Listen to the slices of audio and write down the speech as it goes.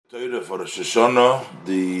Torah for Rosh Hashanah,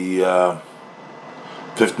 the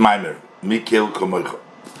fifth mimer, Mikil Komoicha.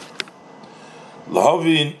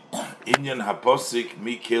 Lahavin Inyan Haposik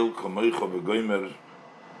Mikil Komoicha v'Goymer.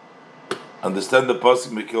 Understand the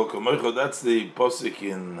posik Mikil Komoicha. That's the posik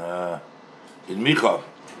in Micha.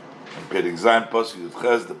 In Perek Zayin posik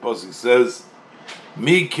Yudches, the posik says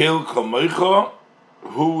Mikil Komoicha,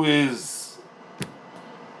 who is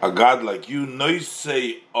a God like you.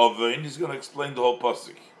 Noisei Oven. He's going to explain the whole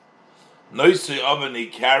posik. Noisei Oven, he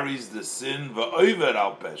carries the sin va'over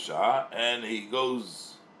al pesha, and he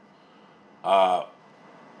goes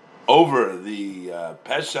over the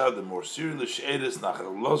pesha, the more serious she'eris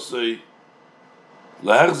nachalosei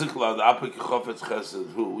lahechzik lad apik chofetz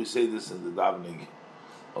chesed. Who we say this in the davening,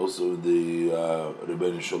 also in the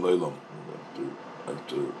Rebbeinu Shalom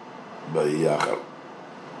after Bayachar.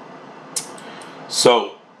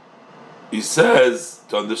 So he says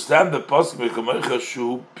to understand the pasuk mekamecha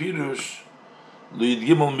shu pirush liyid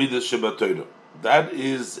gimel midas shebatorah. That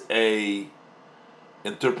is a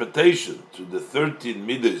interpretation to the 13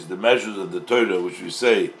 midas, the measures of the Torah, which we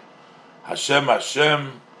say Hashem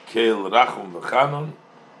Hashem Keil Rachum V'Chanun.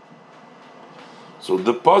 So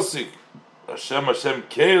the pasuk Hashem Hashem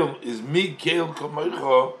Keil is mi Keil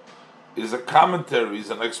Kamecha is a commentary, is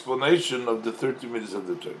an explanation of the 13 midas of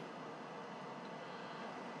the Torah.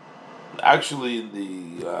 Actually, in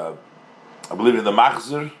the I believe in the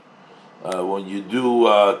Machzor, when you do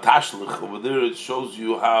Tashlich over there, it shows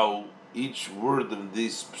you how each word in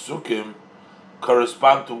these psukim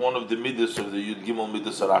correspond to one of the midas of the Yud Gimel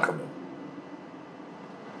Midas Arachamim.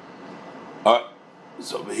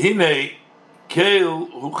 So V'hinei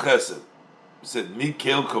Keil Hu Chesed. He said Mi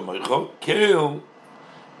Keil Kamecha. Keil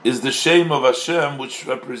is the shame of Hashem, which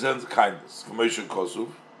represents kindness. Kamesha Kosuv.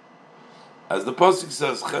 As the pasuk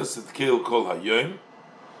says, Chesed Keil Kol Hayoim.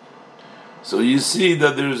 So you see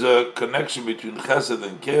that there's a connection between Chesed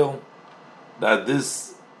and Keil, that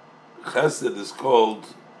this Chesed is called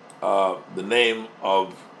the name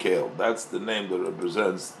of Keil. That's the name that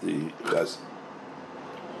represents the Chesed.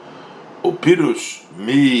 Upirush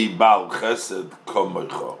mi bal Chesed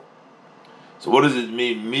komoicha. So what does it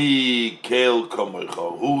mean? Mi Keil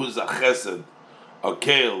komoicha. Who is a Chesed, a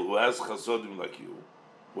Keil, who has Chasodim like you?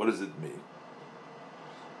 What does it mean?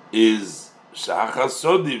 Is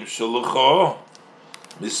Shachasodim Shalucho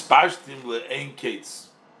Mispashtim Le'ein Kates,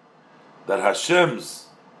 that Hashem's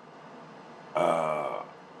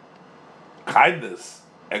kindness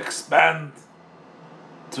expand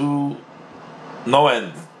to no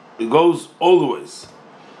end. It goes all the ways.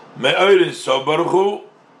 Me'orin Sobaruchu,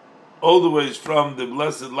 all the ways from the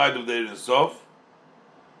blessed light of the Ein Sof,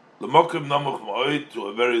 L'mokim Namuch Ma'oid, to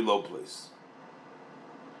a very low place.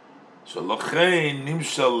 So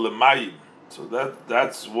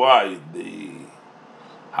that's why the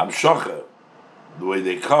Hamshocha, the way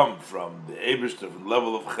they come from the Eibishter, from the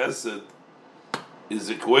level of Chesed, is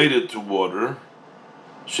equated to water.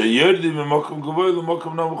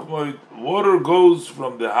 Water goes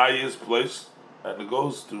from the highest place and it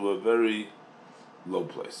goes to a very low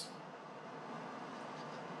place.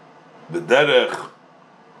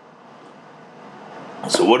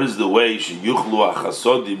 So what is the way?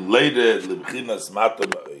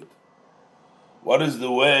 What is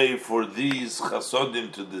the way for these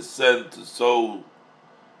chasodim to descend to so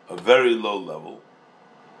a very low level?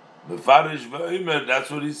 That's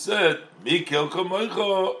what he said.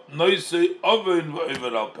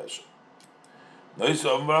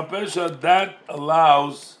 That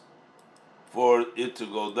allows for it to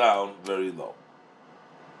go down very low.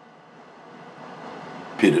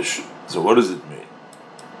 Pirush. So what does it mean?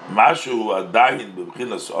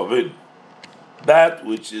 That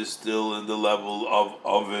which is still in the level of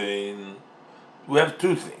Oven. We have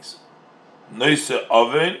two things. Noise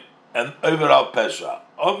Oven and overall Pesha.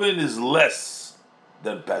 Oven is less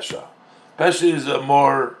than Pesha. Pesha is a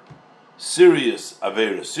more serious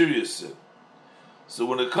Avera, serious sin. So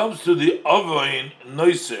when it comes to the Oven,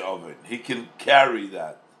 Noise Oven, he can carry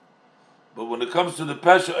that. But when it comes to the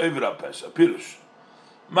Pesha, overall Pesha, Pirush.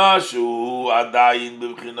 Mashu adayin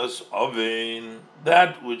b'bchinas oven,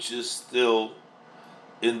 that which is still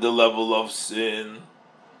in the level of sin.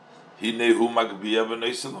 Hinehu magbiya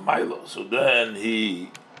v'neisel l'maylo. So then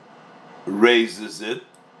he raises it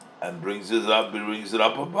and brings it up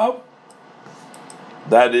above.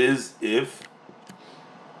 That is, if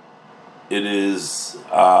it is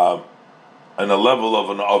on a level of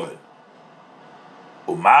an oven.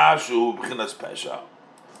 Umashu b'chinas pesha.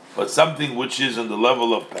 But something which is in the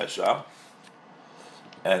level of Pesha,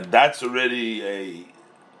 and that's already a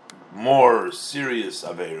more serious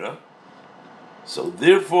Avera. So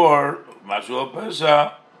therefore, Mashul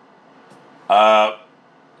Pesha,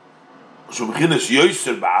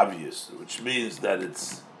 which means that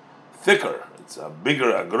it's thicker, it's a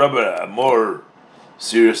bigger, a grubber, a more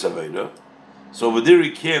serious aveda. So over there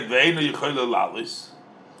he can't,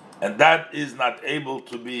 and that is not able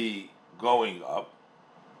to be going up.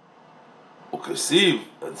 Ukasiv,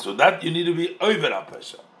 and so that you need to be over al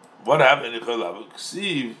pesha. What happened in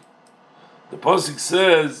Ukasiv? The pasuk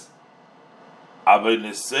says,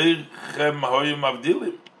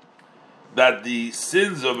 that the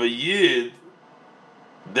sins of a yid,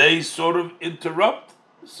 they sort of interrupt.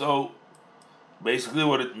 So basically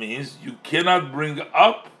what it means, you cannot bring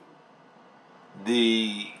up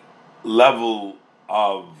the level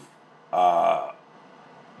of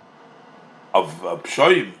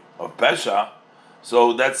pshoim, of pesha,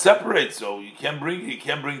 so that separates. So you can't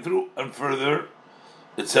bring through. And further,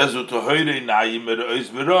 it says which the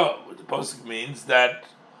pasuk means that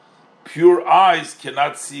pure eyes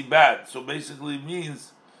cannot see bad. So basically it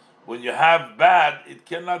means when you have bad, it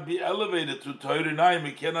cannot be elevated to Torah Naim,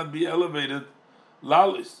 it cannot be elevated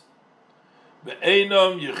lalis. And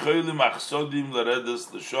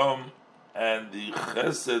the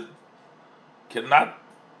chesed cannot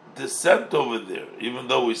descent over there. Even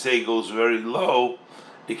though we say it goes very low,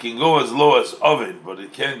 it can go as low as oven, but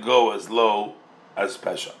it can't go as low as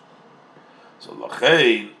pesha. So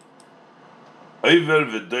lachein over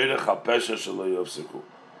v'doirech ha'pesha shelo yofseku.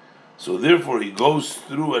 So therefore he goes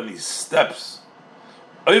through and he steps.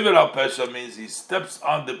 Over al pesha means he steps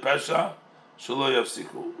on the pesha shelo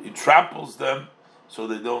yofseku. He tramples them so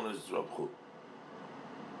they don't disrupt.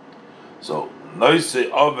 So noise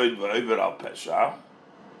oven v'over al pesha.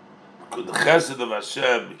 Could the chesed of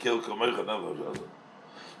Hashem kill kamecha never?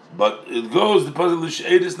 But it goes the puzzle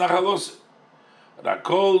l'sheidis nachalos.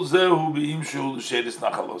 Rakol zehu beimshu l'sheidis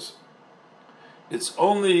nachalos. It's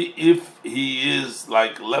only if he is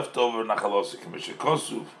like leftover nachalos. K'meshe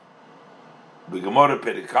kosuf b'gemara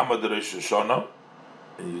perikama d'Rosh Hashanah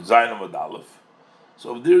in Yudzayin Amud Aleph.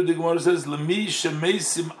 So there the Gemara says l'mi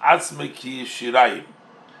shemeisim atzme ki shirayim.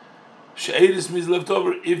 Sheidis means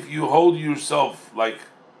leftover. If you hold yourself like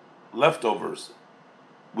leftovers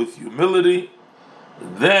with humility,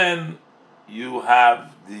 then you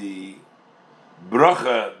have the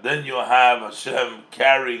bracha, then you have Hashem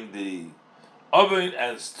carrying the oven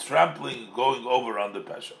and trampling, going over on the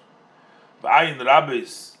pesha. V'ayin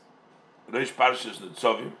rabbis reish parshas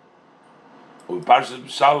Nitzavim, or parshas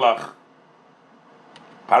B'Shalach,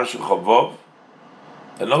 parshas Chavov,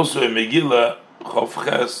 and also in Megillah Chav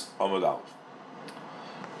Ches Amud Aleph.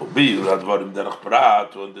 To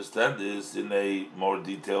understand this in a more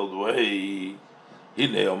detailed way,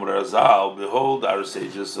 behold, our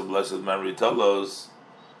sages of blessed memory tell us,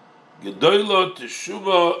 Gedoylo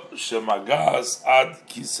teshuva shemagas ad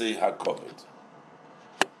kisei hakoved.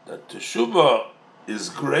 That teshuva is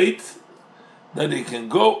great, that it can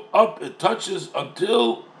go up, it touches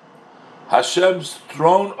until Hashem's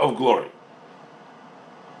throne of glory.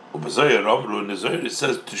 In the Zohar it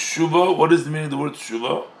says teshuva. What is the meaning of the word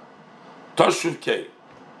teshuva? Tashuv K.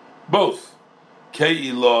 Both. K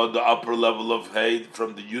ilah, the upper level of Hey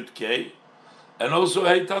from the Yud K, and also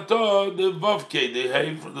Hey Tato, the Vav K, the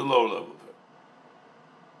Hey from the lower level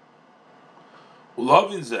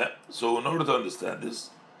of Hey. So in order to understand this,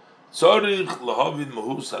 Tzarich lahavin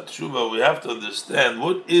mahus hatshuva, we have to understand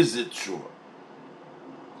what is it teshuva.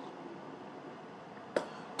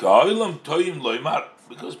 Ka'olam toyim loymar.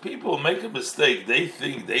 Because people make a mistake, they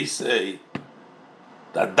say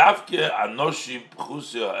that davke anoshim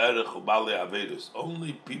pchusia erech ubale avedus,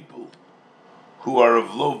 only people who are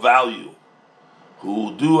of low value,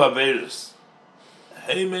 who do avedus,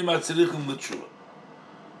 heimei matzrichim l'tshuva.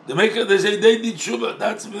 They say they need tshuva.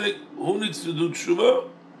 That's like, who needs to do tshuva?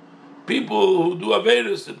 People who do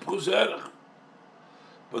avedus and pchusia erech.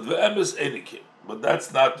 But the emes enikim. But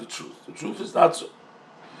that's not the truth. The truth is not so.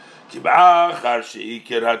 Since the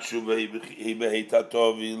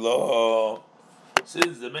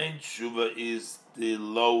main tshuva is the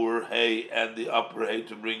lower hay and the upper hay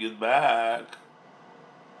to bring it back,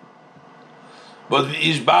 but the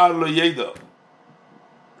ishbar lo yeda,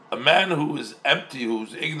 a man who is empty, who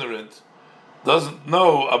is ignorant, doesn't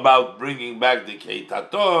know about bringing back the kei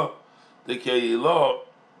tato, the kei lo.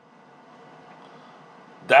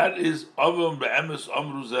 That is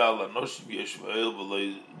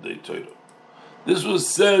this was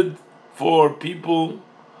said for people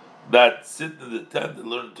that sit in the tent and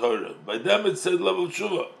learn Torah. By them it said level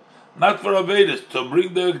tshuva, not for Avedis, to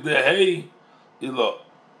bring the hey ilah.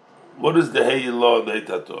 What is the hey ilah and the hey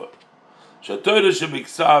tator? Shatorah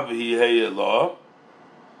shemiksav hi hey ilah.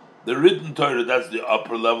 The written Torah, that's the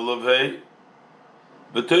upper level of hey.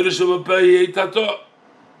 So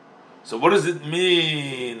what does it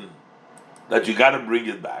mean that you got to bring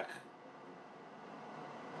it back?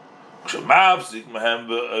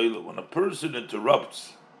 When a person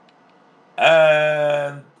interrupts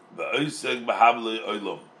and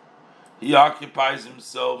he occupies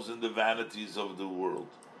himself in the vanities of the world,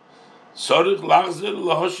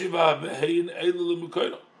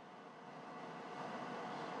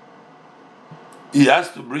 he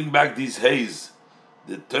has to bring back these hays,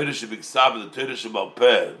 the Torah Shebiksav, the Torah Shebal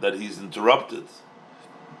Peh, that he's interrupted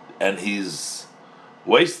and he's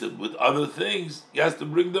wasted with other things. He has to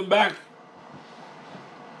bring them back.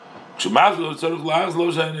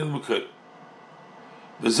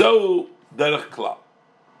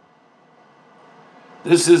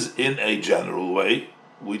 This is in a general way.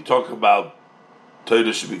 We talk about Torah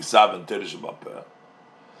Shebiksav and Torah Shebal Peh.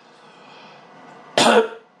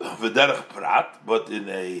 V'derech prat, but in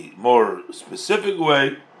a more specific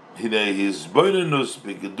way, his boinenus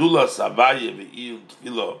begedula savaye ve'iyun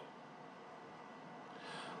tefillah,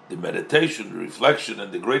 the meditation, the reflection,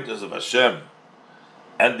 and the greatness of Hashem,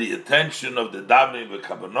 and the attention of the davening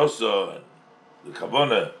v'kavonoso and the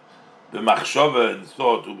kavona, the machshava and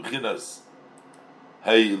thought u'bchinas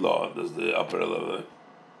hey law. That's the upper level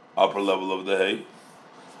of the hey.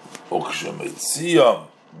 U'kshemetziyam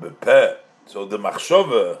bepeh. So the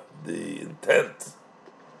machshava, the intent,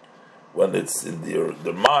 when it's in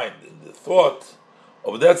the mind, in the thought,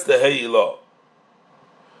 that's the heilah.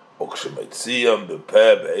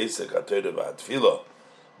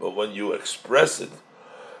 But when you express it,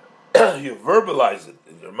 you verbalize it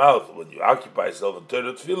in your mouth, when you occupy yourself in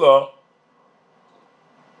Torah Tefillah,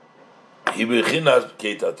 he bechinas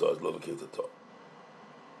keitato, as love keitato.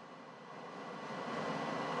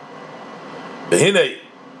 Behinei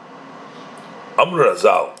Amr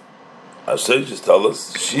Razal, our sages tell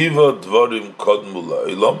us, Shiva Dvarim Kodmu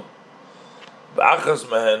La'ilam, Ba'achas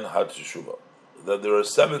Mehen HaTeshuva, that there are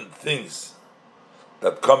 7 things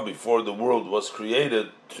that come before the world was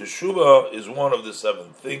created. Teshuva is one of the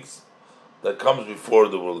 7 things that comes before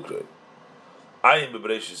the world created. Ayin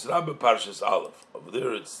Bebreshis Rabbe Parshas Aleph. Over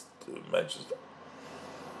there it mentions that.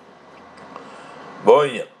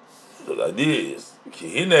 Boinyan. The idea is,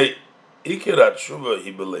 Kihine Ikerat Shuva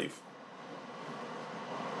He believe.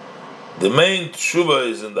 The main tshuva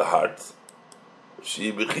is in the heart.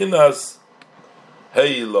 She bechinas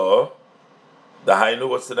heilah. The hainu.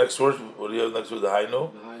 What's the next word? What do you have next word? The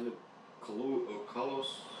hainu. The hainu. Kalos.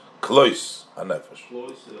 Klois hanefesh.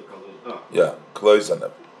 Yeah, klois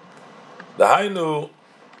hanefesh. The hainu.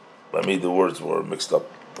 The words were mixed up.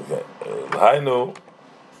 Okay. The hainu.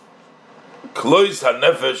 Klois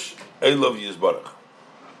hanefesh elov yizbarach.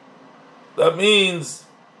 That means.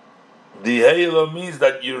 The Heilah means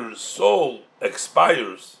that your soul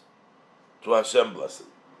expires to Hashem blessed.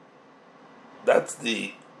 That's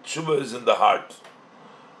the tshuva is in the heart,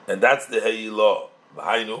 and that's the Heilah.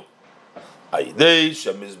 V'hainu, Aidei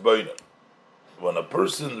Shemiz Boina. When a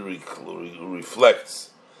person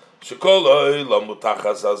reflects, Shekol Olam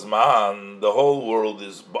Mutachas Azman, the whole world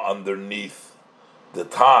is underneath the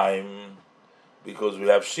time, because we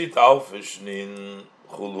have Shit Alfishnin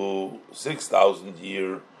Chulu 6,000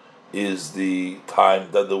 years. Is the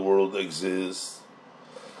time that the world exists.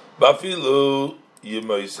 Even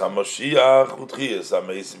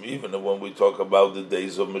when we talk about the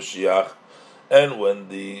days of Mashiach and when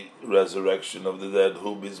the resurrection of the dead,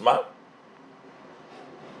 Hu Bizman,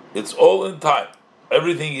 it's all in time.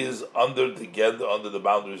 Everything is under the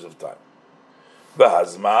boundaries of time.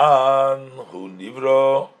 Bahazman Hu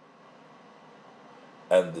Nivro,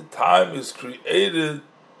 and the time is created.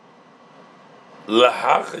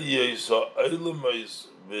 Time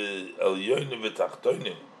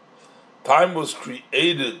was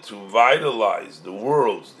created to vitalize the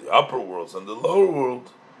worlds, the upper worlds and the lower world.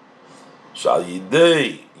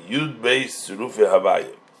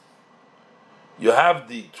 You have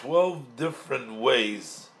the 12 different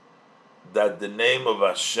ways that the name of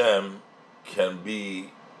Hashem can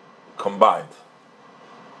be combined.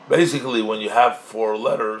 Basically, when you have 4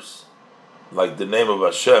 letters, like the name of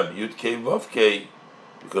Hashem, Yud Kei Vav Kei,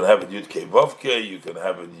 you can have it Yud Kei Vav Kei, you can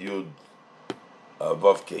have it Yud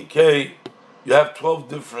Vav Kei Kei. You have 12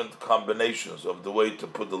 different combinations of the way to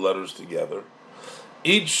put the letters together.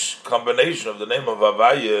 Each combination of the name of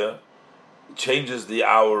Havaya changes the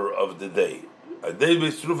hour of the day. So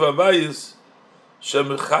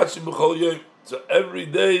every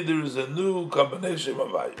day there is a new combination of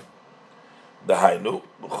Havaya. Dahainu,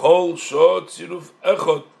 b'chol shot tziruf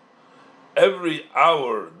echot. Every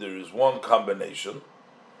hour there is one combination.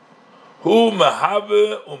 Hu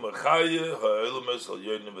mehave u'mechaye ha'elames al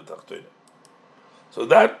yonim v'tachtonim. So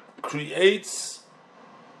that creates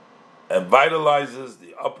and vitalizes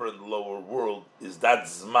the upper and lower world. Is that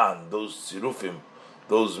zman, those tzirufim,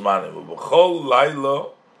 those zmanim. B'chol laila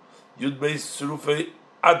yud beis tzirufei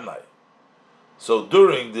adnai. So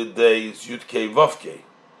during the day it's Yud Kei Vav Kei.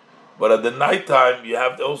 But at the nighttime you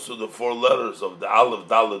have also the 4 letters of the Aleph,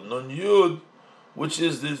 Dalet, Nun, Yud, which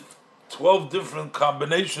is the 12 different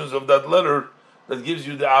combinations of that letter that gives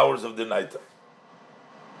you the hours of the nighttime.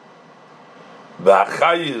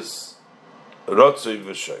 V'achayis rotzoi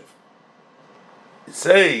v'shoiv.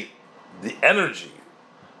 Say the energy,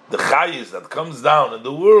 the chayis that comes down in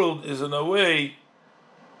the world is in a way,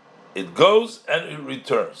 it goes and it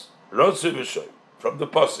returns. Rotzoi v'shoiv, from the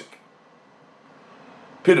Pasuk.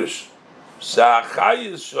 Pirush.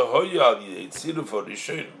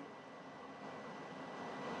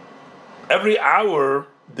 Every hour,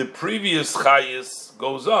 the previous chayis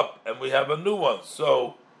goes up, and we have a new one.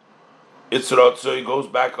 So it's rotzoi, goes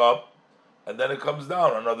back up, and then it comes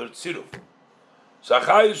down, another tziruf.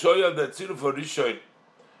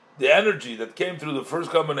 The energy that came through the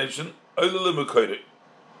first combination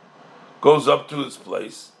goes up to its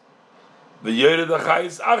place. And the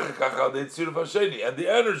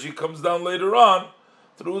energy comes down later on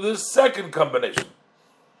through this second combination.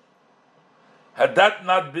 Had that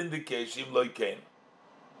not been the case,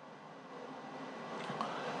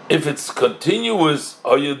 if it's continuous, it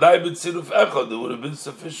would have been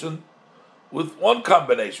sufficient with one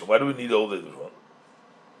combination. Why do we need all the other one?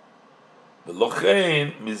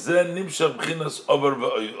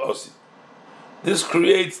 This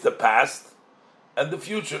creates the past and the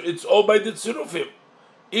future. It's all by the tzirufim.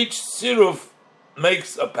 Each tziruf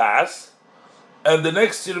makes a past, and the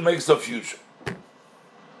next tziruf makes a future.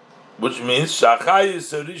 Which means the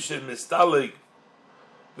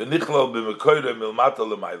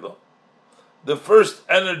first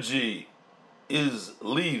energy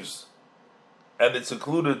leaves, and it's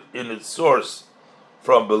included in its source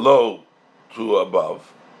from below to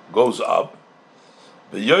above, goes up.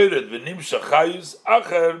 And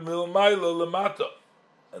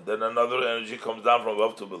then another energy comes down from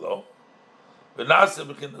above to below. And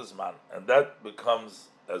that becomes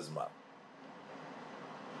Azman.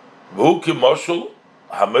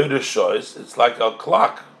 It's like a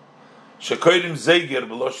clock. In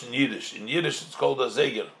Yiddish it's called a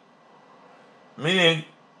zeger. Meaning,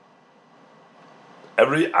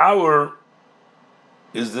 every hour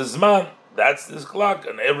is the Zman. That's this clock,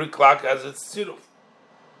 and every clock has its tziruf.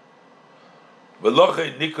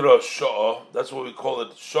 That's what we call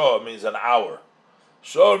it. Shah means an hour.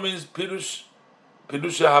 Shah means pirusha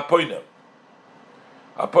hapoinem.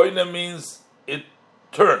 Hapoinem means it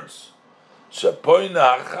turns.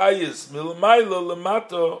 Shapoina achayis milmailo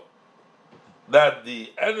lemato, that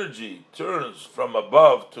the energy turns from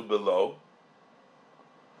above to below.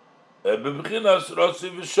 B'bchinas rotzi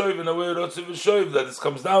v'shoiv, in a way rotzi v'shoiv, that it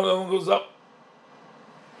comes down and goes up.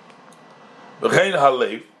 V'chein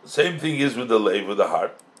halev, same thing is with the lev, with the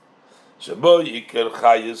heart. Shabo yiker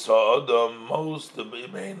chayis ha'odom, most the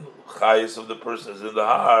main chayis of the person is in the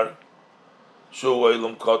heart. Shu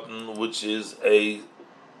oilum cotton, which is a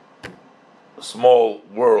small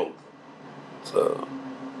world. It's a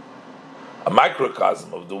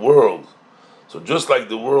microcosm of the world. So just like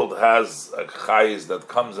the world has a chayis that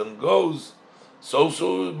comes and goes,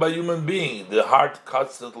 so by human being, the heart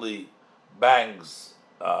constantly bangs,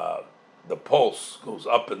 the pulse goes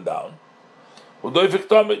up and down.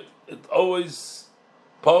 It always,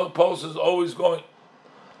 pulse is always going.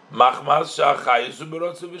 Over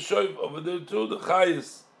there too, the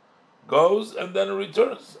chayis goes and then it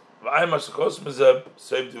returns. So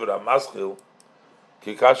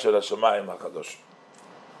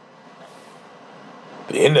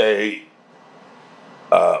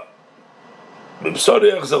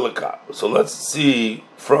let's see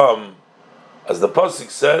from, as the pasuk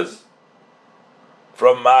says,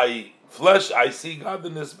 from my flesh I see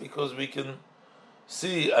godliness, because we can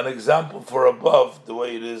see an example for above the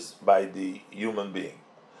way it is by the human being.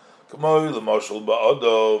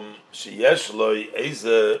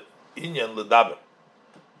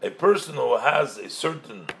 A person who has a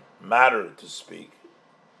certain matter to speak,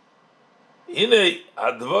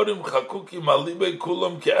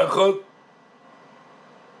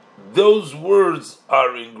 those words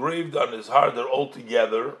are engraved on his heart, they're all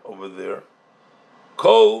together over there.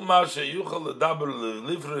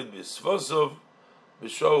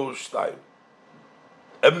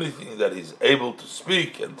 Everything that he's able to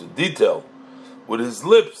speak and to detail with his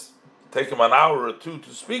lips, take him an hour or two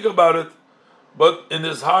to speak about it, but in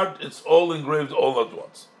his heart it's all engraved all at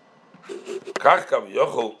once.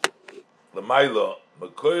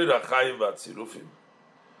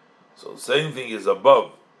 So the same thing is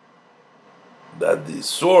above, that the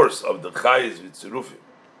source of the Chayis Vitzirufim,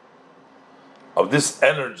 of this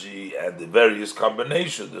energy and the various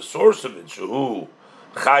combinations, the source of it, Shehu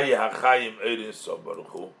Chayi HaChayim Ein Sof Baruch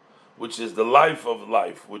Hu, which is the life of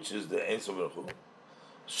life, which is the Ein Sof Baruch Hu.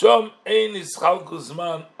 Shom Ein Ischalkus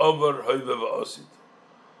Zman Over Hoive V'Osid.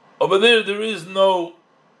 Over there is no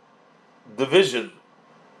division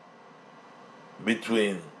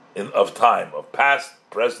between of time, of past,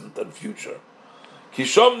 present, and future.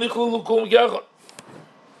 Kishom Nichlu Lukum Yachad.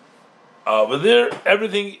 Over there,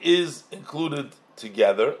 everything is included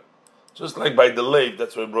together, just like by the lave.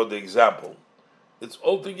 That's why I brought the example. It's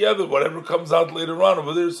all together. Whatever comes out later on,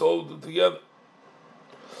 over there, it's all together.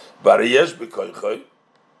 Barayesh b'koychay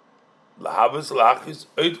lahavas lachis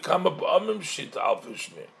oid kama b'amim shita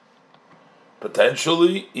alfishmi.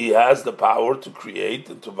 Potentially, he has the power to create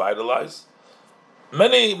and to vitalize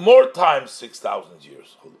many more times 6,000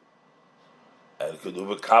 years. And could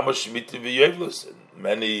do kama shmiti v'yevlis, and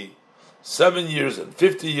many 7 years and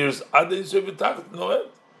 50 years.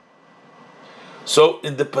 So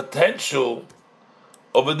in the potential,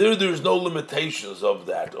 over there is no limitations of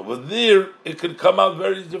that. Over there, it could come out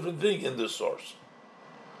very different thing in the source.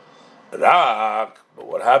 But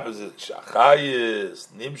what happens is Shachayis,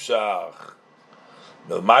 Nimshach,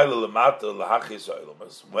 when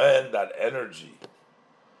that energy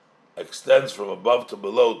extends from above to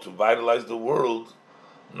below to vitalize the world,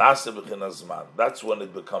 that's when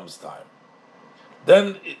it becomes time.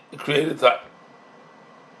 Then it created time.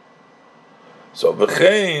 So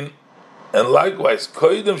b'chein, and likewise,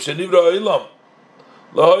 koidem shenivra oilam,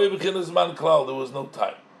 lahoy b'chein zman klal, there was no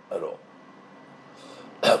time at all.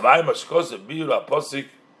 V'ay mashkose biura posik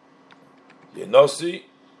yenosi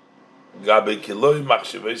gabe kiloi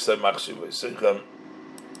machshivei sechem.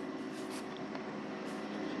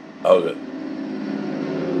 Okay.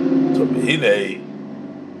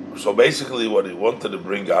 So basically what he wanted to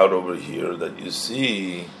bring out over here, that you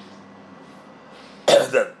see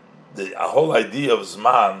that the whole idea of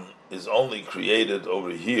Zman is only created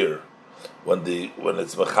over here when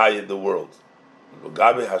it's Mechayed the world.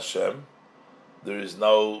 Gabi Hashem, there is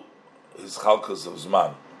no his chalkas of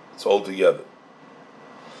Zman. It's all together.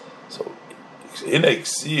 So in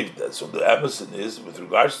exceed that, so the Emerson is with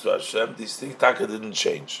regards to Hashem, these things Taka didn't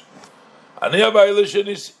change. I,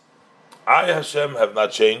 Hashem, have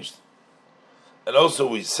not changed. And also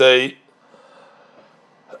we say,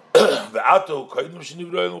 and the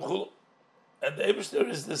Eibishter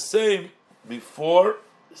is the same before.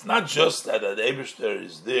 It's not just that the Eibishter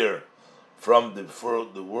is there from before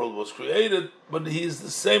the world was created, but he is the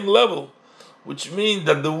same level, which means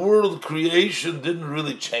that the world creation didn't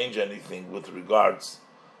really change anything with regards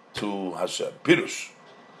to Hashem. Pirush.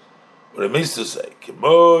 What it means to say,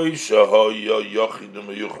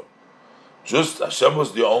 just Hashem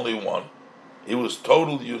was the only one. He was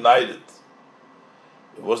totally united.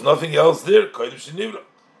 There was nothing else there.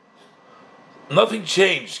 Nothing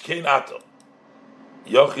changed. He's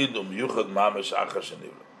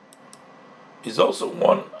also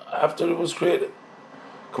one after it was created.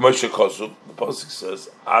 The Pasuk says,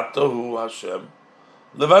 Atahu Hashem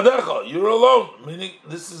levadecha, you're alone, meaning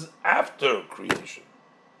this is after creation.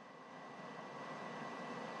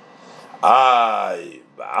 The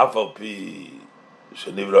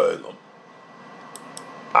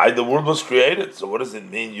world was created, so what does it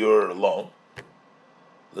mean you're alone?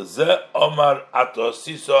 You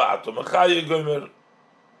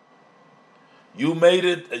made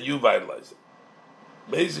it and you vitalize it.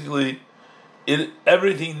 Basically,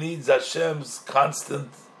 everything needs Hashem's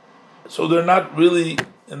constant, so they're not really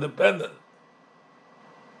independent.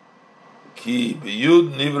 Ki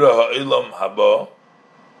biyud nivra ha'ilam haba.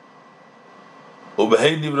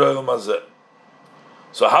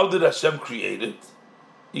 So how did Hashem create it?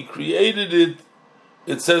 He created it,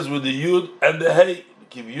 it says, with the Yud and the Hey.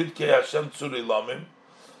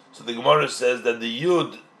 So the Gemara says that the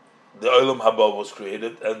Yud, the Olam Haba, was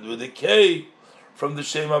created, and with the K, from the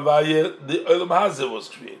Shem Havaya, the Olam Hazeh was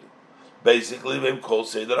created. Basically, they call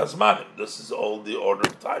Seder Asmanim. This is all the order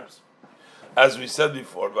of times. As we said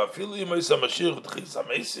before,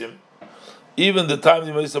 even the time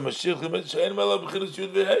the Mashiach,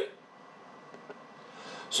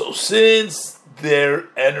 so since their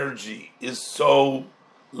energy is so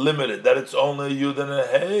limited that it's only a Yud and a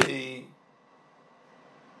Hey,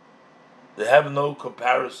 they have no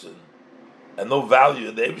comparison and no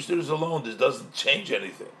value. The Eibishter is alone. This doesn't change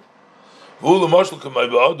anything.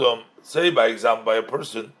 Say, by example, by a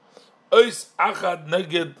person,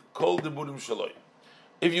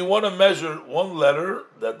 if you want to measure one letter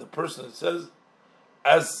that the person says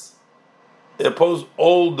as It opposes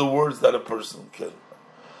all the words that a person can.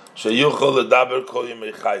 Sheyuchol ledaber kol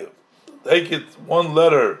yemei chayav. Take it one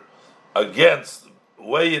letter against,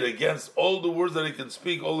 weigh it against all the words that he can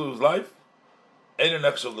speak all of his life. Ain't an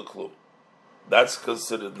extra l'klum. That's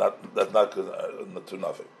considered not to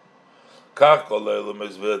nothing. Kach kol le'elam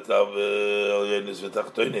ezvetav elyenis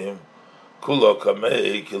v'tachtoinim kulo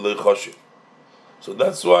kamei kilei choshev. So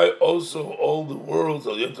that's why also all the worlds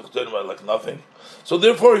are like nothing. So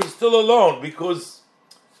therefore he's still alone because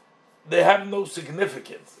they have no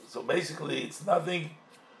significance. So basically it's nothing,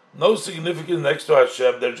 no significance next to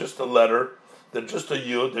Hashem. They're just a letter, they're just a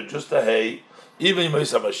yud, they're just a hey. Even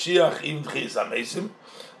Yemais HaMashiach, even Tchias HaMesim.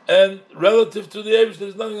 And relative to the Eibush,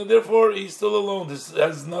 there's nothing, and therefore he's still alone. This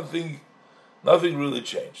has nothing really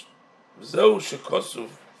changed. Zeu shekosuv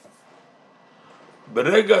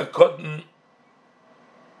berega koten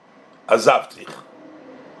azavtich.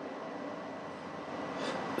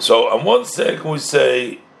 So on one second we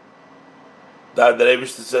say that the Eibush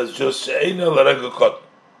says just she'eina l'rega koten,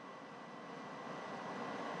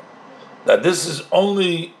 that this is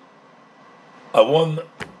only a 1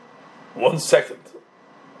 second.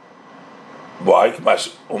 Why?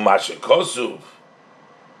 Umashe kosuv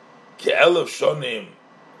ke'elef shonim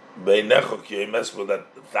beinecho ki'emespo,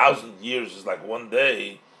 that 1,000 years is like one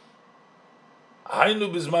day. Hainu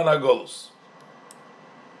bizman hagolus.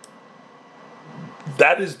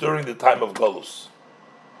 That is during the time of Golus.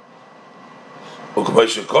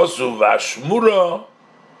 Ukmashe kosuv v'ashmura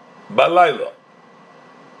balayla.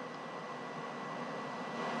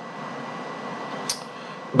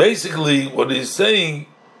 Basically, what he's saying,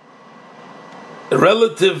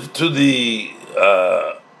 relative to the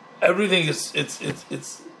everything it's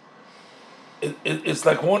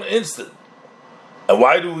like 1 instant. And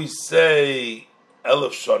why do we say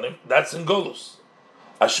Elef Shonim? That's in Golus.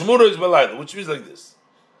 Ashmura is Balayla, which means like this.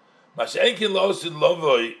 Masha'enkin la'osid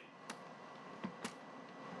lovoi,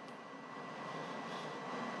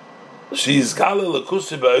 she's kala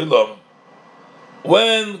l'kusi ba'olam,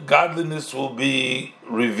 when godliness will be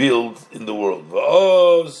revealed in the world.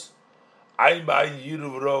 V'oz ayin ba'ayin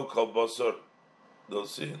yiruv ro kol basar, they'll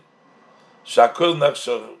see shakol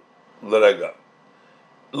nechshar l'rega.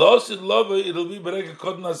 Lost in love, it'll be berega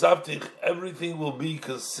kodna zavtich. Everything will be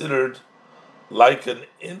considered like an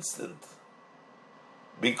instant,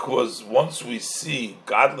 because once we see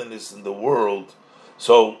godliness in the world,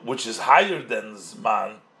 so which is higher than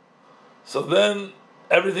Zman, so then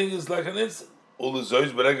everything is like an instant.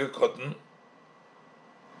 Ulizois berega kodn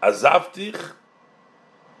azavtich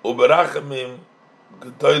uberachamim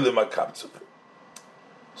gedolim akaptzuk.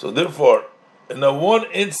 So therefore, in a 1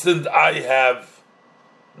 instant I have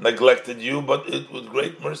neglected you, but with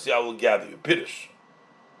great mercy I will gather you. Pirish.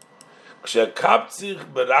 So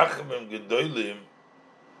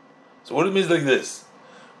what it means like this: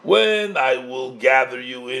 when I will gather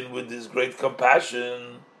you in with this great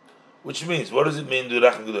compassion, which means, what does it mean?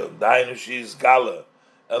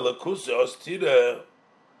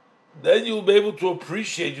 Then you'll be able to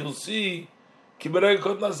appreciate, you'll see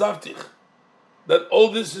that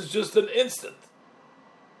all this is just an instant.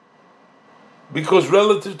 Because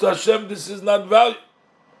relative to Hashem, this is not value.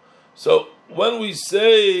 So when we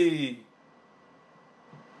say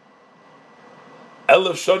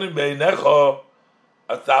Elef Shonim Beinecha,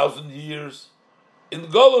 1,000 years, in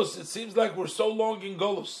Golus, it seems like we're so long in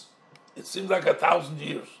Golus. It seems like 1,000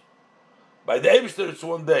 years. By the Eibishter, it's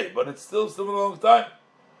 1 day, but it's still a long time.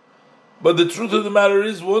 But the truth of the matter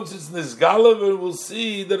is, once it's Nizgalav, we'll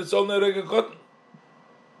see that it's only Rega Kotten.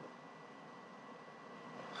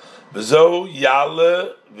 V'zo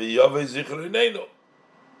yale v'yove zichroneinu.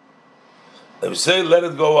 And we say, let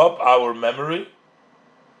it go up our memory.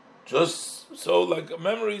 Just so, like a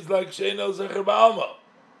memory is like Shein el Zecher Ba'alma.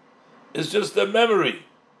 It's just a memory.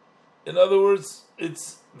 In other words,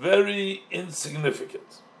 it's very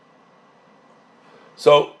insignificant.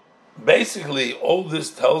 So, basically, all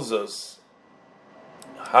this tells us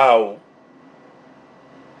how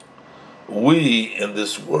we in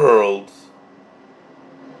this world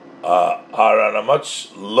are on a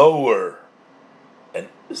much lower and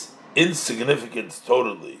insignificant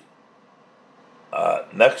totally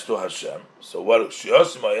next to Hashem. So what?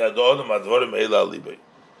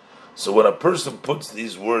 So when a person puts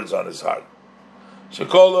these words on his heart,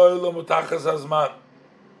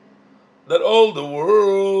 that all the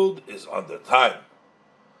world is under time.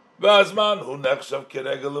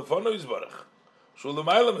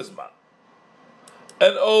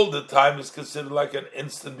 And all the time is considered like an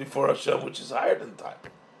instant before Hashem, which is higher than time.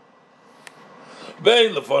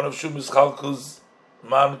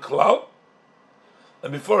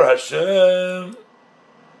 And before Hashem,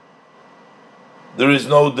 there is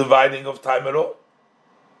no dividing of time at all.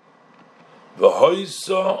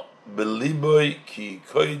 V'hoisa beliboy ki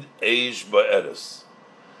koid eish ba'eres.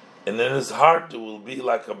 And in his heart it will be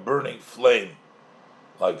like a burning flame,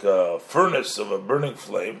 like a furnace of a burning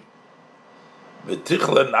flame.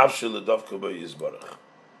 V'tichle nafshe l'davka b'yizbarach.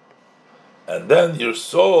 And then your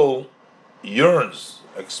soul yearns,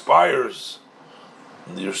 expires,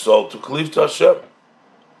 your soul to cleave to Hashem.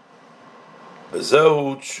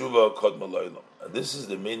 Bezehu tshuva kodma l'olam. And this is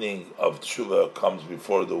the meaning of tshuva comes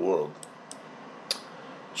before the world.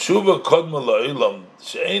 Tshuva kodma l'olam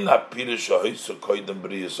she'ein ha'pirish ha'hisu koydem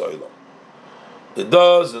briyas olam. It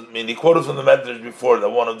doesn't mean, he quoted from the Medrash before that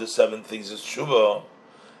one of the 7 things is tshuva.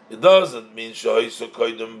 It doesn't mean she'hisu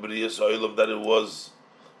koydem briyas olam that it was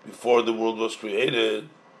before the world was created.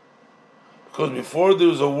 Because before there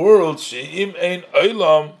was a world, she'im ein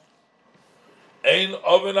olam, ein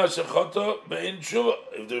oven ha'shechata be'ein tshuva.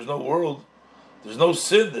 If there's no world, there's no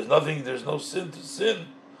sin, there's no sin to sin.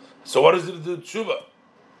 So what is it to do tshuva?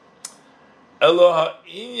 Elo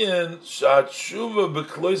ha'inyan sha'tshuva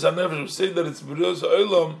b'klois ha'nefesh. We say that it's b'rios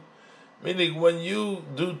ha'olam, meaning when you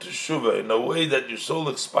do tshuva in a way that your soul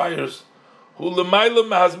expires, hu l'mayla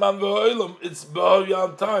mehazman v'ha'olam, it's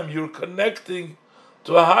b'ha'yan time. You're connecting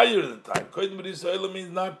to a higher than time. Koyd b'rios ha'olam means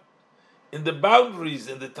not in the boundaries,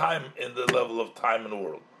 in the time, in the level of time in the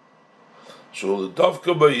world. Shul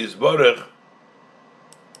dovka b'yizbarech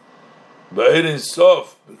b'erin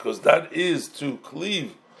sof, because that is to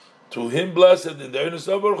cleave to Him blessed in the Eirus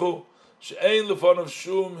Abaruch, she'ein lefonav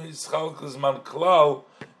shum hischalkus man klal,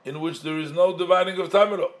 in which there is no dividing of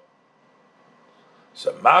time at all.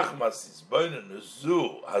 Shemachmas is boinenus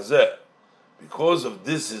zu hazeh, because of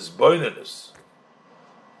this is boinenus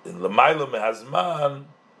in l'mayla mehazman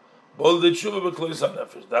bol de tshuva b'klois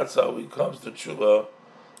hanefesh. That's how he comes to tshuva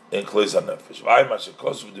in klois hanefesh. V'ay ma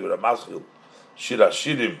shekosu v'di Ramaschil shir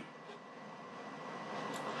hashirim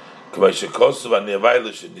k'may shekosu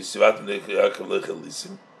v'aniavayla she'nisivat ne'yakel lechel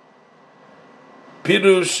lisim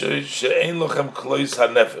pirush she'ein lochem klois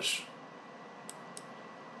hanefesh,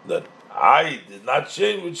 that I did not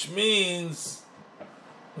change, which means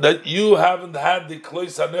that you haven't had the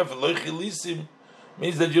klois hanefesh. Lechel lisim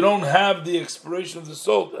means that you don't have the expiration of the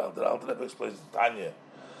soul. The Alter Rebbe explains in Tanya.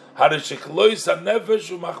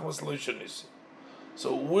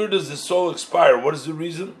 So where does the soul expire? What is the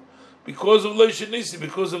reason? Because of Loishanisi,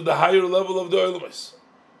 because of the higher level of the Olamis.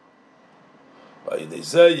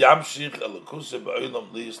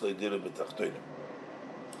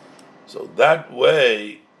 So that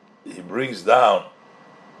way he brings down,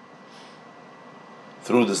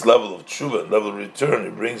 through this level of tshuva, level of return, he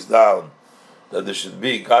brings down that there should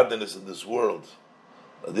be godliness in this world,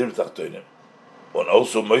 and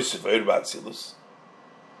also Moisef Eir B'Atzilus.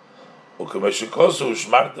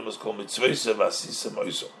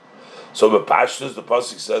 So the Pashtus, the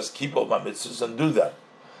Pasuk says, keep all my mitzvahs and do that.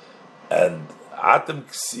 And Atem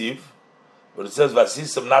Ksiv, but it says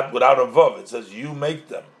Vasisam not without a Vav, it says you make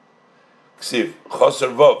them. Ksiv,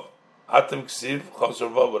 Choser Vav. Atem Ksiv, Choser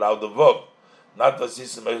Vav, without the Vav. Not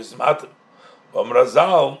Vasisam Vasisam Atem.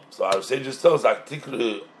 Razal, so our sages tell us, the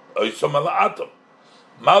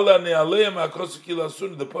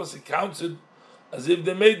pasuk counts it as if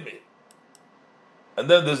they made me. And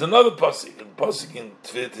then there's another pasuk. In pasuk in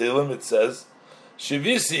Tehillim it says,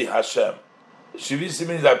 Shivisi Hashem. Shivisi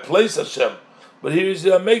means I place Hashem, but here is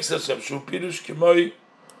makes Hashem. Shu pirush k'moi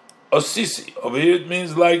osisi. Over here it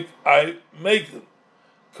means like I make them.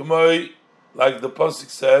 K'moi, like the pasuk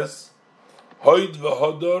says, Hoid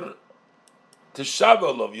v'hodor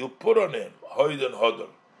Teshavalov, you put on him Hoid and Hodor.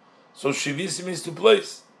 So Shivisi means to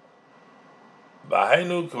place.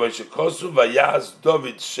 V'hainu k'vayshikosu vayaz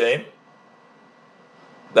David Shem,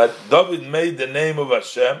 that David made the name of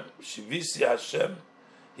Hashem. Shivisi Hashem,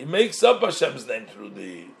 he makes up Hashem's name through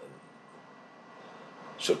the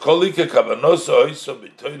Shekolike Kavanoso Oiso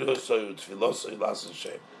B'Toyroso Utfiloso Ilas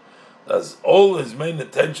Hashem. That's all his main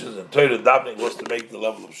intentions in Torah davening was to make the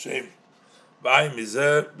level of shame. V'ayim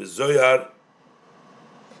Mizeh B'Zoyar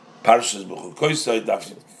Parshas B'Chukoisai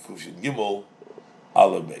Dafshin Kufshin Gimel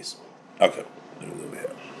Aleph Beis. Okay, over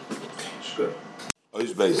here. It's good.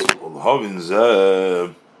 Oish Beis.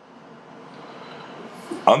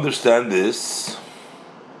 Understand this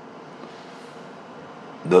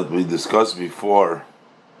that we discussed before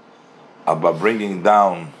about bringing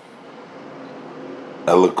down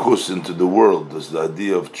Elikus into the world. This is the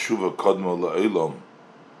idea of Tshuva Kodma La'olam.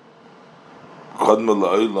 Kodma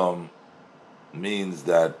La'olam means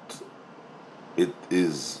that it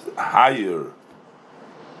is higher.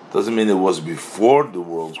 Doesn't mean it was before the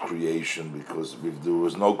world's creation, because if there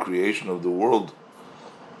was no creation of the world,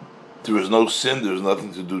 There is no sin, there is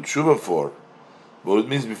nothing to do tshuva for. But it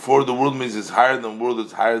means before the world means it's higher than world,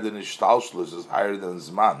 it's higher than ishtalshlus, it's higher than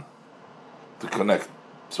zman to connect.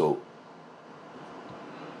 So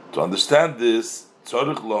to understand this,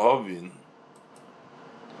 tzarich lahavin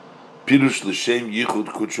pirush l'shem yichud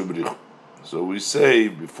kudsha b'richu. So we say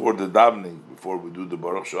before the davening, before we do the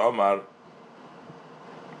Baruch She'amar,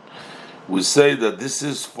 we say that this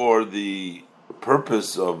is for the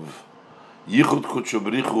purpose of yichud kudsha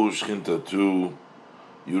b'richu shchinta, to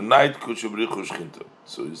unite kudsha b'richu shchinta.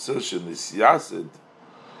 So he says shenisyasid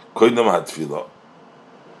koydem hatfilah.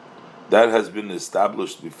 That has been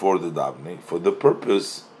established before the davening for the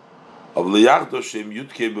purpose of liyachdo shem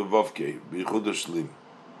yudke bevavke b'yichud hashlim,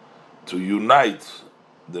 to unite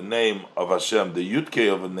the name of Hashem, the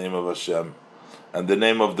yudke of the name of Hashem, and the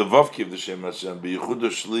name of the vavke of the Shem Hashem, b'yichud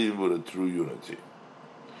hashlim, with a true unity.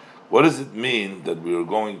 What does it mean that we are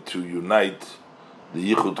going to unite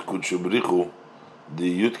the yichud kudsha b'richu,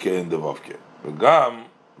 the yudke and the vavke? V'gam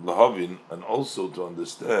lahavin, and also to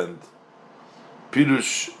understand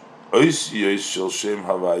pirush oisiyos shel shem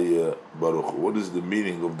havaya baruch. What is the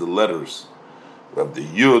meaning of the letters? We have the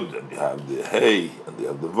yud, and you have the hey, and you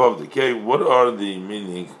have the vav, the k. What are the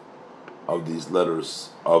meaning of these letters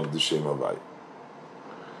of the Shem Havaya?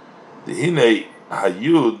 The hinei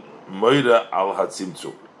hayud moira al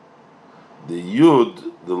hatzimtzum. The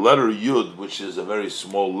yud, the letter yud, which is a very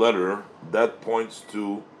small letter, that points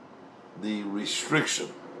to the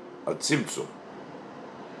restriction, a tzimtzum.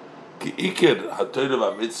 Ki iker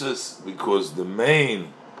ha'torah v'mitzvos, because the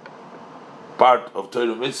main part of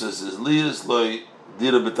Torah mitzvahs is liyas loy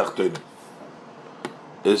dira b'tachtonim,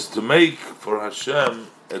 is to make for Hashem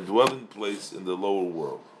a dwelling place in the lower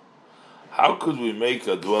world. How could we make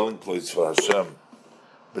a dwelling place for Hashem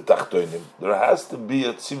b'tachtonim? There has to be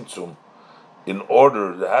a tzimtzum in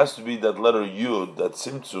order. There has to be that letter yud, that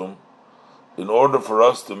tzimtzum, in order for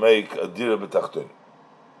us to make a dira b'tachtonim.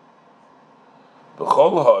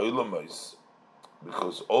 B'chol ha'olamos,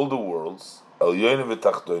 because all the worlds elyonim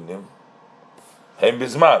v'tachtonim heim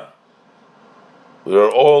bizman. We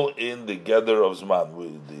are all in the gather of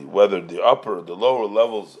zman. Whether the upper or the lower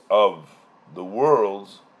levels of the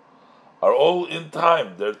worlds are all in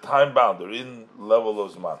time. They're time bound. They're in level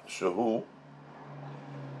of zman. Shehu.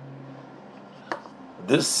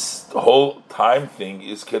 This whole time thing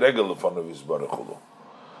is keregel l'fanav yisbarach hu.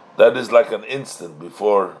 That is like an instant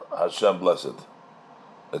before Hashem blessed,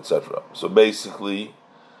 etc. So basically,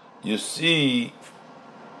 you see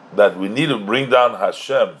that we need to bring down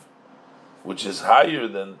Hashem, which is higher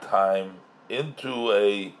than time, into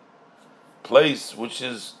a place which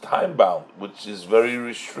is time bound, which is very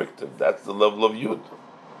restrictive. That's the level of Yud.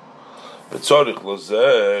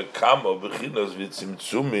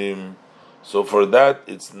 So for that,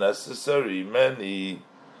 it's necessary many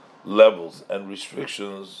levels and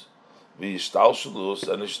restrictions, v'ishtalshelus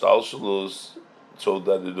and ishtalshelus, so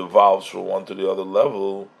that it evolves from one to the other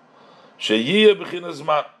level. Sheyiyeh b'chinas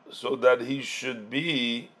zman, so that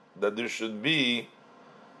there should be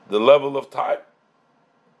the level of time.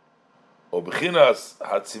 Or b'chinas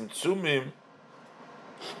hatzimtzumim,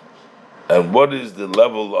 and what is the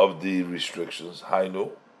level of the restrictions?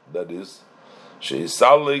 Hainu, that is,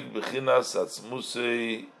 sheisalik b'chinas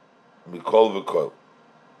atzmusei mikol v'kol,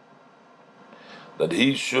 that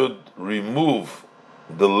he should remove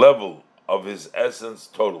the level of his essence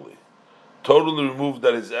totally remove,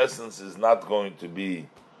 that his essence is not going to be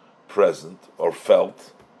present or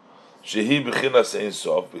felt. Shehi b'chinas ein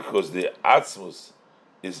sof, because the atzmus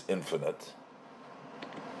is infinite.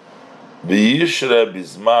 B'yishre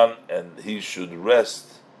b'zman, and he should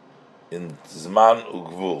rest in zman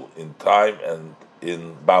ugvul, in time and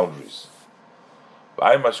in boundaries. So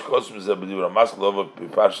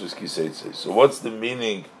what's the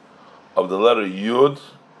meaning of the letter Yud?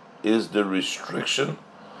 Is the restriction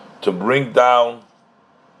to bring down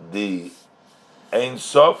the Ein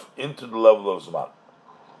Sof into the level of Zman.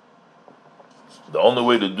 The only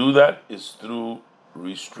way to do that is through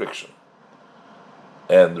restriction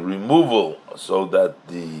and removal, so that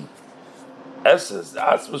the essence, the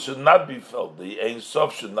Atzma, should not be felt, the Ein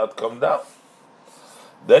Sof should not come down.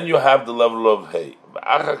 Then you have the level of Hey.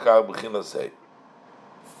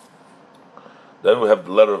 Then we have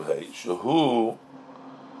the letter of Hey. Shehu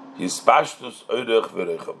Hispashtus Oirech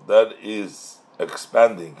V'Rechav, that is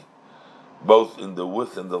expanding both in the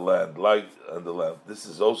width and the land, light and the length. This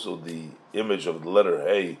is also the image of the letter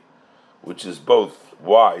Hey, which is both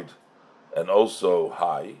wide and also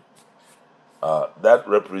high. That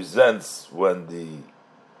represents when the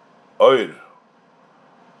Oir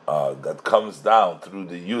that comes down through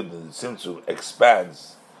the Yud and the Tzimtzum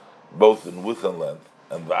expands both in width and length.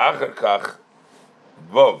 and v'achar kach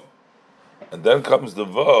vav, and then comes the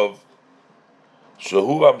vav,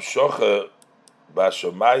 shehu hamshocha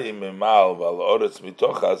b'shamayim mimal v'al oretz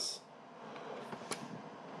mitochas,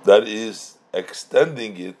 that is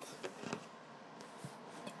extending it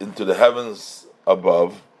into the heavens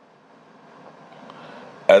above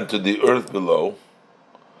and to the earth below,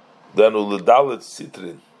 then uledalet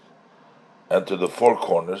sitrin, and to the four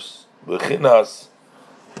corners, bechinas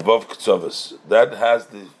vav ktsovis, that has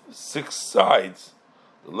the 6 sides.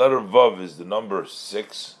 The letter vav is the number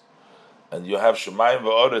 6, and you have shemayim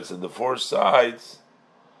va'oretz and the 4 sides.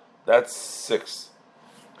 That's 6.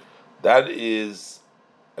 That is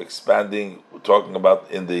expanding. We're talking about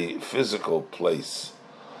in the physical place,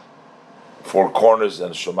 4 corners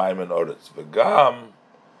and shemayim and oretz. V'gam,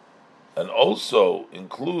 and also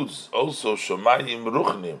includes also shemayim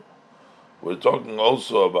ruchnim. We're talking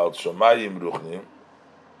also about shemayim ruchnim,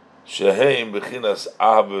 sheheim bechinas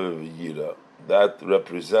ahava v'yira, that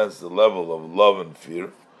represents the level of love and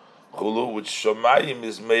fear, chulu, which shemayim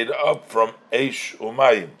is made up from eish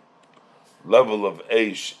umayim. Level of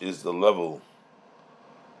eish is the level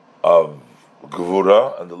of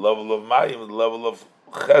gvura, and the level of mayim, the level of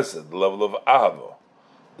chesed, the level of ahava.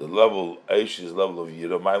 The level eish is the level of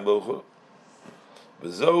yira, mayim level.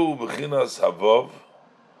 V'zohu bechinas havav,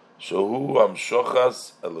 shehu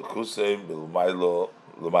hamshochas elikuseim bilmaylo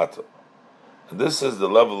lemata. And this is the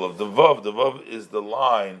level of the vav. The vav is the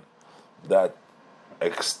line that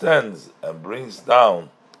extends and brings down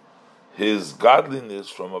his godliness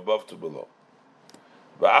from above to below.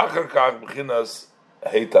 V'achar kach bechinas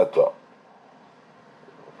heitata.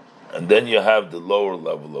 And then you have the lower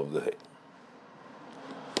level of the hay.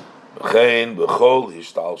 V'chein b'chol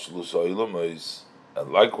hishtalshlus ha'ilamos,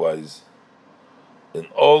 and likewise in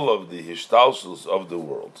all of the hishtalshlus of the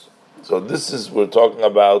world. So this is, we're talking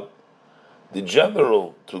about the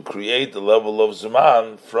general, to create the level of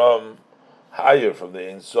Zman from higher, from the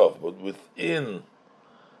Ein Sof, but within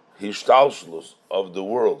hishtalshlus of the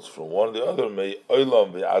worlds, from one to the other, may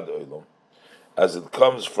olam ve'ad olam, as it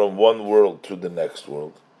comes from one world to the next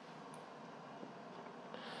world.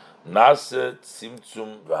 Nase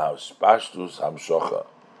tzimtzum v'haspashtus hamshocha.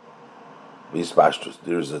 V'hispashtus,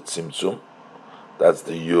 there is a tzimtzum, that's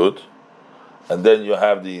the yud, and then you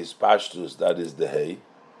have the hispashtus, that is the hey,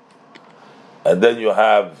 and then you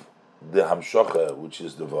have the hamshocha, which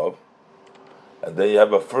is the vav, and then you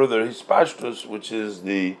have a further hispashtus, which is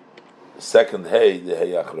the second hey, the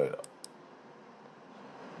hey achrona.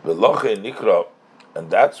 V'loche nikra,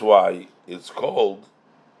 and that's why it's called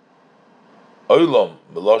olam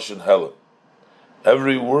meloshin helen.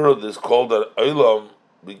 Every word is called an olam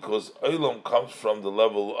because olam comes from the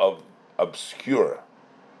level of obscure.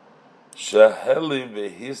 Shehelim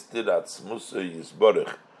vehistir atzmusa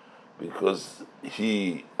yisborich, because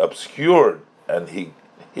he obscured and he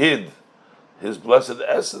hid his blessed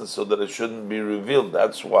essence so that it shouldn't be revealed.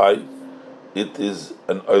 That's why it is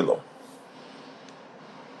an olam.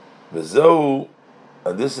 V'zehu,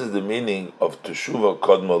 and this is the meaning of teshuva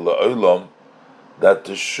kodma la'olam, that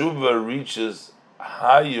teshuva reaches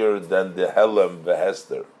higher than the helem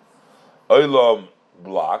v'hester. Olam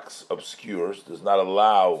blocks, obscures, does not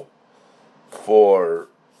allow for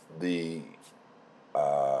the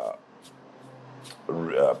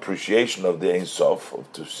appreciation of the Ein Sof,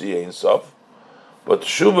 to see Ein Sof, but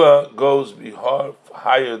teshuva goes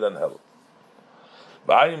higher than helem.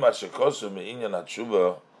 V'ayim ashekosu me'inyan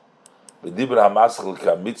hatshuva v'dibra hamaschel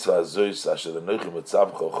ka'mitzvah azois asher anochi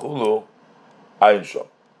mitzavcha chulu ayin shom.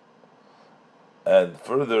 And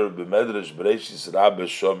further, b'medrash Bereishis Rabbe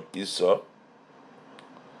Shom Isa,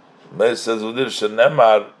 it says, "V'dir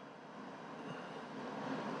shenemar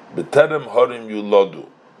b'terem horim yulodu,"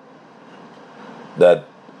 that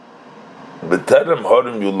b'terem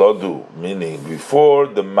horim yulodu, meaning before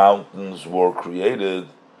the mountains were created.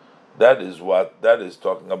 That is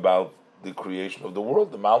talking about the creation of the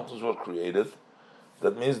world. The mountains were created.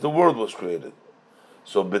 That means the world was created.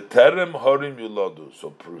 So b'terem horim yulodu. So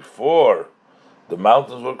before the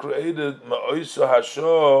mountains were created, ma'oisa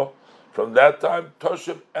hasho, from that time,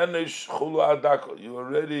 toshev enish chulu adako, you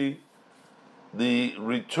already the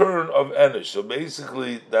return of enish. So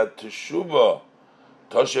basically, that teshuva,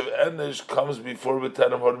 toshev enish, comes before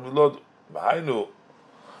b'terem horim yulodu. Ma'ainu,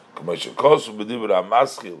 k'mashakosu b'dibra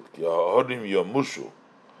amaschil, ki horim yomushu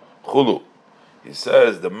chulu. He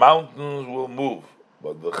says the mountains will move,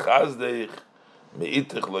 but the chazdeich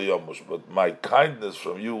me'itich lo yomush, but my kindness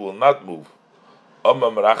from you will not move.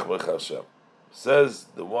 Amam rachmech Hashem, says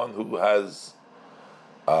the one who has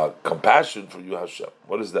compassion for you, Hashem.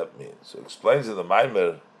 What does that mean? So it explains in the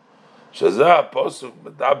Maimer, Shazah Posuk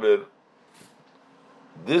Medaber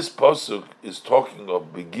this pasuk is talking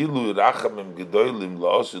of Begilu Rachamim Gedolim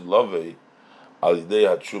La'osid Lavei Al Yidei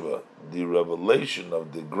HaTshuva, the revelation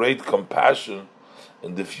of the great compassion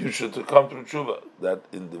in the future to come through tshuva, that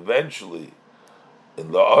eventually in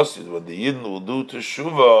La'osid, when the Yidden will do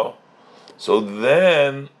teshuva, so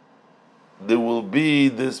then there will be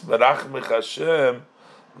this Merachmech Hashem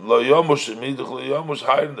Lo Yomush Miduch Lo Yomush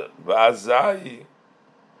Hayrna V'azai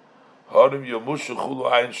Harim Yomushu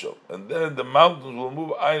Chulu Ein Shom, and then the mountains will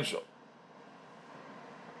move Ein Shom.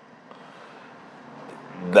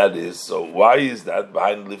 That is, so why is that?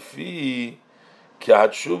 Behind Lefi Ki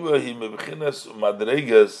HaTshuva Hi Mebchinas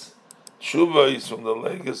Umadregas. Tshuva is from the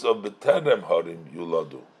legacy of B'terem Harim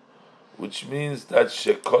Yuladu, which means that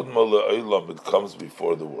Shekodma Le'olam, it comes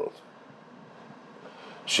before the world.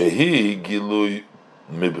 Shehi Gilui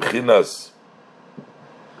Mebchinas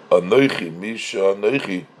Anoichi Misha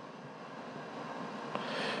Anoichi.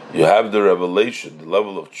 You have the revelation, the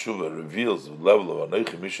level of tshuva reveals the level of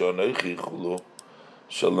Anoichi Misha Anoichi Chulu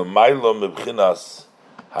Shalamayla Mebchinas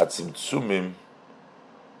Hatzimtzumim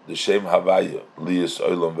the Shem Havaya Liyas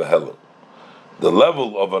Olam V'Helam. The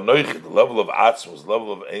level of Anoichi, the level of Atzmos, the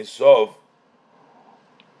level of Ein Sof,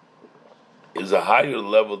 is a higher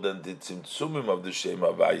level than the Tzimtzumim of the Shem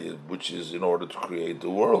Havaya, which is in order to create the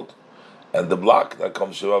world. And the block that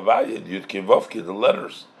comes Shem Havaya, Yud Kei Vav Kei, the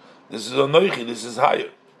letters. This is Anoichi, this is higher.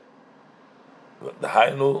 The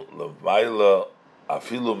Hainu, L'Mayla,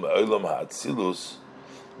 Afilu Me'olam HaAtzilus,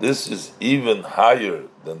 this is even higher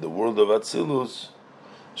than the world of Atzilus,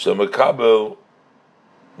 Shemekabel,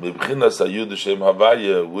 Mibchinas Hayud Shem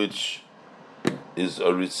Havaya, which is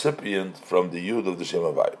a recipient from the Yud of the Shem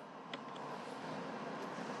Havaya.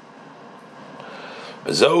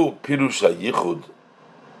 Bezo Pirush HaYichud,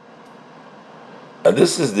 and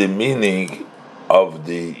this is the meaning of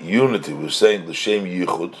the unity. We're saying the Shem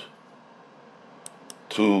Yichud,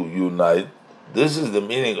 to unite. This is the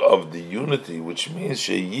meaning of the unity, which means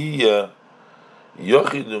Sheyiya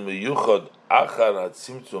Yochidu Meyuchad Achar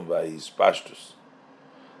HaTzimtzum V'Hispashtus,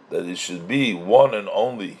 that it should be one and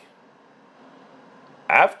only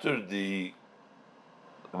after the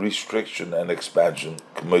restriction and expansion,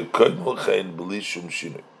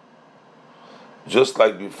 just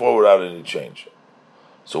like before, without any change.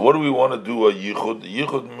 So what do we want to do a yichud?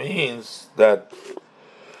 Yichud means that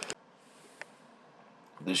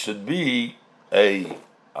there should be a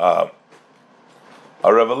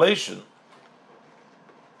revelation.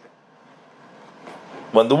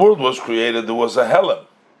 When the world was created, there was a Helam.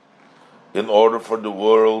 In order for the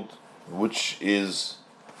world, which is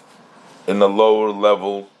in a lower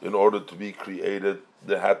level, in order to be created,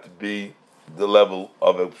 there had to be the level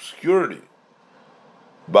of obscurity.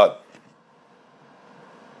 But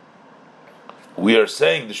we are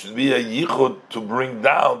saying there should be a yichud to bring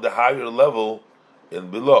down the higher level in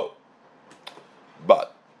below.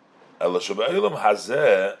 But in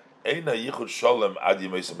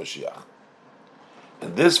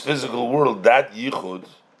this physical world, that yichud,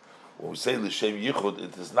 when we say l'shem yichud,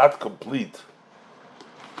 it is not complete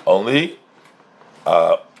only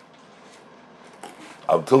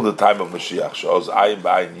until the time of Mashiach. Shows ayin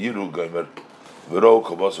b'ayin yiru gomer v'ro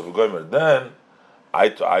kavosov gomer. Then eye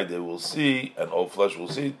to eye they will see, and all flesh will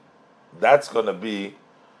see. That's going to be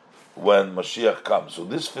when Mashiach comes. So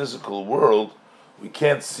this physical world, we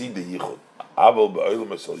can't see the yichud.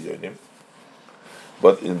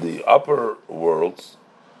 But in the upper worlds,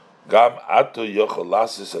 Gam ato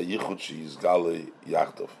yocholasis a yichud she's gali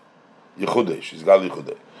yachtov yichudei she's gali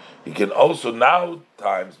yichudei. He can also now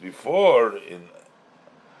times before in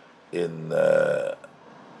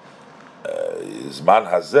Zman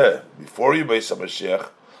Hazeh, before Yibei Mashiach,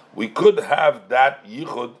 we could have that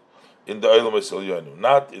yichud in the Olam Esalyonu,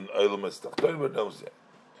 not in Olam Estachtoin, but no.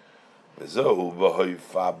 It's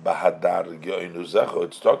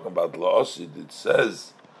talking about La'osid. It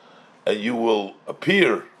says, and you will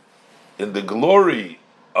appear in the glory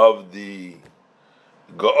of the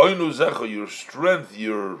Ga'oinu Zecha, your strength,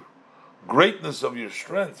 your greatness of your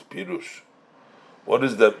strength, Pirush. What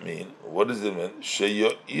does that mean? What does it mean?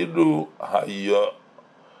 Sheya'iru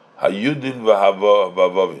hayudin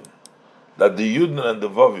v'havavavin. That the Yudin and the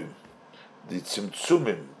Vavim, the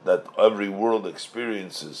Tzimtzumim that every world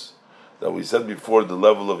experiences, that we said before, the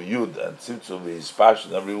level of Yud and Tzimtzum is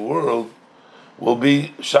fashion every world, will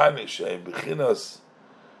be shining. She'em b'chinas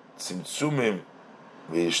Tzimtzumim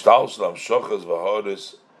v'ishtal shlam shochas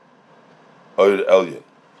v'horis oir elyon.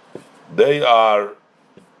 They are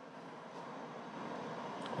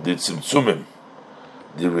the Tzimtzumim,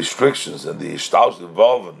 the restrictions and the ishtal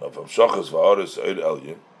involvement of shochas v'horis oir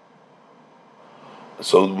elyon.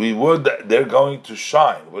 So they're going to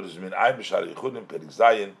shine. What does it mean? I'm B'Shar Yichudim Perik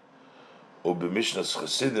Zayin, or B'Mishnas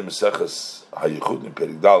Chasidim Seches HaYichudim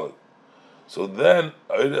Perik Dalet. So then,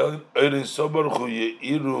 then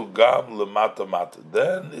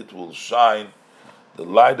it will shine the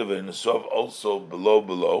light of Ein Sof also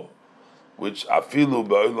below, which afilu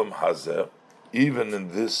ba'olam hazeh, even in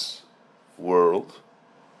this world,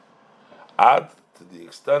 ad, to the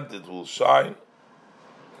extent it will shine,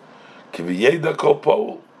 kiviyeda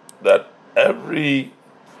kopol, that every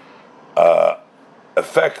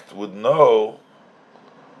effect would know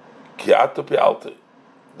ki ato pi'alte,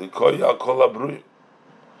 the koya kol habruyim.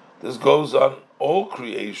 This goes on all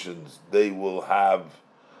creations. They will have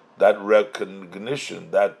that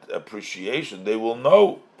recognition, that appreciation. They will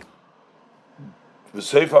know.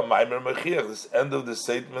 This end of the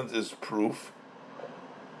statement is proof.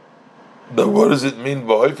 That what does it mean?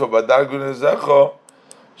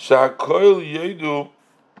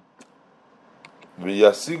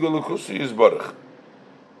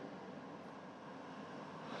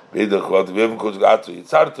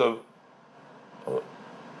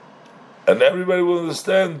 And everybody will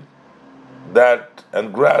understand that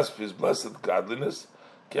and grasp His blessed godliness,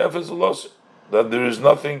 that there is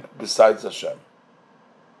nothing besides Hashem.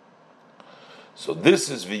 So this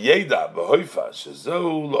is v'yeda b'hoifa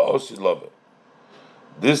shezehu la'osi love.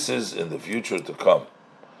 This is in the future to come.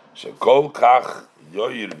 Shekol kach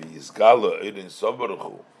yoyir v'yizgala erin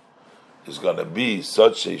sobaruchu is going to be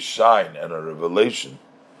such a shine and a revelation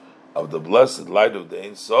of the blessed light of the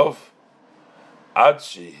Ein Sof, ad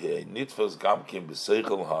shehei nitfas gamkim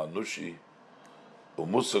b'seichel ha'anushi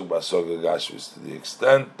umusag b'asoga gashvis, to the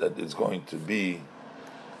extent that it's going to be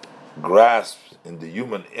grasped in the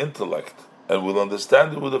human intellect, and we'll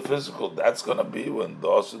understand it with the physical. That's going to be when the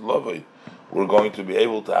Osid Lovei, we're going to be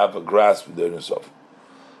able to have a grasp with the Ein Sof.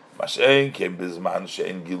 Mashein came bizman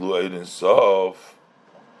shein gilu Ein Sof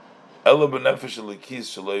ela b'nefesh elikis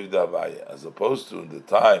shelo yivda havaya, as opposed to in the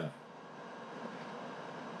time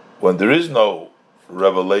when there is no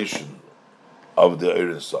revelation of the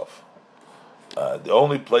Ein Sof. The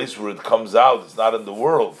only place where it comes out is not in the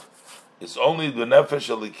world. It's only the nefesh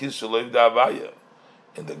elikis shelo yivda havaya.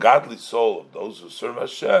 In the godly soul of those who serve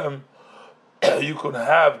Hashem, you can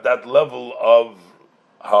have that level of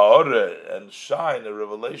ha'oreh and shine, a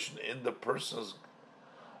revelation in the person's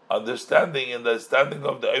understanding, in the understanding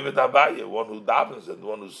of the Eved Havaya, one who davens and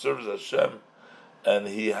one who serves Hashem, and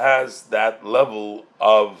he has that level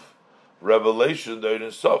of revelation, the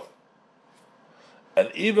Ein Sof.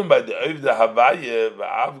 And even by the Eved Havaya,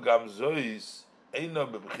 v'avgam zois, eino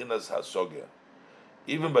b'bchinas hasogya.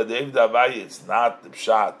 Even by the Eved Havaya, it's not the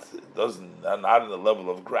pshat. It doesn't, not in the level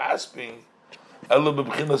of grasping. Elo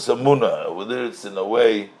b'bchinas amuna, whether it's in a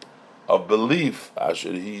way of belief,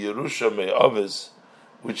 asher hi Yerusha me'avis,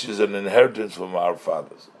 which is an inheritance from our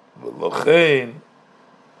fathers. V'lochein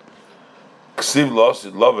ksiv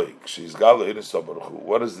losid lovei kshiz galo Ein Sof baruch hu.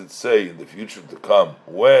 What does it say in the future to come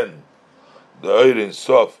when the Ein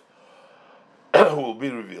Sof will be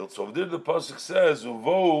revealed? So there the pasuk says,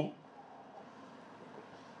 "Uvo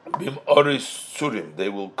bim oris surim." They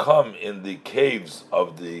will come in the caves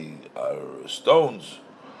of the stones,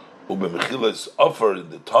 ubemichilas offer, in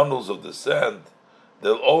the tunnels of the sand.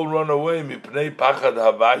 They'll all run away mipnei pachad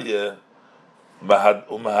havaya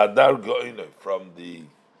umahadar go'inoi, from the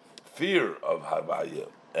fear of havaya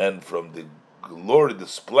and from the glory, the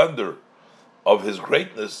splendor of his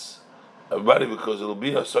greatness. Everybody, because it'll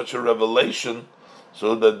be such a revelation,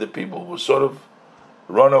 so that the people will sort of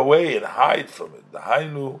run away and hide from it. The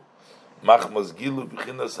Hainu machmas gilu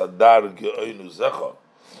b'chinas hadar ge'oinu zecha,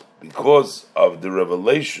 because of the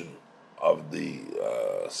revelation of the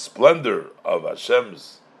splendor of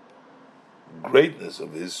Hashem's greatness,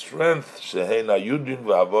 of His strength, sheheina yudin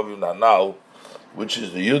v'havavim nanal, which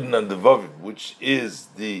is the yudin and the vavim, which is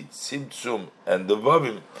the tzimtzum and the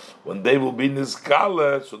vavim, when they will be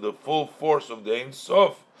niskala, so the full force of the Ein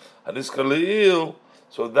Sof, and niskaleil,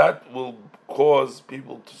 so that will cause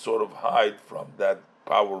people to sort of hide from that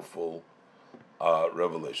powerful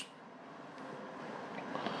revelation.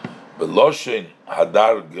 Beloshin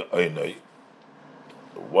hadar ge'oinoi,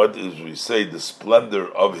 what is we say the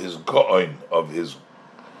splendor of his go'oin, of his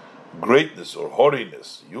greatness or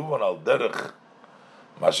holiness. Yuvan al derech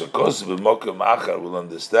mashakos b'mokem achar, will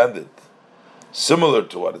understand it similar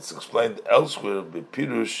to what it's explained elsewhere.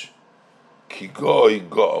 Bepirush kigoi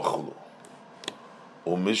go'achlu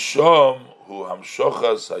umishom hu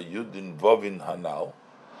hamshochas hayudin vovin hanal.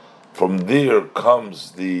 From there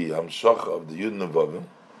comes the hamshocha of the yudin vovin.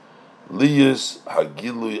 Liyus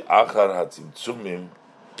hagilui achar hatzimtzumim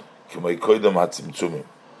k'may koydam hatzimtzumim.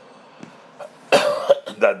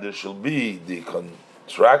 that there shall be the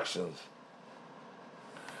contractions,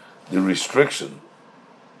 the restriction,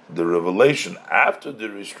 the revelation after the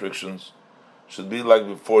restrictions should be like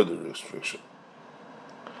before the restriction.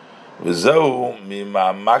 This means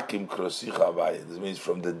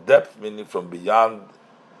from the depth, meaning from beyond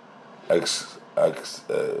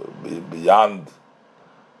beyond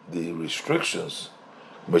the restrictions.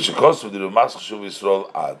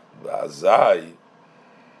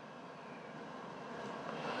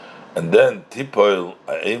 And then tipoil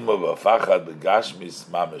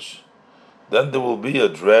mamish. Then there will be a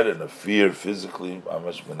dread and a fear physically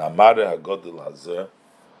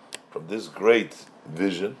from this great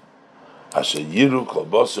vision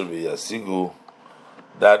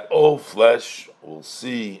that all flesh will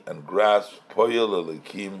see and grasp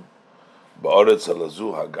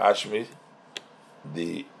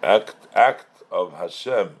the act of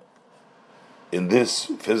Hashem in this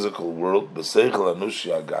physical world,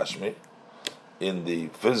 in the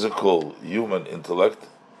physical human intellect,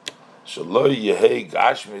 so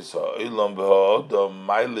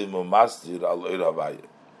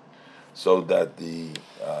that the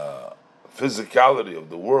physicality of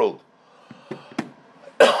the world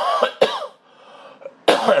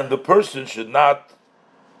and the person should not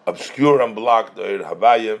obscure and block the Eir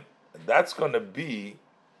Havayim, and that's going to be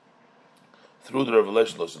through the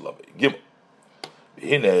revelation of Gimel.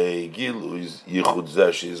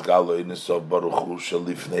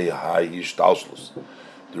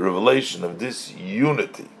 The revelation of this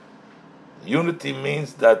unity. Unity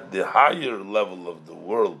means that the higher level of the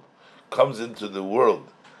world comes into the world,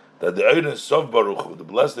 that the Ein Sof Baruch Hu, the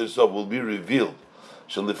blessed Ein Sof, will be revealed.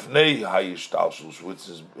 Shelifnei hayishtalshlus, which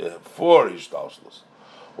is for Hishtalshlus,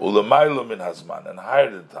 ulemailo min hazman, and higher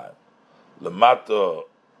than time. Lemato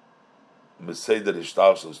Meseder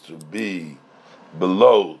Hishtalshlus, to be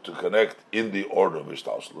below, to connect in the order of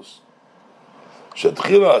Hishtalshlus.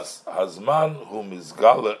 Shetchilas hazman hu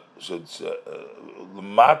mizgale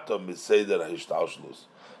lemato Meseder Hishtalshlus.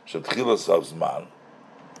 Shetchilas hazman.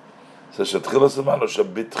 So shetchilas hazman or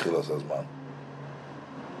shabitchilas hazman?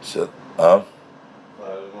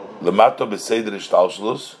 Lemato Meseder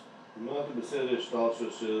Hishtalshlus. Lemato Meseder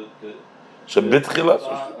Hishtalshlus. Shabitchilas.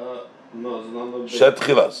 No,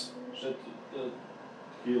 Shetchilas.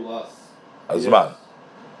 Shetchilas. Hazman.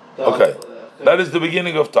 Okay. That is the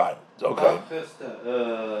beginning of time. Okay.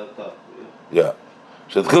 Yeah.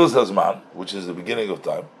 Shetchilas Hazman, which is the beginning of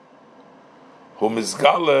time. Hu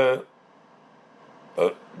mizgale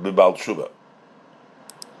b'Baal Tshuva.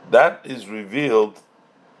 That is revealed,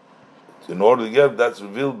 in order to get, that's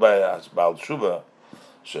revealed by Baal Tshuva,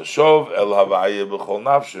 Shashov el Havaya b'chol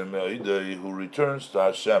nafshem, who returns to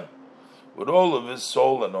Hashem with all of his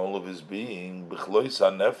soul and all of his being, b'chlois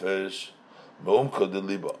ha-nefesh me'umka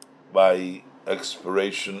de-liba, by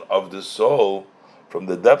expiration of the soul from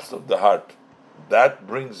the depths of the heart. That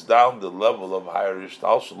brings down the level of higher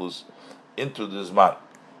Hishtalshelus into the Zman.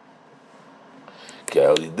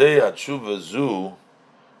 Ke'alidei ha-tshuva zu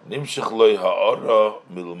nimshich loy ha'ora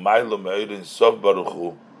milmaylo me'erin sof baruch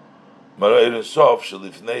hu me'erin sof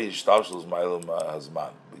shelifnei Hishtalshelus ma'ilo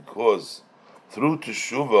ma'azman. Because through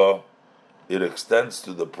Teshuvah it extends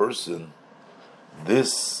to the person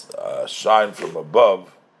this shine from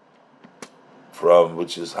above, from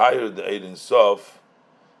which is higher the Ein Sof,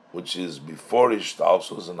 which is before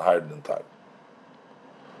Hishtalshelus and higher than time.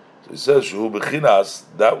 So he says, Shuhu Bechinas,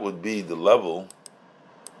 that would be the level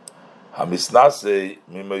Hamisnase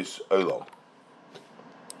Mimois Olam,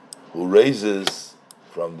 who raises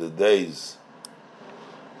from the days,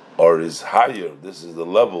 or is higher, this is the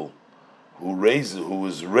level, who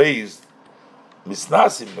is raised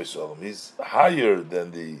Misnasi Mimois Olam, he's higher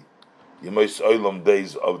than the Yimois Olam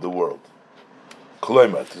days of the world.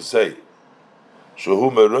 Kloima, to say,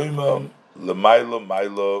 Shehu meroimam lemailo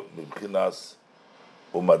mailo mibchinas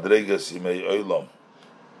umadregas yimei olam.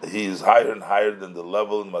 He is higher and higher than the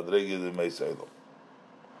level in madrega yimei olam.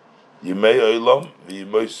 Yimei olam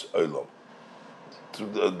v'yimois olam. To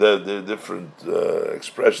the different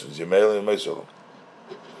expressions. Yimei olam yimei olam.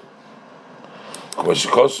 K'mo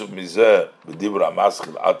shekosuf mizeh b'dibra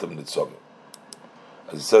amaschil atem nitzogim.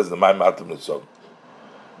 As it says in the Maim atem nitzogim.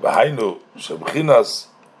 V'hainu shebchinas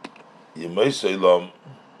Yemois Olam,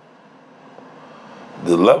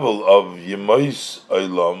 the level of Yemois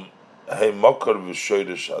Olam, Hey Mokar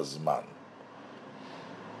V'Shoirish Hazman.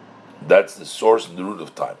 That's the source and the root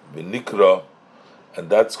of time. V'Nikra, and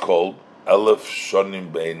that's called Elef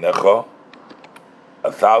Shonim Be'einecha,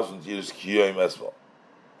 1,000 years Kiyoim Esval.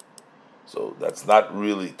 So that's not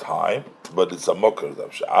really time, but it's a Mokar.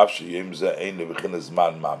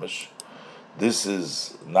 This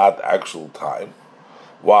is not actual time.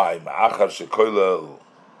 Why? Ma'achar shekoilel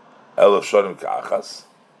elef shonim ka'achas.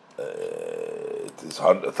 It is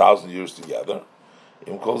 1,000 years together.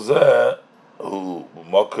 Im kol zeh hu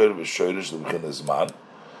moker v'shoirish l'b'chin zman.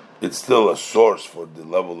 It's still a source for the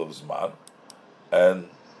level of zman, and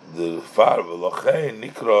the far v'lochein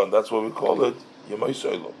nikra, and that's what we call it. Yemay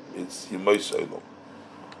soilom. It's Yemay soilom.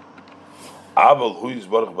 Aval hu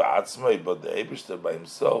yizbarach ba'atzmei, but the Eibishter by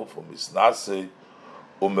himself, u'misnasei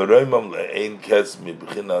u'meroimam le'ein ketz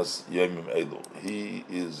mibchinas yomim elu. He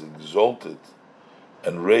is exalted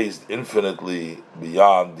and raised infinitely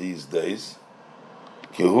beyond these days.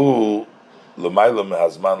 Kihu l'mayla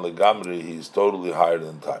mehazman legamri. He is totally higher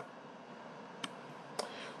than time.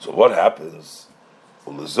 So what happens?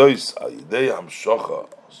 Ulezois ayidei hamshocha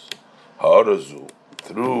ha'arazu,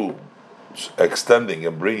 through extending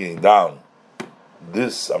and bringing down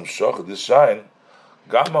this hamshocha, this shine,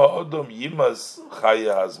 gama odom yimas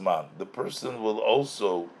chaya hazman. The person will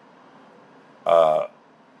also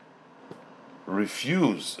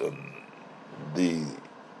refuse the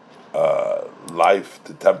life,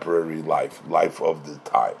 the temporary life of the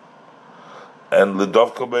time. And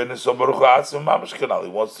Lidovka Bein Sof Baruch Hu Atzmo Mamash Kanal, he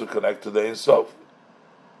wants to connect to the Ein Sof.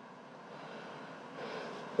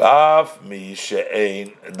 Af mi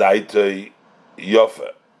she'ein daitoi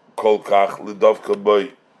yofe kol kach Lidovka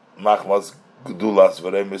Boi Machmas Gedulas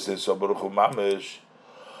V'remes Ein Sof Baruch Hu Mamash.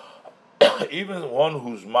 Even one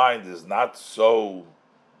whose mind is not so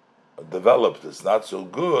developed, it's not so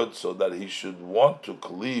good, so that he should want to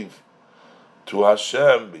cleave to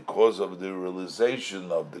Hashem because of the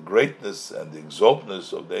realization of the greatness and the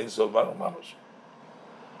exaltness of the Ein Sof Baruch Mamash.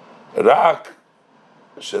 Rak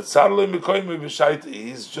shetzar lo mikoyme v'shaita,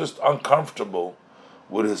 he's just uncomfortable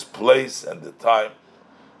with his place and the time.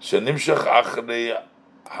 Shenimshach achrei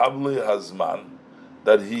havli hazman,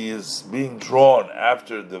 that he is being drawn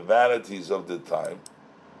after the vanities of the time.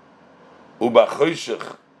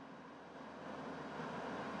 Ubachoshech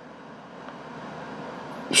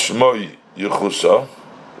shmoi Yechusa.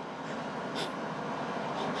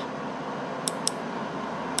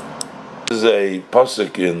 This is a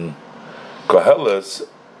pasuk in Koheles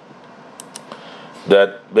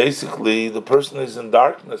that basically the person is in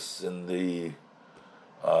darkness, in the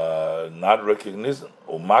not recognition.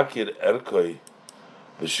 Umakir erkoi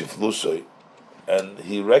v'shiflusoi, and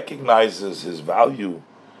he recognizes his value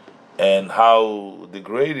and how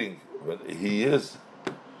degrading he is.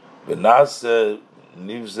 V'nase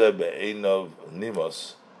nivze be'einov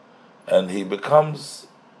nimos, and he becomes,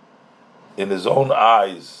 in his own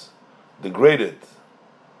eyes, degraded.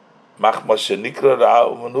 Machmas shenikra ra'a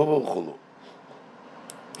u'menuvel chulu,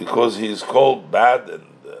 because he is called bad and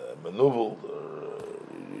menuvel,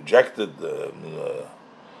 rejected,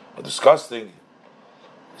 disgusting.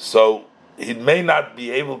 So he may not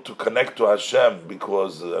be able to connect to Hashem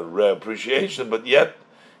because of rare appreciation, but yet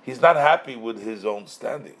he's not happy with his own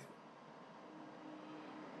standing.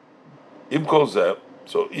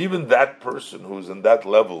 So even that person who is in that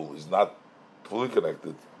level is not fully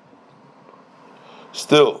connected.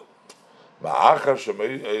 Still,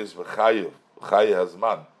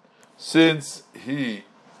 since he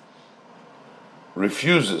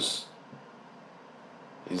refuses,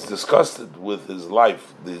 he's disgusted with his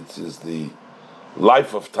life, it is the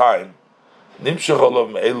life of time,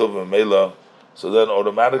 so then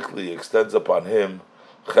automatically extends upon him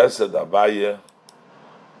chesed avaya,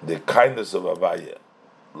 the kindness of Avaya.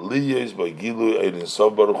 Liyes by Gilu Ein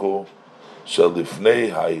Sof Baruch Hu shel lifnei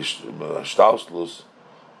ha'ishtalshlus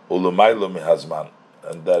u'lemayla mehazman,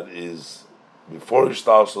 and that is before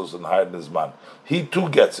ishtalshlus and higher than zman. He too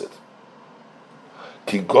gets it.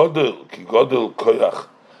 Ki godel koyach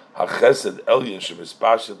ha'chesed elyon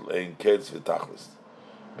shemispashet le'ein ketz v'tachlis,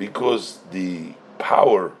 because the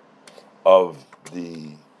power of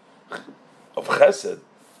chesed,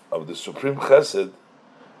 of the supreme chesed,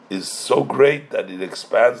 is so great that it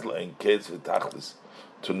expands in case v'tachlis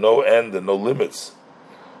to no end and no limits.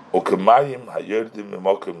 Ukemayim hayerdim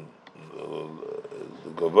memokim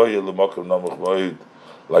gavoya lemokim namuch moed,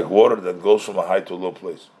 like water that goes from a high to a low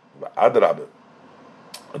place. Adrabe,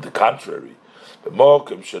 on the contrary,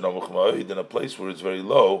 memokim shenamuch moed, in a place where it's very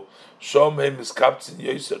low, shomei miskaptzin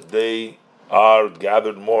yoser, they are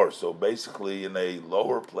gathered more. So basically, in a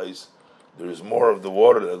lower place, there is more of the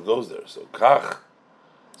water that goes there. So kach.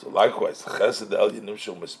 So likewise, chesed elyon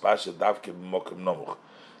nimshul mispashet davke b'mokim nomuch.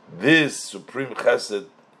 This supreme chesed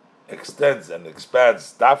extends and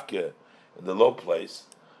expands davke in the low place,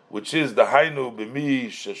 which is the hainu b'mi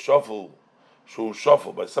sheshofel shu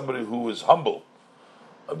shofel, by somebody who is humble,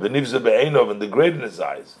 b'nivze be'einov, and the great in his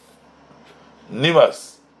eyes.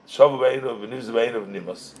 Nimas shofel be'einov, b'nivze be'einov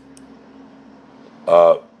nimas.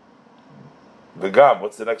 V'gam,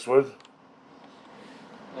 what's the next word?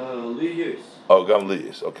 Liyus. Oh, gam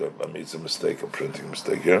liyis. Okay, I made a mistake. I'm printing a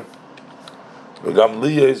mistake here. V'gam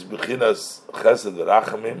liyis b'chinas chesed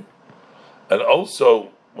v'rachamim. And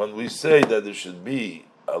also, when we say that there should be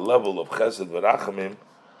a level of chesed v'rachamim,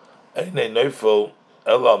 einei neufel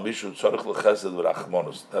ela mishu tzarich l'chesed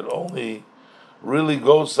v'rachmonus. That only really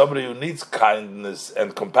goes somebody who needs kindness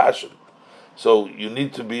and compassion. So you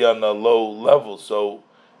need to be on a low level. So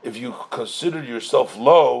if you consider yourself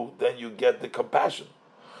low, then you get the compassion.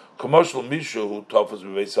 Commercial mishu who tofas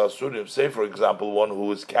b'veis hasurim. Say, for example, one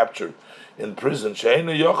who is captured in prison.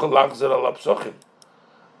 She'einu yochel lachzer al psochim.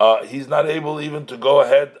 He's not able even to go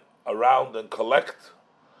ahead around and collect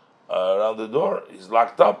around the door. He's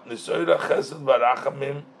locked up. Nisoira chesed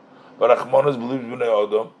barachamim barachmonas believes b'nei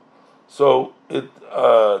odom. So the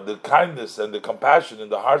kindness and the compassion in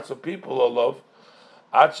the hearts of people are love.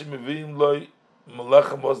 To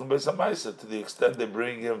the extent they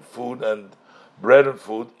bring him food and bread and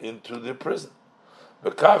food into the prison.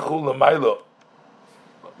 The chesed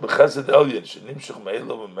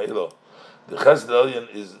elyon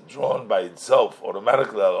is drawn by itself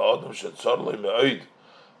automatically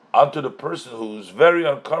onto the person who is very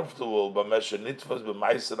uncomfortable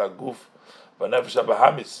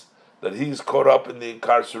that he is caught up in the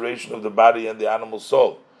incarceration of the body and the animal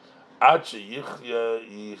soul. Until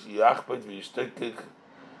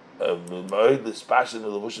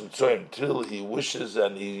he wishes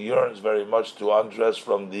and he yearns very much to undress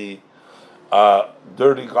from the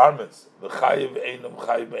dirty garments. And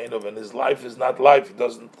his life is not life. He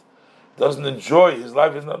doesn't enjoy. His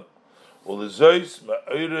life is not. And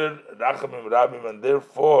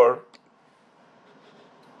therefore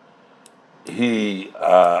he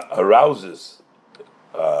arouses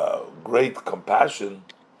great compassion.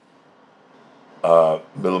 Okay,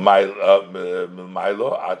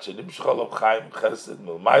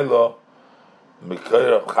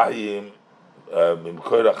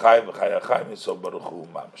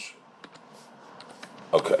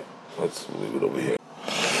 let's leave it over here.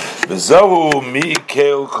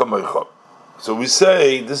 So we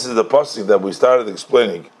say, this is the pasuk that we started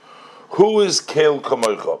explaining. Who is Kel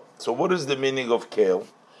Kamoicha? So what is the meaning of Kel?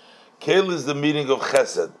 Kel is the meaning of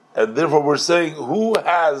Chesed. And therefore we're saying, who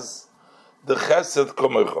has the Chesed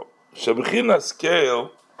Kamoicha? Shebechinas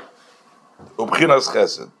Kel, Ubchinas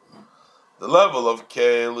Chesed. The level of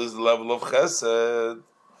Kel is the level of Chesed.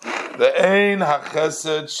 The Ein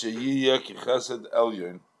HaChesed Sheyiyah Ki Chesed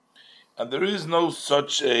Elyon. And there is no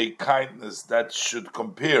such a kindness that should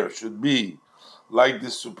be like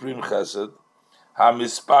this supreme Chesed.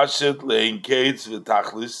 Hamispashet leinkates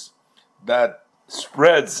v'tachlis, that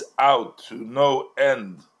spreads out to no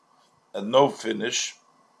end and no finish.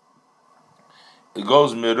 It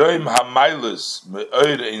goes miroim hamailus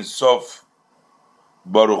me'oir ein sof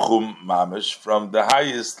baruchum mamish, from the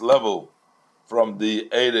highest level, from the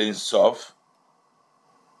Eir ein sof,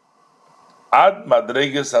 ad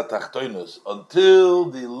madreges hatachtoinus, until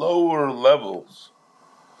the lower levels,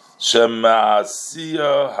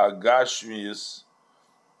 shema'asiyah hagashmius,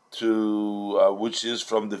 to which is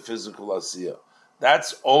from the physical asiya.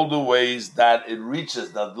 That's all the ways that it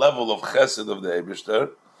reaches that level of chesed of the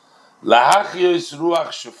Eibishter. Lahachyos ruach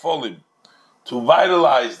shefolim, to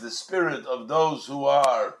vitalize the spirit of those who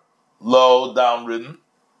are low, downridden.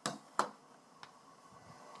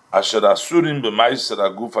 Asher asurim b'maiser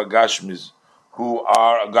aguf agashmis, who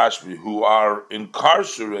are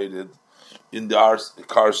incarcerated in the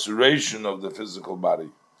incarceration of the physical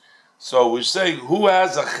body. So we're saying, who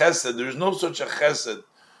has a chesed? There is no such a chesed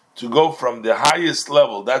to go from the highest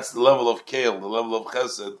level, that's the level of Kel, the level of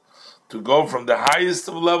chesed, to go from the highest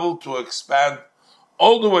of level to expand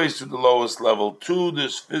all the ways to the lowest level, to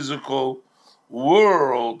this physical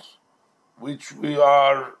world, which we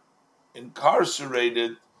are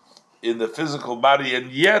incarcerated in the physical body,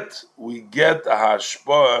 and yet we get a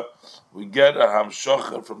hashpah, we get a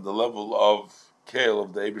hamshocha from the level of Kel,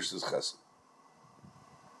 of the Eibishter's chesed.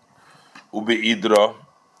 Ube Idra,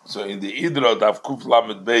 so in the Idra, Daf Kuf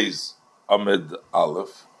Lamed Beis Amid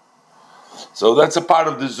Aleph. So that's a part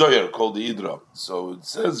of the Zohar called the Idra. So it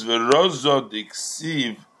says, Verozo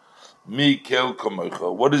diksiv mi kel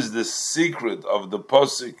kamocha. What is the secret of the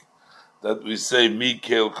posik that we say mi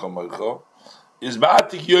kel kamocha? Is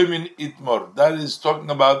ba'atik yomin itmor. That is talking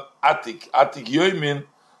about atik. Atik yomin,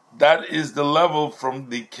 that is the level from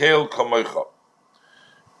the kel kamocha.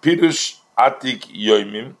 Pirush atik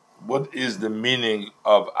yomin. What is the meaning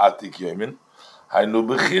of Atik Yomin?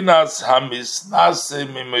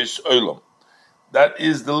 That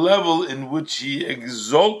is the level in which he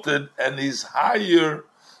exalted and is higher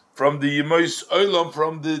from the Yemos Olam,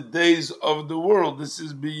 from the days of the world. This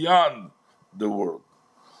is beyond the world.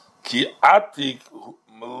 Ki atik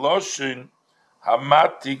meloshin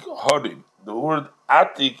hamatik horim. The word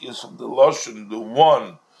atik is from the loshin, the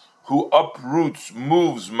one who uproots,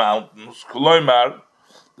 moves mountains. Kloimar,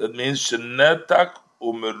 that means shenetak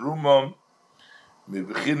umerumam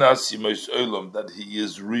mibchinas Yemos Olam, that he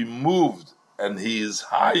is removed and he is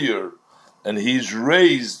higher and he is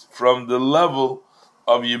raised from the level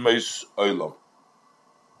of Yemos Olam.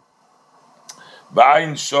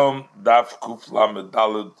 Ba'ayin Shom Daf Kuf Lamed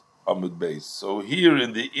Daled Amud Beis. So here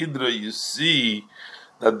in the Idra you see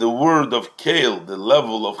that the word of Kael, the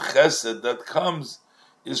level of Chesed that comes,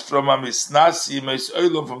 is from Amisnasi Yemos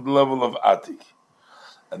Olam, from the level of Atik.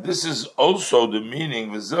 And this is also the meaning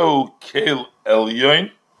V'zehu Kael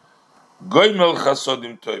Elyon Goimel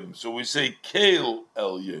Chasodim Toivim. So we say Kael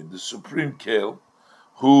Elyon, the supreme Kael,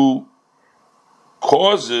 who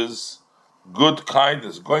causes good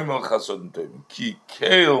kindness. Goimel Chasodim Toivim. Ki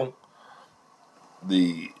Kael,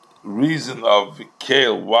 the reason of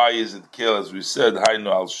Kael, why is it Kael? As we said,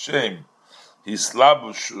 Hainu al Shem,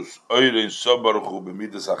 Hislabushus Oirein Sobaruchu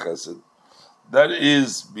B'midas HaChesed. That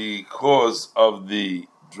is because of the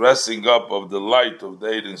dressing up of the light of the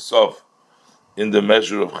Ein Sof in the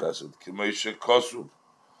measure of Chesed. K'moshe Kosuv,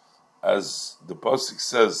 as the pasuk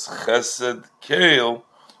says, Chesed Kael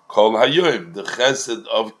Kol Hayoim. The Chesed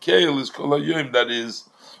of Kael is Kol Hayoim. That is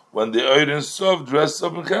when the Ein Sof dressed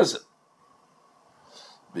up in Chesed.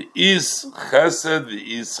 The is Chesed, the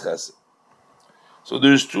is Chesed. So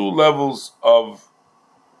there's two levels of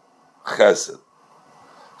Chesed.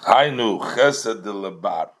 Hainu Chesed de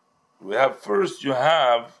Lebar. We have first, you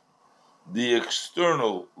have the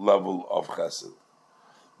external level of Chesed.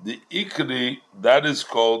 The Ikri, that is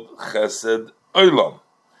called Chesed Olam.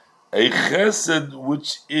 A Chesed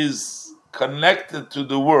which is connected to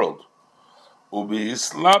the world. Ubi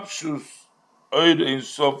Hislapshus Oir Ein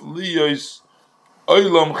Sof Liyos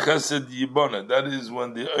Olam Chesed Yibone. That is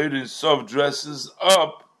when the Ein Sof dresses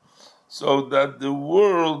up so that the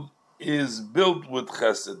world is built with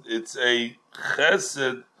Chesed. It's a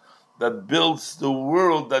Chesed that builds the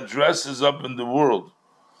world, that dresses up in the world.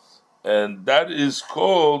 And that is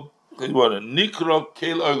called Nikro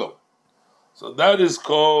Kael Olam. So that is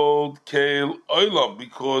called Kael Olam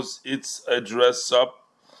because it's a dress up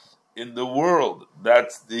in the world.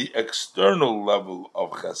 That's the external level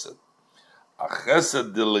of Chesed. A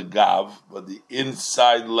Chesed de Legav, but the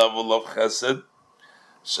inside level of Chesed,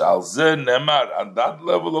 Shalze Nemar, on that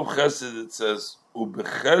level of Chesed it says,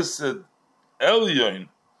 Ubechesed Elyon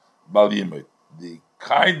Bal Yimot. The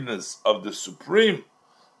kindness of the Supreme,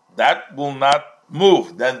 that will not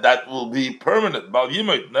move, then that will be permanent. Bal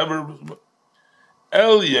Yimot, never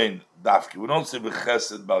Elyon Dafki. We don't say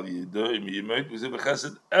Bechesed Bal Yimot, we say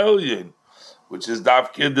Bechesed Elyon, which is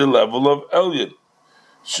Dafki, the level of Elyon.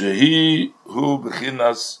 Shehi hu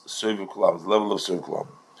bechinas Sovev Kulam, the level of Sovev Kulam.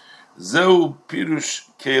 Zeu Pirush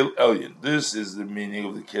Kael Elyon. This is the meaning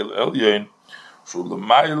of the Kael Elyon. It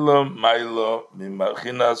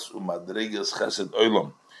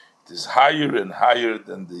is higher and higher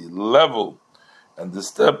than the level and the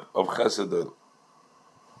step of Chesed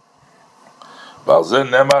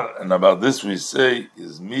Olam. And about this we say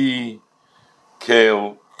is mi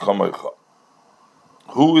Kael Kamocha.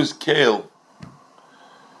 Who is Kael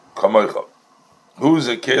Kamocha? Who is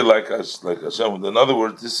a Kael like us, like Hashem? In other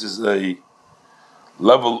words, this is a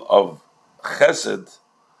level of Chesed,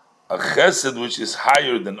 a Chesed which is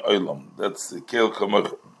higher than Olam. That's the Kael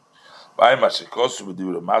Kamocha. V'ayim ha'shekosu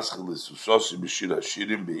b'divra maschil l'susosi b'shir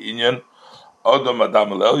hashirim b'inyan odom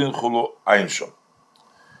adam l'elyon chulu ayin shom.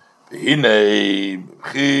 V'hinei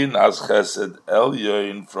m'bchin as Chesed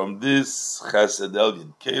Elyon, from this Chesed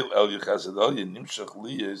Elyon, Kael Elyon, Chesed Elyon, nimshach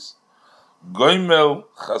liyes goimel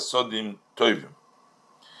chasodim toivim.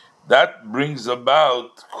 That brings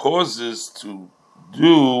about causes to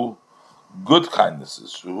do good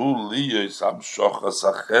kindnesses.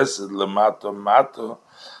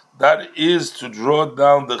 That is to draw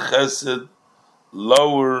down the Chesed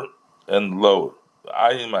lower and lower.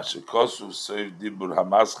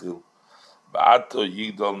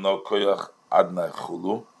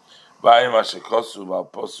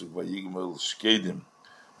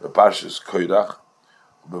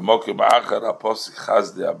 B'mokim achar aposik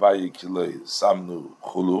chazde Abaye kilei samnu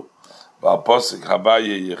chulu, v'aposik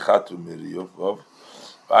Abaye yechatu miriyov,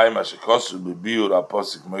 v'ayim ashekosu b'biur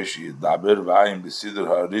aposik Moshe yidaber, v'ayim b'sidur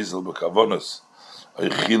ha'rizal b'kavonos,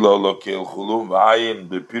 oichilo lo keil chulu, v'ayim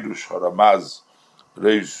b'pirush haramaz,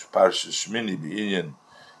 reish parshas shmini b'inyan,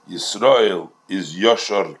 Yisrael is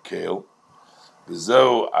Yoshor Kael,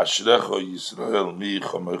 V'zeu ashrecho Yisrael mi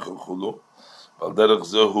chomecho chulu. Val derech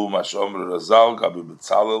zehu ma she'omer Razal gabi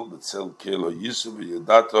Betzalel b'tzel kelo Yisu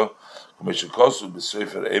v'yedato k'meshikosu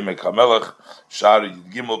b'sefer Emek HaMelech Shar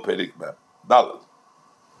Yud Gimel Perik Mem Daled.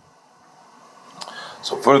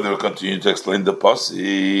 So further, continue to explain the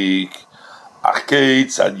pasuk. Achkeit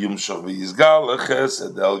tzad yumshach v'yizgal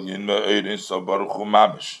chesed elyon me'orin so baruch hu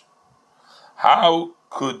mamish. How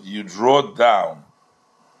could you draw down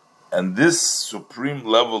and this supreme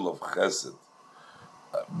level of chesed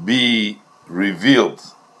be revealed,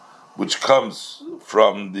 which comes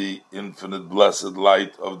from the infinite blessed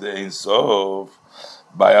light of the Ein Sof,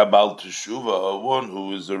 by a Baal Teshuvah, one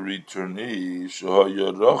who is a returnee,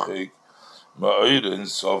 Shehoya Rochik, Ma'orin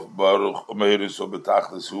Sof Baruch, Ma'orin Sof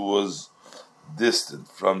Betachlis, who was distant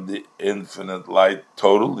from the infinite light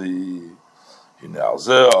totally. That's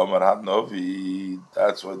why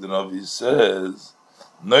the Navi says,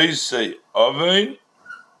 Noise Ovein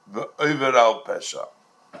v'over al Pesha.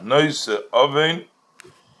 Noise Ovein,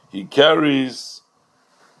 he carries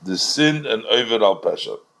the sin and over al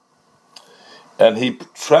Pesha. And he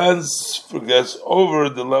gets over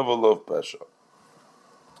the level of Pesha.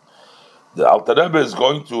 The Alter Rebbe is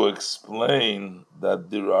going to explain that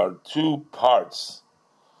there are two parts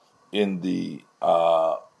in the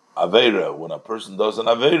Aveira. When a person does an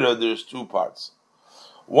Aveira, there's two parts.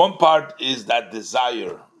 One part is that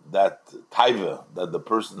desire, that taiva that the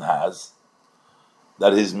person has,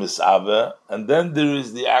 that is misave, and then there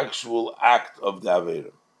is the actual act of the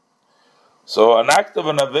Aveira. So an act of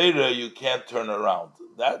an Aveira you can't turn around.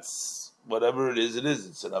 That's whatever it is.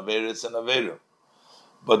 It's an Aveira, it's an Aveira.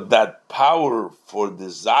 But that power for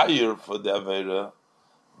desire for the Aveira,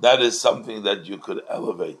 that is something that you could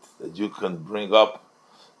elevate, that you can bring up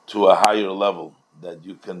to a higher level, that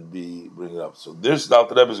you can bring it up. So this the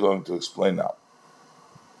Alter Rebbe is going to explain now.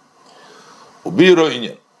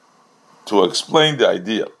 To explain the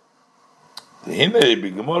idea. In the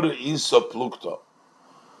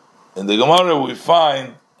Gemara we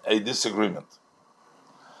find a disagreement.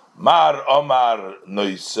 Mar Omar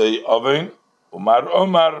Noisei Oven, Umar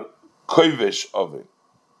Omar Koivesh Oven.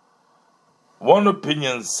 One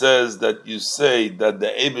opinion says that you say that the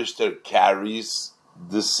Eibishter carries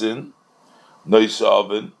the sin, Noisei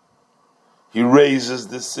Oven, he raises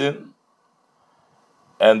the sin,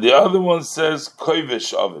 and the other one says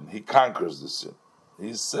Koivesh Oven, he conquers the sin.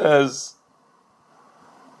 He says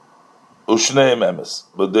Ushneim Emes,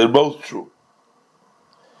 but they're both true.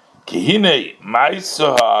 Kihine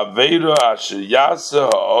ma'isa ha'aveira asher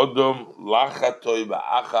yasa ha'odom lachatoi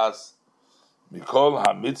ba'achas mikol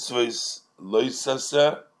ha'mitzvahs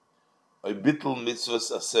loisaseh oy bittul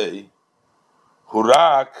mitzvahs aseh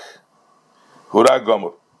hurak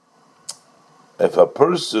gomor. If a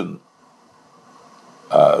person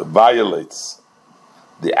violates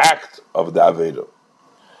the act of the Aveira,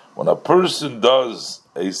 when a person does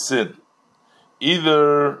a sin,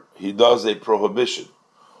 either he does a prohibition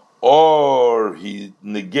or he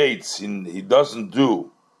negates, he doesn't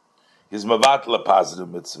do his mavatla positive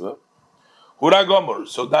mitzvah, hura gomer.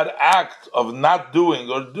 So that act of not doing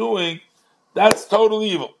or doing, that's totally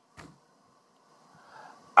evil.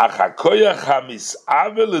 But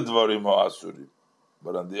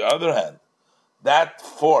on the other hand, that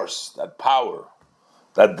force, that power,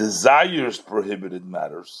 that desires prohibited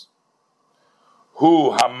matters,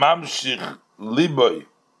 who hamamshich liboy,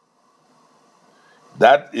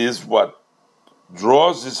 that is what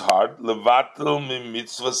draws his heart, levatel min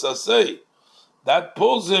mitzvah sasei, that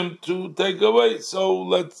pulls him to take away. So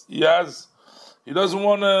he doesn't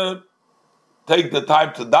want to take the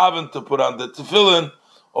time to daven, to put on the tefillin,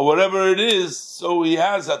 or whatever it is, so he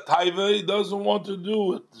has a taiva, he doesn't want to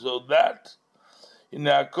do it. So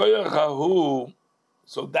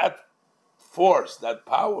that force, that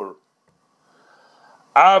power,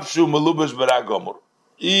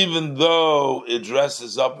 even though it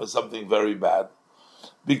dresses up as something very bad,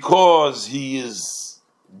 because he's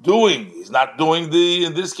not doing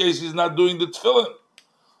in this case, he's not doing the tefillin,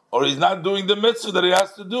 or he's not doing the mitzvah that he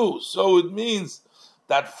has to do. So it means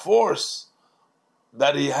that force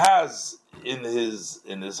that he has in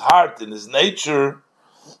his heart, in his nature,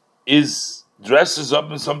 dresses up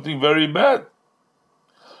in something very bad.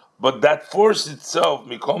 But that force itself,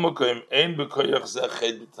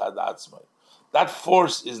 that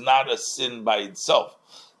force is not a sin by itself.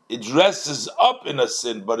 It dresses up in a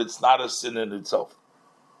sin, but it's not a sin in itself.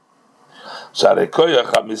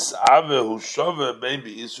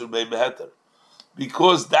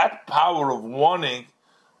 Because that power of wanting,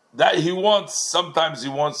 sometimes he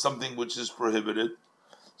wants something which is prohibited,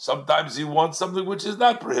 sometimes he wants something which is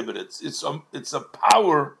not prohibited. It's a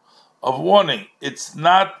power of warning. It's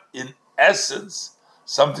not in essence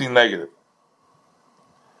something negative.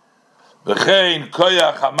 And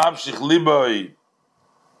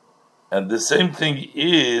the same thing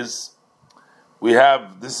is,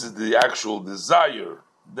 this is the actual desire.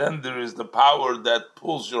 Then there is the power that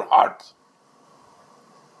pulls your heart.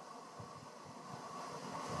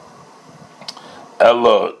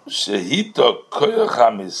 Elo shehito koyach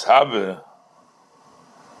hamishave.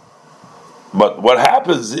 But what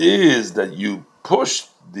happens is that you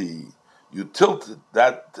tilted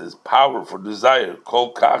that power for desire,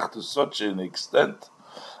 kol kach, to such an extent,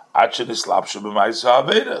 so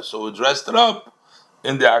it rested up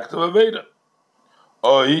in the act of Aveda.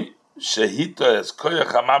 Oi shehita es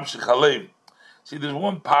koyach hamamshich halev. See, there's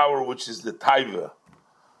one power which is the taiva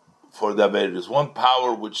for the Aveda. There's one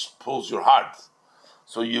power which pulls your heart.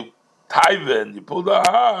 So you taiva and you pull the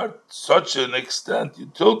heart such an extent, you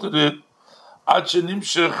tilted it,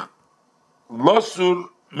 losur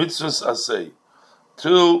mitzvahs asay,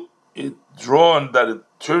 till it drawn that it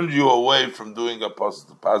turned you away from doing a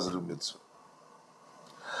positive mitzvah.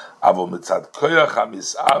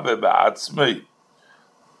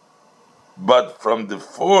 But from the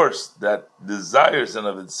force that desires in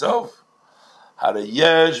of itself, so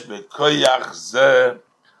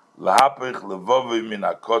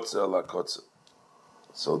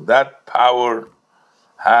that power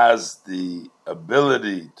has the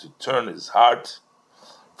ability to turn his heart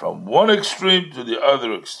from one extreme to the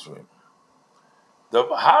other extreme. The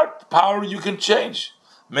heart power you can change.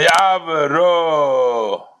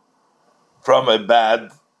 Me'avero, from a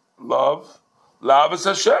bad love, la'avas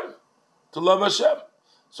Hashem, to love Hashem.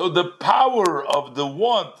 So the power of the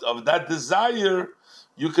want, of that desire,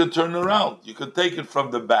 you can turn around. You can take it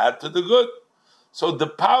from the bad to the good. So the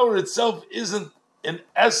power itself isn't in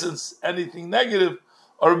essence anything negative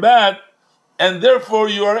or bad, and therefore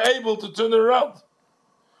you are able to turn it around.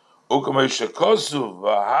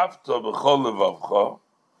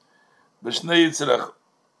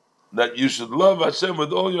 That you should love Hashem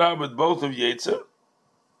with all your heart, with both of Yetzer.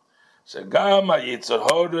 So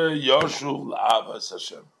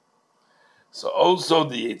also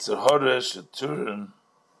the Yetzer Hara should turn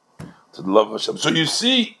to love Hashem. So you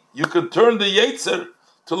see, you can turn the Yetzer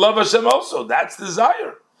to love Hashem also. That's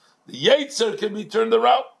desire. The Yetzer can be turned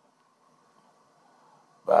around.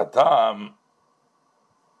 But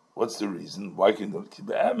what's the reason? Why can you keep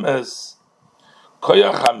emes?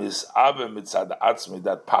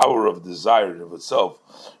 That power of desire of itself,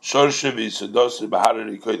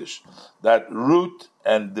 that root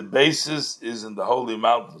and the basis is in the holy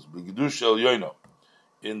mountains,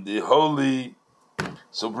 in the holy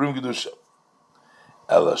supreme kedusha.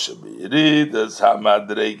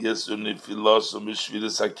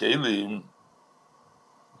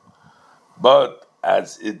 But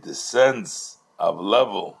as it descends of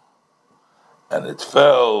level, and it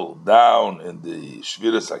fell down in the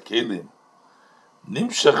Shviras HaKelim,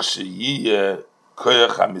 Nimshach Sheyiyeh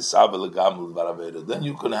Koyach HaMisav Legam L'Dvar. Then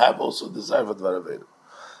you can have also desire for Dvar Aveda.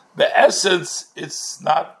 The essence, it's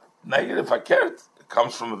not negative hakert. It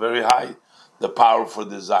comes from a very high, the power for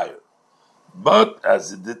desire. But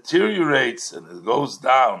as it deteriorates and it goes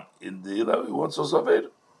down in the level, he wants also Aveda.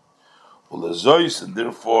 And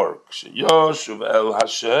therefore, Ksheyoshuv El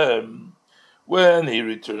Hashem, when he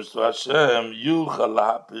returns to Hashem,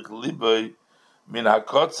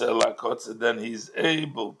 then he's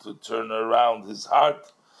able to turn around his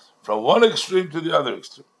heart from one extreme to the other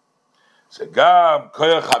extreme.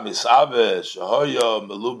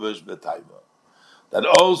 That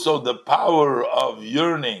also the power of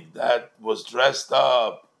yearning that was dressed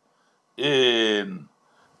up in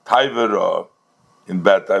Taivera, in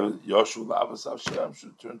bad Taivera, Yoshua Avas Hashem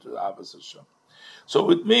should turn to Avas Hashem. So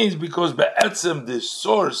it means because Be'etzem, the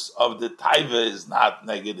source of the taiva is not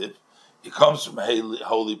negative, it comes from a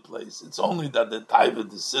holy place. It's only that the taiva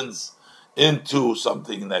descends into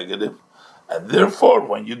something negative, and therefore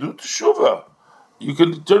when you do teshuvah, you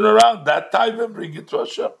can turn around that taiva and bring it to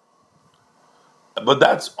Hashem. But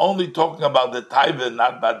that's only talking about the taiva,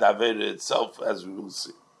 not about the avera itself, as we will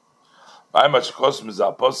see. I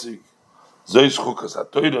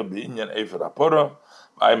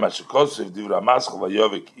mashikosef divra maschal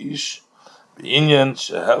vayovik ish beinyan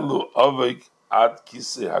shehelu ovik at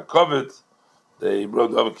kisei hakovet. They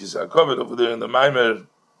brought over kisei hakovet over there in the Maimer.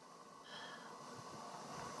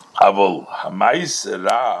 Avol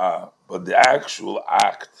hamaisera, but the actual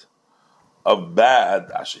act of bad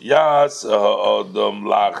ashiyas ha'odom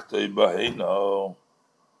lachtei baheno,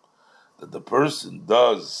 that the person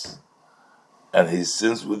does and he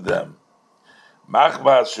sins with them. That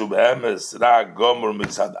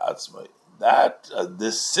That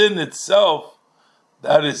the sin itself,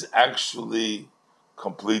 that is actually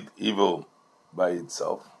complete evil by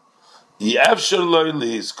itself. He cannot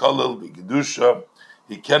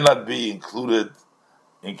be included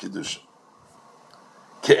in kedusha.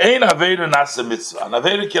 Ke'ein aveda nasa mitzvah. An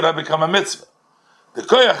aveda cannot become a mitzvah. The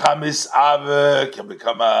koyach hamisave can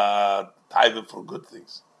become a taiva for good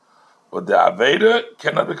things, but the aveda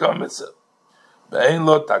cannot become a mitzvah. There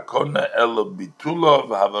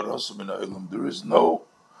is no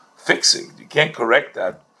fixing. You can't correct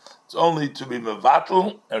that. It's only to be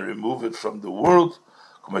mevatel and remove it from the world,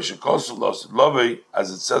 as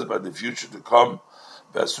it says by the future to come.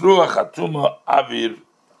 The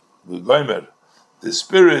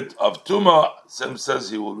spirit of Tuma, Sam says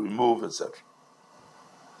he will remove, etc.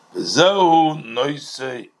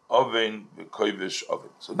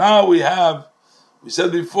 So now we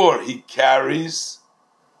said before, he carries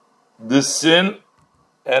the sin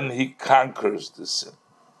and he conquers the sin.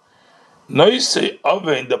 Noise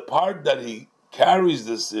oven, the part that he carries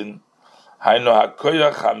the sin,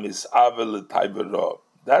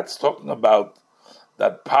 that's talking about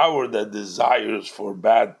that power that desires for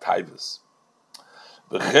bad taivas.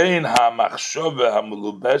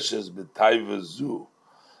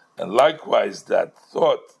 And likewise, that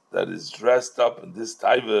thought that is dressed up in this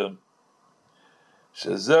taiva,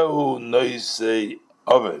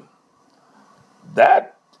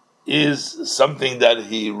 that is something that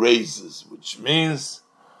he raises, which means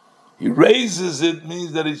he raises it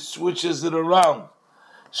means that he switches it around.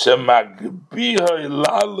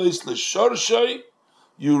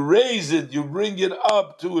 You raise it, you bring it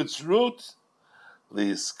up to its root, to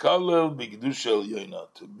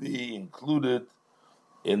be included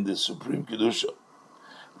in the supreme kedusha.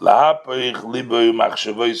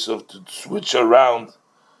 To switch around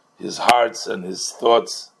his hearts and his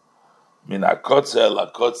thoughts,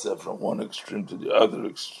 from one extreme to the other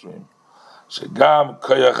extreme. So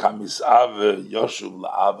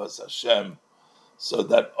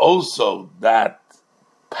that also that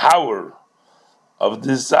power of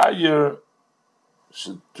desire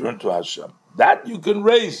should turn to Hashem. That you can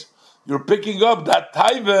raise. You're picking up that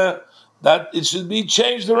taiva, that it should be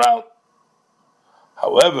changed around.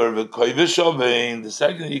 However, the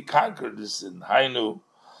second he conquered this in Hainu,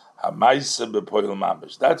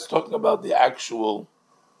 that's talking about the actual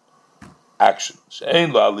action.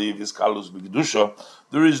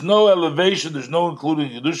 There is no elevation, there's no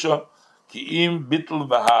including Kedusha,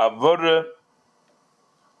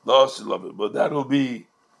 but that will be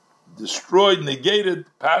destroyed, negated,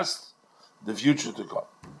 past the future to come.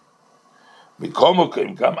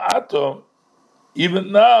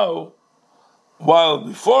 Even now, while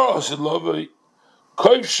before Asilovai,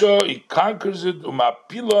 Koivsha, he conquers it,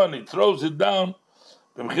 and he throws it down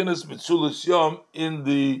in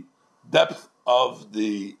the depth of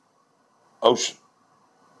the ocean.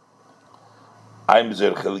 I'm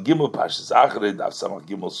Zerchel Gimel, Parshas Achrei, Dav Samach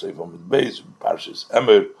Gimel, Seif Amid Beis, Parshas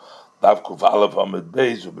Emer, Dav Kuf Aleph Amid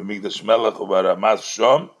Beis, Ubemigdash Melech, Ubaramaz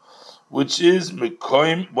Shom, which is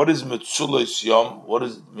Mekoim. What is Metzulos Yom? What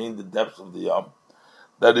does it mean, the depth of the Yom?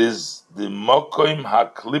 That is the Mokoim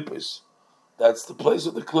HaKlippos. That's the place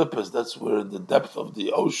of the Klippos. That's where the depth of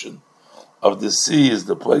the ocean, of the sea, is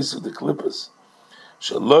the place of the Klippos.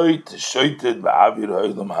 Shaloi teshoited ba'avir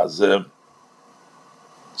ha'olam hazeh,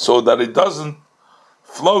 so that it doesn't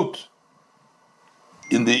float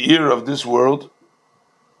in the ear of this world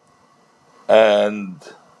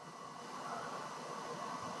and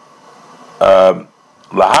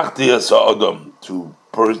lahachti ha'adam, to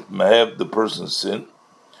have the person's sin.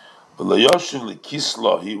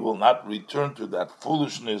 He will not return to that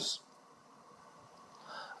foolishness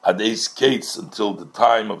at Eis Kates until the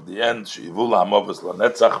time of the end,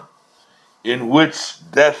 in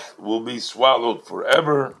which death will be swallowed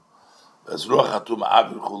forever, and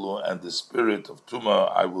the spirit of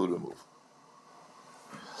Tuma I will remove.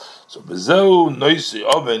 So Bezeu Noise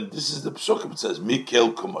Oven, this is the Psukim, it says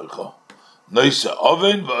Mikel Kumoicha Noise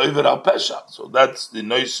Oven V'Over Al Pesha. So that's the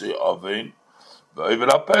Noise Oven V'Over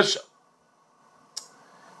Al Pesha.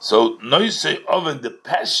 So Noise Oven, the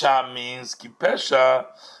Pesha means Ki Pesha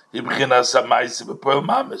Hibchinas HaMaisa B'Poel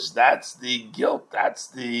Mamish. That's the guilt, that's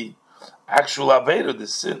the actual Aveda, the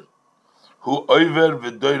sin. Who over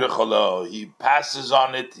v'doyrech, he passes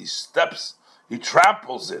on it, he steps, he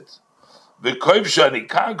tramples it. V'koivsha, and he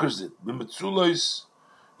conquers it. B'metzulos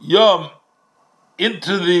yom,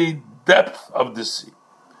 into the depth of the sea.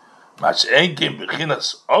 Mach enkim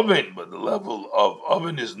b'chinas oven, but the level of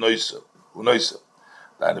oven is noisa, unoisa.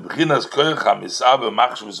 That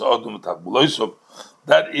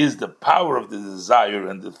is the power of the desire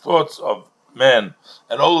and the thoughts of man,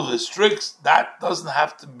 and all of his tricks, that doesn't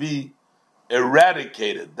have to be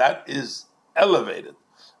eradicated. That is elevated.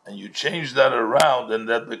 And you change that around, and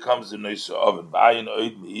that becomes the Noisa Oven. Ba'ayin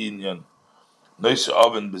Oid Mi'inyan. Noisa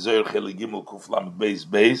Oven, Bezer Chele Gimel Kuf Lamed Beis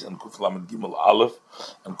Beis, and Kuf Lamed Gimel Aleph,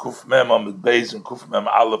 and Kuf Mem Amid Beis, and Kuf Mem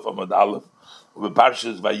Aleph Amid Aleph, Ube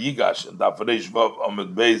Parshas Vayigash, and Dafaresh Vav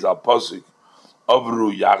Amid Beis Al Posik,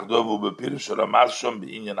 Avru Yachdov, Ube Pirush Ramaz Shom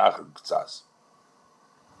Be'inyan Achar K'tzas.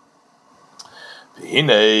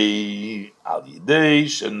 V'hinei Al Yidei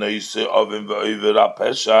Shenoise Oven V'oiver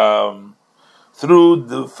HaPesha, through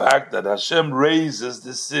the fact that Hashem raises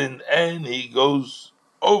the sin and He goes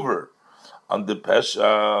over on the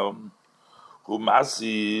Pesha, who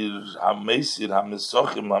Masir HaMesir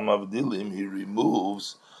HaMesochim HaMavdilim, He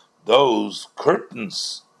removes those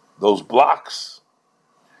curtains, those blocks,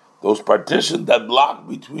 those partitions that block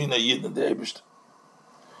between a Yid and the Eibishter.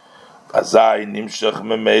 Vazai Nimshach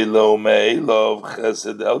Memeilo Me'elov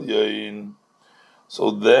Chesed Elyoin.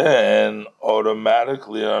 So then,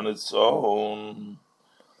 automatically on its own,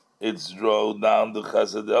 it's draw down the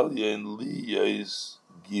Chesed Elyon Liyos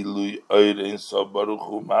Gilui Oirein So Baruch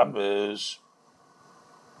Hu Mamesh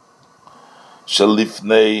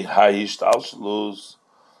Shalifnei Hayishtalshlus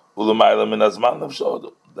Ulamayla Min Azman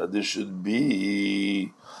Nafshodo, that there should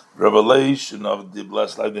be revelation of the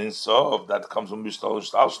blessed life in Sof that comes from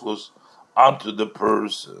Yishtalshlus onto the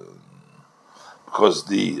person. Because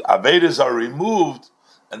the Avedas are removed,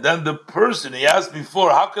 and then the person, he asked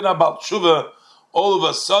before, how can Abal Tshuva all of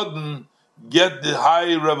a sudden get the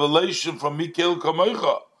high revelation from Mikhail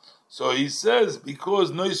Kamoicha? So he says,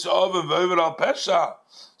 because Noisa Oven V'over Al Pesha,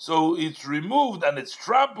 so it's removed and it's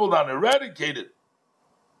trampled and eradicated.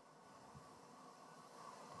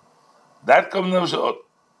 That comes Navshot.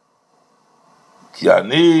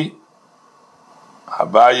 Kiani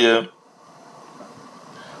Habaye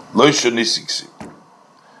Loisha Nisiksi.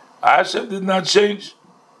 Hashem did not change.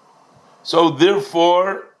 So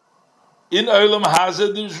therefore, in Olam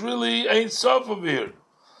Hazeh, there's really ain't sof over here.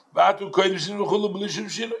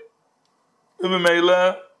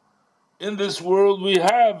 In this world we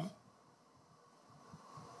have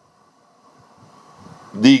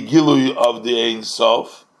the Gilui of the Ein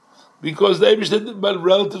Sof, because the Eibush did, but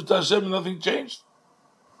relative to Hashem, nothing changed.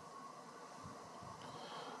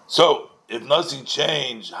 So, if nothing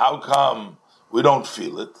changed, how come we don't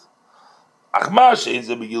feel it?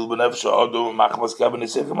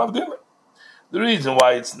 The reason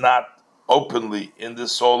why it's not openly in the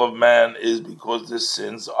soul of man is because the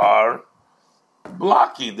sins are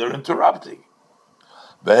blocking, they're interrupting.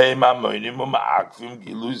 They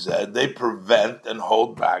prevent and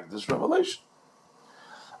hold back this revelation.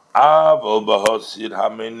 But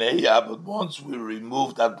once we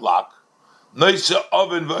remove that block, you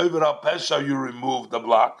remove the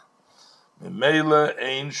block,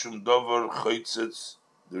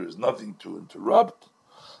 there is nothing to interrupt.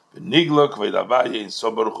 And the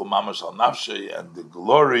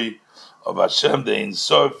glory of Hashem, the Ein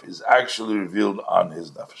Sof, is actually revealed on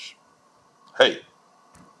His nefesh. Hey,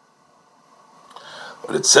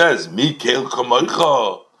 but it says, Mikhail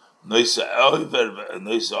Kamoicha,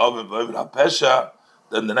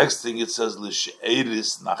 then the next thing it says,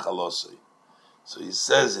 L'she'eris nachalosei. So he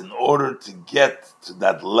says, in order to get to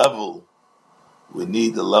that level, we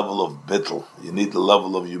need the level of bittul. You need the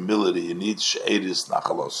level of humility. You need she'eris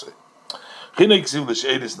nachalosei. Chinei ksiv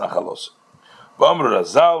l'she'eris nachalosei. V'amr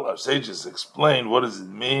Razal, our sages explain, what does it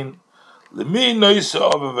mean? L'mi noisa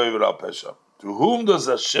oven v'over al pesha. To whom does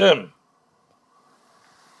Hashem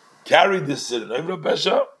carry this sin? Over al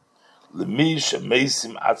pesha? L'mi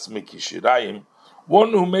shemeisim atzmi kishirayim.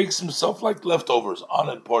 One who makes himself like leftovers,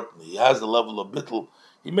 unimportant. He has the level of bittul.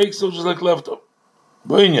 He makes them just like leftovers.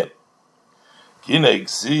 Boinyan. Kinei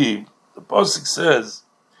ksiv, the pasuk says,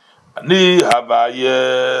 Ani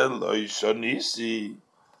havaye loy shonisi,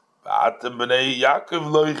 v'atem b'nei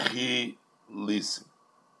Yaakov loy chi lisim.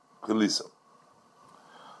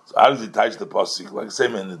 So how does he touch the pasuk? Like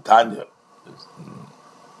same in Tanya.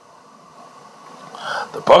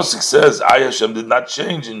 The pasuk says, I Hashem did not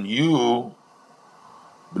change in you.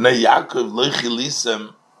 B'nei Yaakov loy chi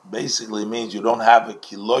lisim basically means you don't have a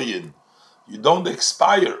kiloyin. You don't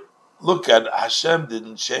expire. Look at Hashem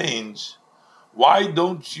didn't change. Why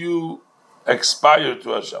don't you expire to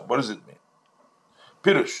Hashem? What does it mean?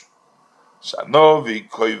 Pirush. Shanovi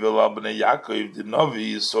koivel al b'nei Yaakov. The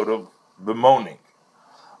Novi is sort of bemoaning.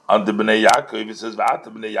 On the b'nei Yaakov, it says, V'ata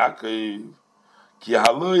b'nei Yaakov, ki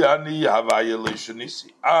haloi ani havaya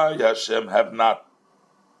leishonisi. I, Hashem, have not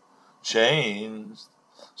changed.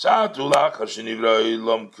 Sha'atu lach ha'shenivro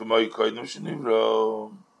ilom k'moi koidem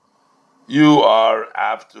shenivro. You are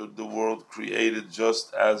after the world created,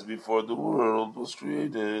 just as before the world was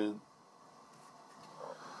created.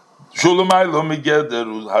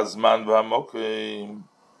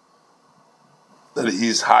 That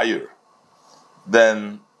he's higher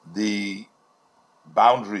than the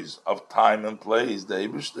boundaries of time and place. The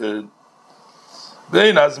Eibishter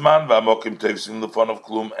Vein Hazman v'Amokim Tevsim Lefon of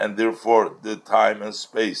Klum, and therefore the time and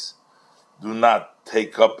space do not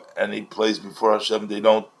take up any place before Hashem. They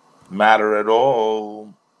don't matter at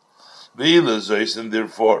all. And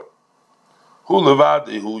therefore,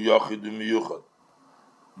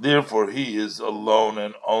 therefore he is alone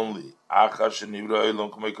and only. After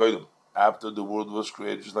the world was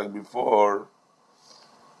created, just like before.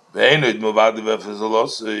 And there's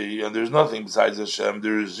nothing besides Hashem.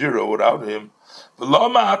 There is zero without Him. So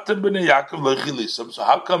how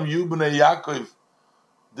come you, Bnei Yaakov,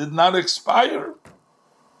 did not expire?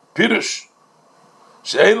 Pirush.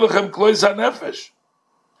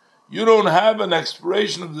 You don't have an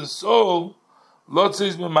expiration of the soul. To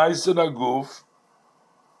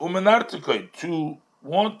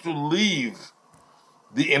want to leave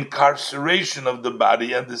the incarceration of the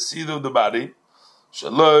body and the seed of the body,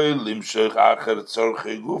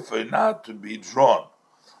 not to be drawn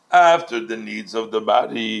after the needs of the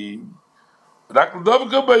body.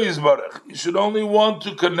 You should only want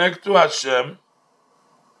to connect to Hashem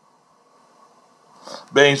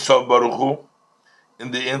in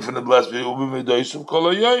the infinite blessed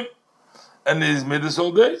and His midas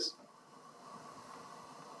all days.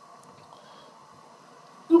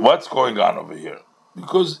 What's going on over here?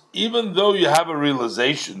 Because even though you have a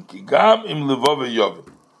realization, even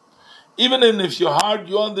if your heart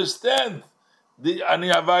you understand the Ani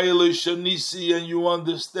Havaya Lo Shanisi, and you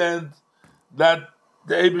understand that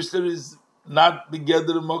the Eibishter is not the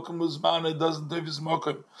Geder Mokum Uzman, it doesn't have his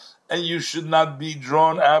Mokum, and you should not be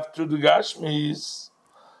drawn after the Gashmis.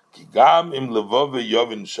 Kigam im levove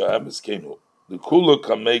yovin Shem eskenu. The Kula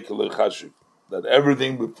Kamek Lechashiv, that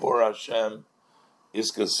everything before Hashem is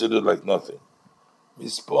considered like nothing.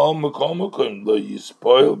 Mispal Mekomokim Lo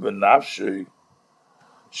Yispoil Benafshi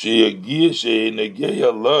Sheyagia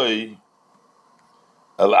Sheyenegeya Loi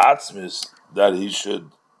El Atzmis, that he should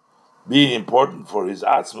be important for his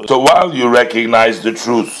Atzmis. So while you recognize the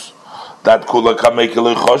truth that Kula Kamek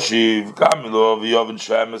Lechashiv Kamilo Yovin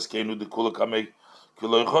Shem eskenu, the Kula Kamek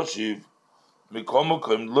Lechashiv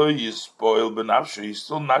Mekomokim Lo Yispoil Benafshi, he's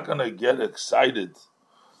still not going to get excited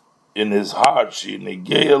in his heart,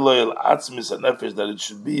 that it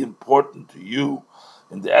should be important to you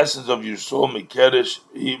in the essence of your soul, from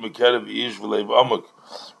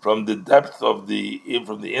the depth of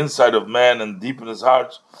from the inside of man and deep in his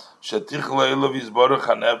heart,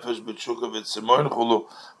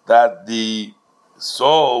 that the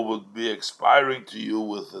soul would be expiring to you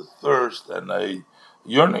with a thirst and a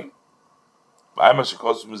yearning.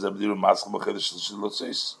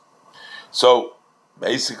 So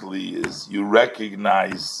basically is you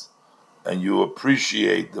recognize and you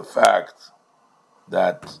appreciate the fact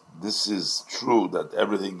that this is true, that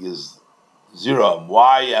everything is zero.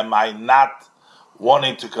 Why am I not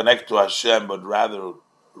wanting to connect to Hashem, but rather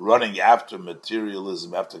running after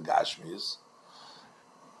materialism, after Gashmis?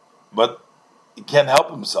 But he can't help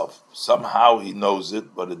himself. Somehow he knows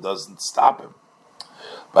it, but it doesn't stop him.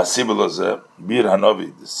 What's the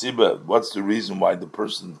reason why the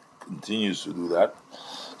person continues to do that?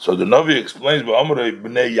 So the Navi explains,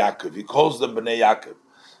 Bnei Yaakov. He calls them Bnei Yaakov.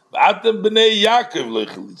 Bnei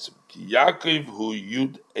Yaakov Yaakov hu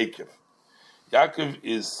Yud Ekev. Yaakov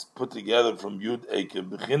is put together from Yud Ekev.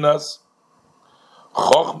 Bechinas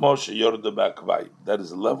Chochma sheyorda ba'akvai. That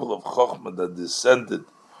is a level of Chochma that descended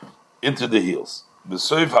into the hills.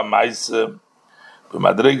 B'soif ha'maise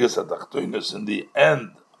b'madregas ha'tachtoinus, in the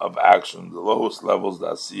end of action, the lowest levels, the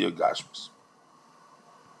Asiya Gashmis.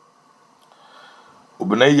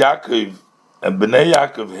 Ubnei Yaakov, and Bnei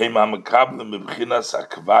Yaakov heima mekablim b'chinas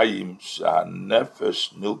hakvayim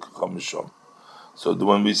shehanefesh nilkacha mishom. So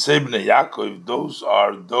when we say Bnei Yaakov, those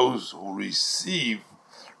are those who receive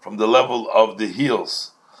from the level of the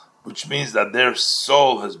heels, which means that their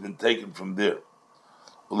soul has been taken from there.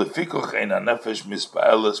 And therefore,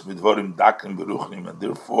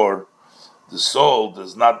 the soul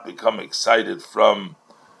does not become excited from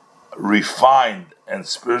refined and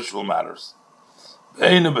spiritual matters.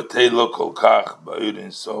 And it's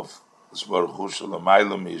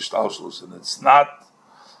not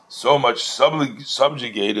so much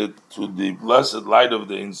subjugated to the blessed light of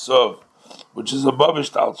the Ein Sof, which is above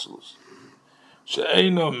Ishtalshalus.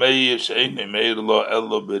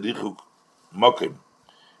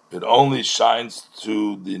 It only shines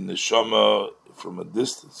to the neshama from a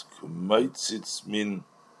distance. Kumaitzitz mean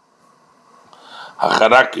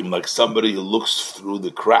hacharakim, like somebody who looks through the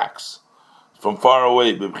cracks from far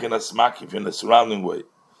away. B'bchinas makif, in a surrounding way.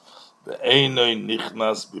 Ve'einoi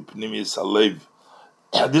nichnas b'pnimis halev.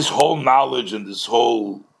 This whole knowledge and this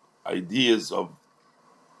whole ideas of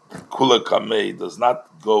kula kamei does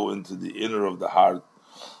not go into the inner of the heart.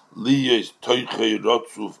 So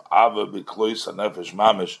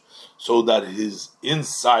that his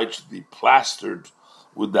inside should be plastered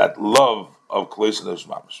with that love of klois nefesh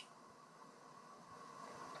mamish.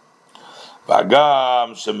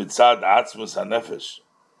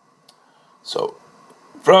 So,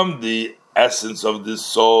 from the essence of this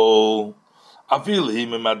soul, even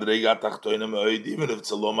if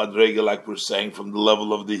it's a low madrega, like we're saying, from the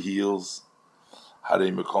level of the heels,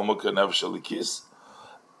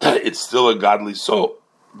 it's still a godly soul.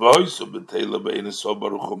 And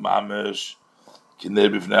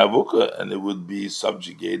it would be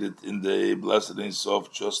subjugated in the blessed Ein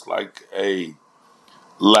Sof just like a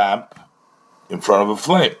lamp in front of a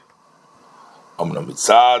flame. But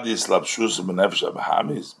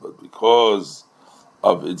because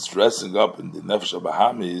of its dressing up in the Nefesh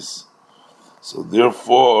HaBahamis, so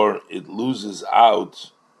therefore it loses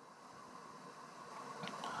out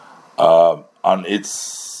on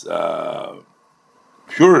its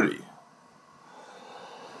purity.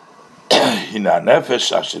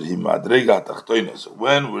 So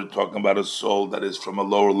when we're talking about a soul that is from a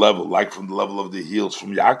lower level, like from the level of the heels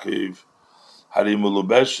from Yaakov,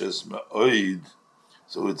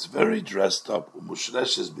 so it's very dressed up,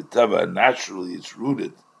 and naturally it's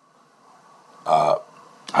rooted. Hanefesh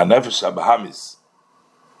HaBahamis,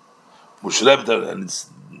 and it's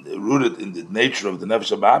rooted in the nature of the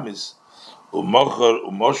Nefesh HaBahamis.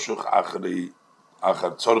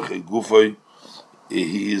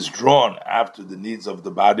 He is drawn after the needs of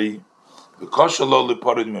the body.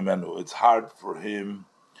 It's hard for him,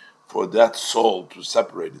 for that soul, to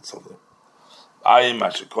separate itself.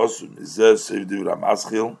 Because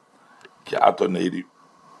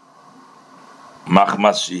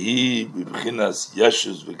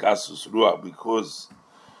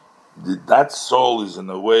that soul is in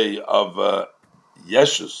a way of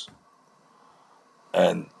yeshus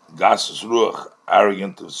and gasus ruach,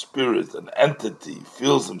 arrogant of spirit, an entity,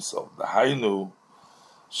 feels himself. The hainu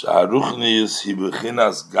sha'aruchnius hi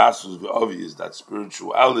bechinas gasus ve'ovi, that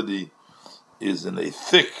spirituality is in a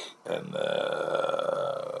thick and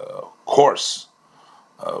coarse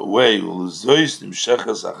way.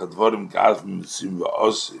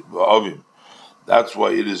 That's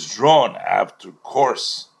why it is drawn after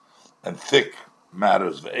coarse and thick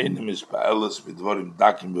matters. It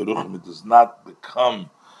does not become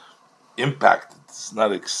impacted, it's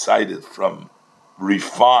not excited from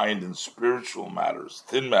refined and spiritual matters,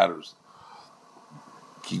 thin matters.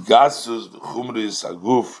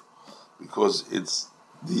 Because it's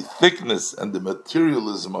the thickness and the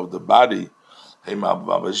materialism of the body.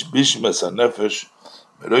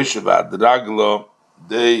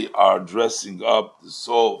 They are dressing up the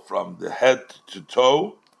soul from the head to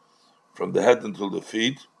toe, from the head until the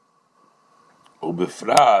feet.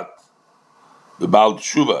 Ubefrat, the Baal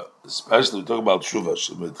Tshuva, especially we talk about Tshuva.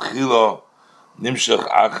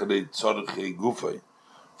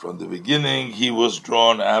 From the beginning, he was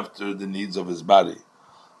drawn after the needs of his body.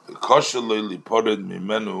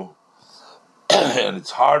 And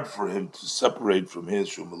it's hard for him to separate from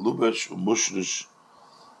his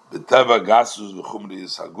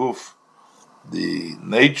the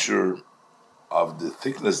nature of the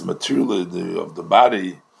thickness, materiality of the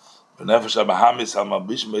body. And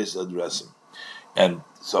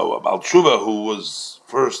so about Tshuva, who was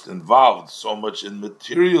first involved so much in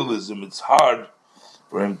materialism, it's hard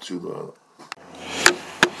for him to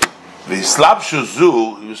the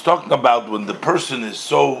Slapshuzu, he was talking about when the person is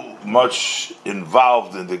so much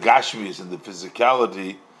involved in the Gashmis and the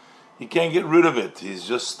physicality, he can't get rid of it. He's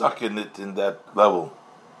just stuck in it in that level.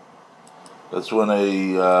 That's when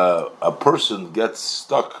a person gets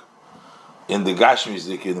stuck in the Gashmis,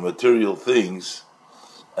 in the material things,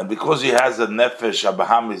 and because he has a Nefesh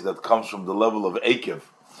HaBahamis that comes from the level of Akev,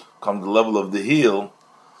 comes the level of the heel,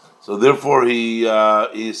 so therefore he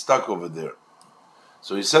is stuck over there.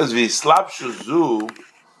 So he says, "V'slapshuzu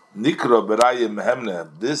nikra berayim mehemne."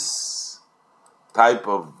 This type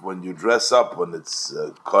of when you dress up, when it's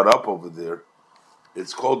cut up over there,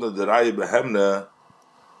 it's called the derayim mehemne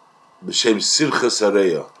b'shem sircha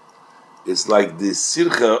sareya. It's like the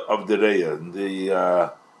sircha of the reya.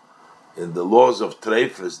 In the laws of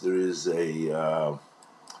treifus, there is the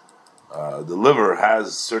liver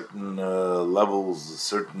has certain levels,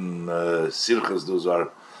 certain sirchas. Those are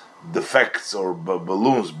defects or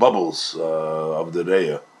balloons, bubbles of the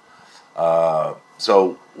reya.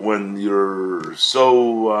 So when you're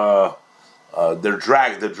so the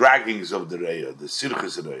draggings of the reya, the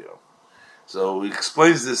sirchus reya. So he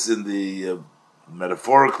explains this in the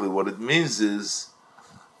metaphorically. What it means is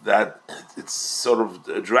that it's sort of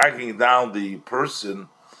dragging down the person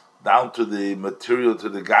down to the material, to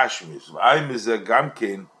the gashmis. I'm is a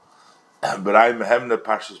gamkin, but I'm hemne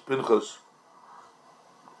pashas pinchos.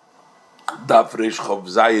 Daf reish chov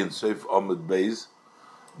zayin seif omid beis,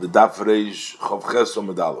 the daf reish chov ches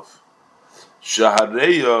omid aleph.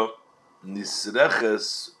 Shahareya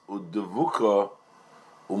nisreches udevuka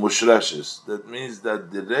umushreshes. That means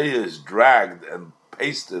that the reya is dragged and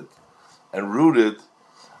pasted and rooted.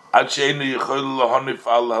 It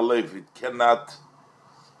cannot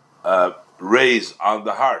raise on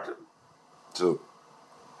the heart. So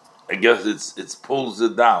I guess it pulls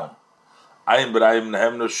it down. Ein Brahim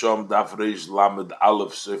Nehemno Shom Daf Reish Lamed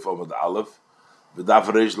Aleph Seif Omid Aleph, V'Daf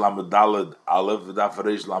Reish Lamed Daled Aleph, V'Daf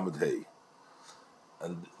Reish Lamed Hey.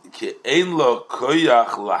 And Ke'ein Lo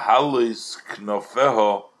Koyach Lahalis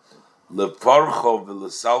Knofeho Lefarcho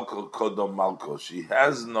V'Lesalko Kodom Malko. She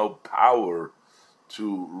has no power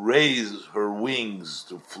to raise her wings,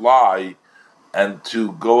 to fly, and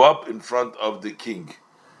to go up in front of the king.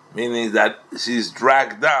 Meaning that she's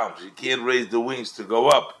dragged down. She can't raise the wings to go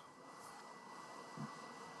up.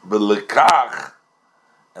 Belekach,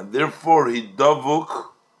 and therefore he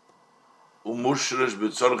davuk umushresh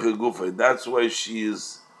b'tzorche gufa. That's why she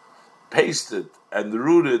is pasted and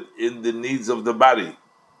rooted in the needs of the body.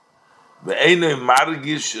 Ve'enei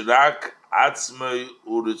margish rak atzmei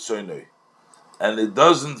uritzoinei. And it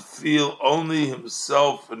doesn't feel only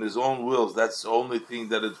himself and his own wills. That's the only thing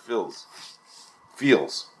that it feels.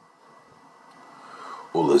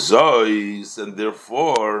 Ulezois, and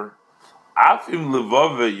therefore, afim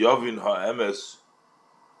levave yovin ha'emes,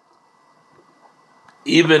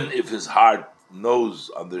 even if his heart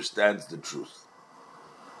understands the truth.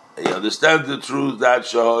 He understands the truth that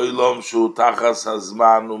sha'oilom shu tachas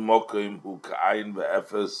hazman u'mokim hu ka'ayin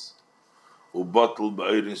ve'efes u'botel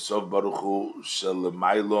ba'orin sov baruchu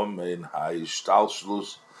shelemailom ein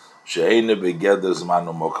ha'ishtalshlus she'ene begeder zman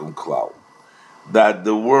u'mokim klal. That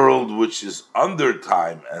the world which is under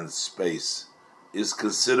time and space is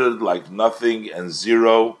considered like nothing and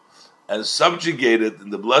zero and subjugated in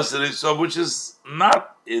the blessed Yisov, which is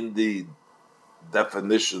not in the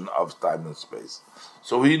definition of time and space.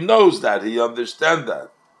 So he knows that, he understands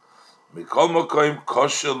that. Mikol Mokoim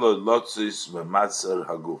kosher lotzis mematzer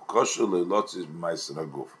haguf. Kosher lotzis mematzer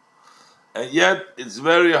haguf. And yet, it's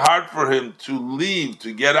very hard for him to leave,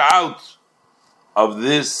 to get out of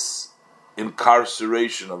this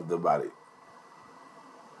incarceration of the body.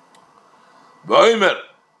 V'omer,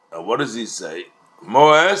 and what does he say?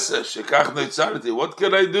 Mo'eseh shekach noitzarti. What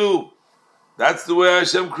can I do? That's the way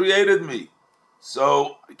Hashem created me.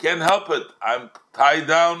 So I can't help it. I'm tied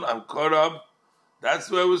down, I'm caught up. That's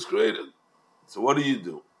the way I was created. So what do you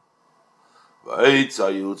do? So what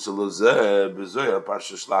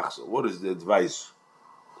is the advice?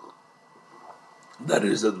 That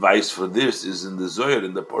is advice for this is in the Zohar,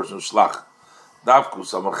 in the portion of Shlach. Davku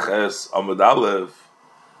Samaches Amud Aleph.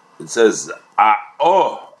 It says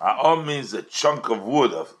A'o means a chunk of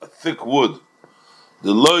wood, a thick wood.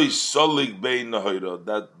 The loy solig bein nahoira,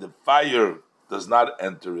 that the fire does not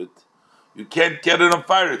enter it. You can't get it on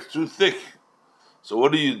fire; it's too thick. So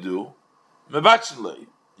what do? Mevachlei.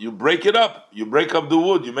 You break it up. You break up the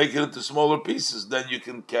wood. You make it into smaller pieces. Then you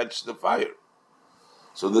can catch the fire.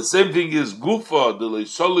 So the same thing is gufa the loy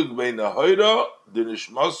solig bein nahoira the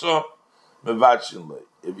nishmasa mevachlei.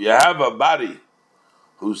 If you have a body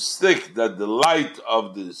who's thick that the light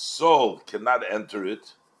of the soul cannot enter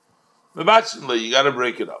it, you got to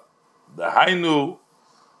break it up. The hainu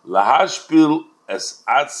lahashpil es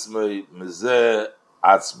atzmei mezeh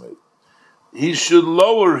atzmei. He should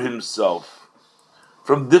lower himself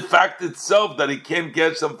from the fact itself that he can't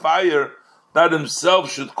catch some fire. That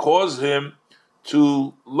himself should cause him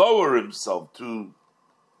to lower himself, to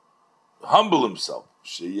humble himself.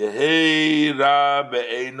 Sheyeheira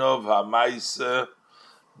be'enov ha'maiseh.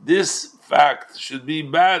 This fact should be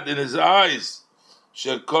bad in his eyes.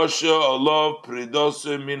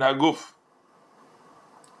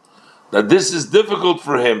 That this is difficult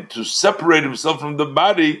for him to separate himself from the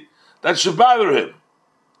body, that should bother him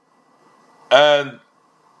and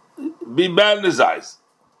be bad in his eyes.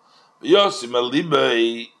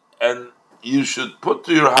 And you should put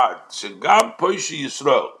to your heart,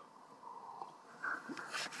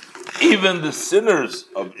 even the sinners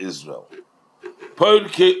of Israel,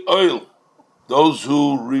 those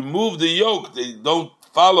who remove the yoke, they don't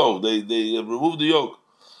follow. They remove the yoke.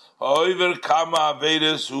 However, kama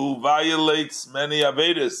avedas who violates many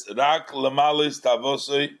avedas, rak lamalis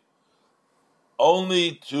tavosei,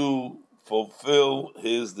 only to fulfill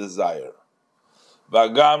his desire.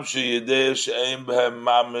 Vagam sheyidei she'ein behem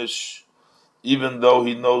mamish, even though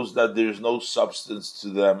he knows that there is no substance to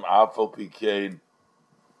them, afal pikein,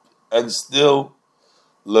 and still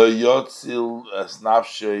lo yotzil es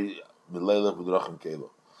nafshei milelech b'drachim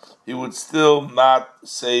kelo. He would still not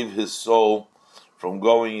save his soul from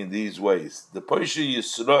going in these ways. The Poshe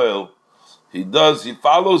Yisrael, he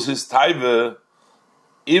follows his taiva,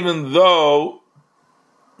 even though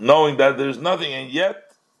knowing that there's nothing, and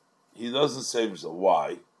yet he doesn't save himself.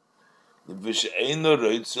 Why? Because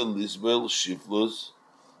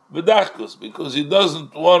he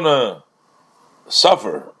doesn't want to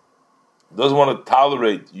suffer, doesn't want to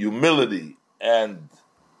tolerate humility and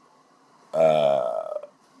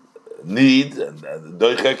need and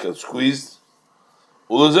doichek and squeezed.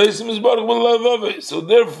 So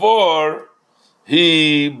therefore,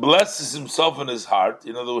 he blesses himself in his heart.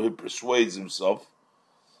 In other words, he persuades himself.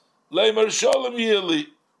 Quoting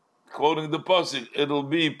the pasuk, it'll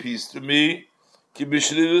be peace to me. I'm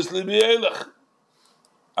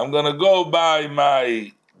going to go by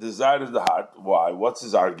my desire of the heart. Why? What's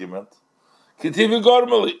his argument?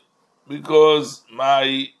 Because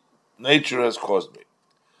my nature has caused me.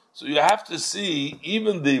 So you have to see,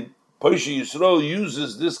 even the Poshe Yisrael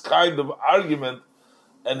uses this kind of argument,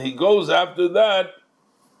 and he goes after that,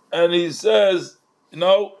 and he says,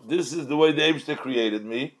 this is the way the Eibshter created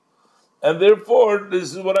me, and therefore,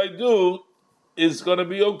 this is what I do, is going to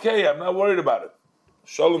be okay. I'm not worried about it.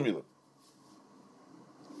 Shalom Yilim.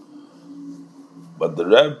 But the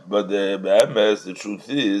BMS, the truth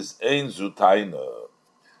is, Ein Zutaina.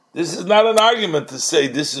 This is not an argument to say,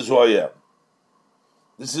 this is who I am.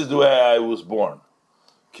 This is the way I was born.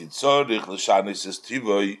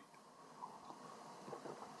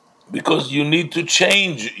 Because you need to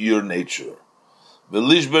change your nature.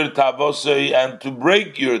 And to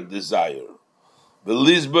break your desire. To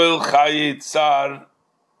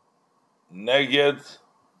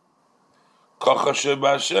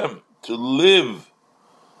live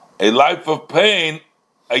a life of pain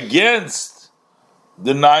against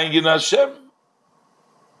denying in Hashem.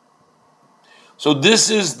 So this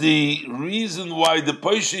is the reason why the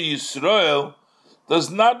Poshe Yisrael does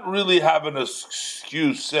not really have an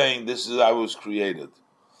excuse saying this is how I was created.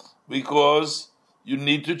 Because you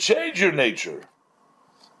need to change your nature.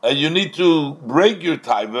 And you need to break your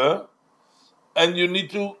taiva. And you need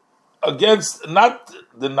to, against not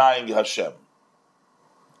denying Hashem.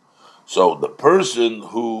 So the person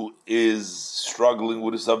who is struggling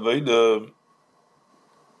with his Aveda,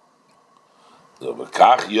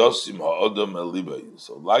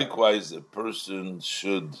 so likewise, a person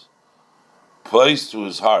should place to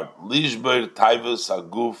his heart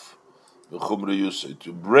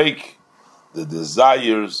to break the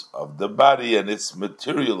desires of the body and its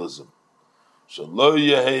materialism.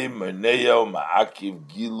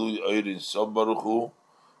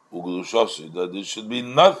 That there should be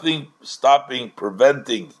nothing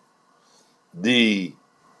preventing the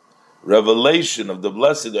revelation of the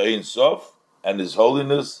blessed Ein Sof and His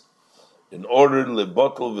holiness, in order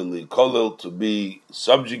lebotl v'likolel to be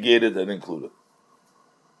subjugated and included.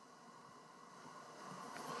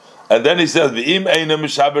 And then he says, "V'im eina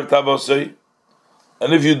mishaber tavosei,"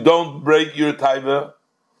 and if you don't break your taiva,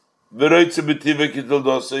 v'roitze b'tiva kitel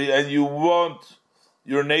dosei, and you want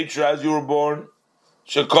your nature as you were born,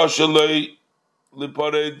 shekoshelei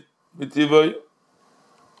lipared b'tivoi,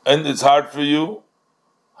 and it's hard for you.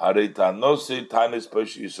 So then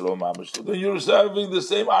you're having the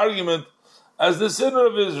same argument as the sinner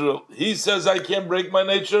of Israel. He says, I can't break my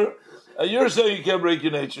nature, and you're saying you can't break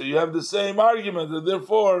your nature. You have the same argument, and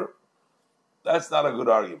therefore, that's not a good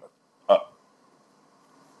argument. We're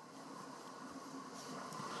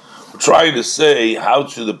trying to say, how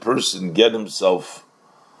should the person get himself,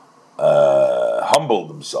 humbled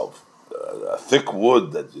himself? A thick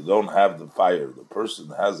wood that you don't have the fire. The person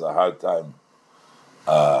has a hard time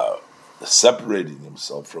separating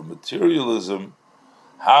himself from materialism,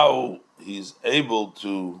 how he's able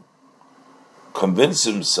to convince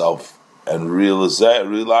himself and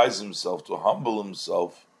realize himself, to humble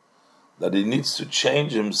himself, that he needs to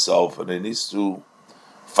change himself and he needs to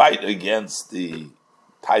fight against the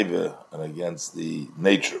taiva and against the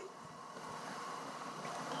nature.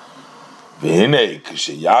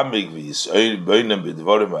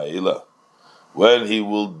 When he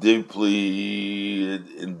will deeply,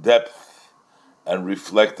 in depth, and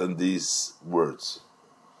reflect on these words.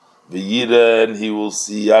 V'yira, and he will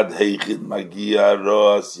see Yad Heichid Magia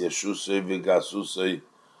Roas Yeshusei V'Gasusei,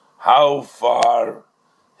 how far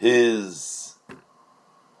his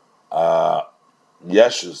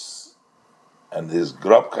Yeshus and his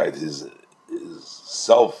Grobkeit, his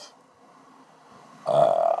self,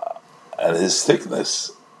 and his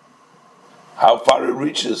thickness, how far it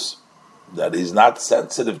reaches, that he's not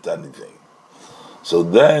sensitive to anything. So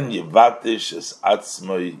then Yivatish is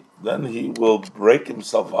Atzmai, then he will break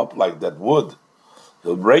himself up like that wood.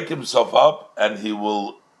 He'll break himself up and he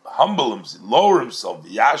will humble himself, lower himself,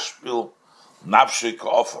 Yashpil Nafshik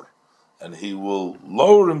offer, and he will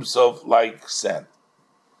lower himself like sand.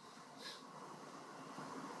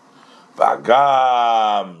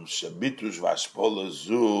 Vagam Shabitush Vashpola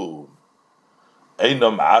Zu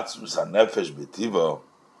Einom Atzmus HaNefesh B'Tivo.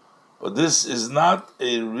 But this is not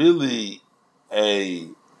a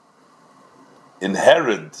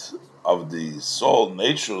inherent of the soul,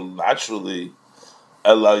 naturally.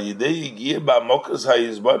 But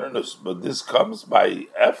this comes by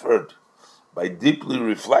effort, by deeply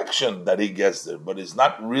reflection that he gets there. But it's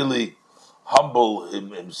not really humble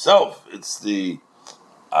himself. It's the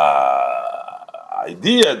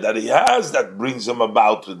idea that he has that brings him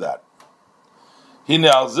about to that.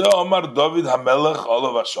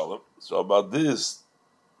 So about this,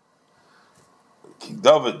 King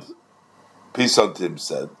David, peace unto him,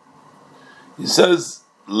 said, he says,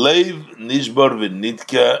 Leiv nishbar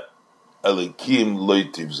v'nitke elikim loy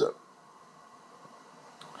tivza.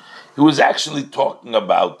 He was actually talking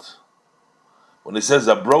about, when he says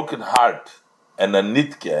a broken heart and a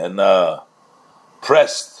nitke, and a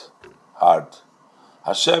pressed heart,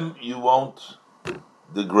 Hashem, you won't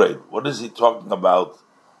degrade. What is he talking about?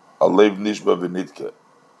 A leiv nishbar v'nitke.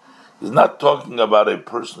 He's not talking about a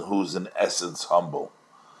person who is in essence humble.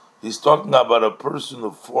 He's talking about a person who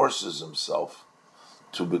forces himself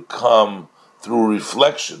to become, through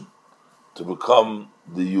reflection, to become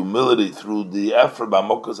the humility through the effort by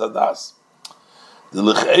Mokas Hadas. The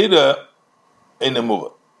L'cheira ain't a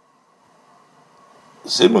mover.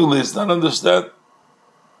 Seemingly, it's not understand.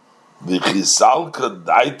 The Chisalka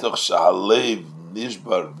daitoch shahalev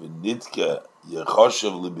nishbar v'nitke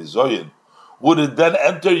yechoshev libizoyin. Would it then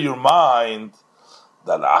enter your mind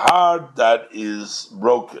that a heart that is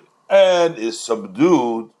broken and is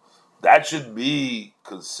subdued, that should be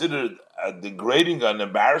considered a degrading, an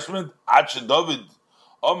embarrassment? So David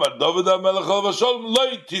HaMelech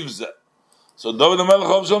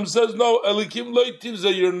HaShalom says, no, Elikim Loi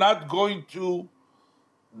Tivza, you're not going to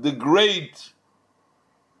degrade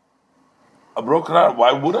a broken heart.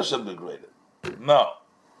 Why would Hashem degrade it? No.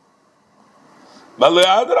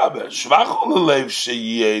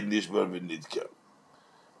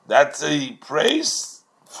 That's a praise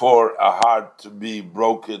for a heart to be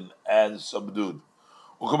broken and subdued.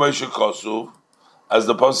 As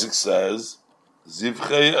the pasuk says,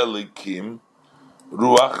 Zivchei Elikim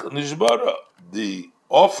Ruach Nishbara. The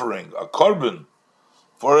offering, a korban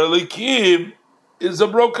for Elikim, is a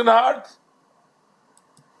broken heart.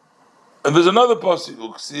 And there's another pasuk,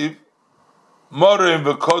 Uksiv Morim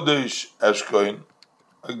v'kodesh Eshkoin,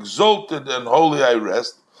 exalted and holy I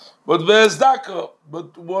rest, but ve'ezdaka,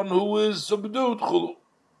 but one who is subdued, chulu.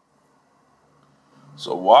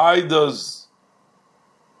 So why does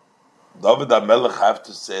David HaMelech have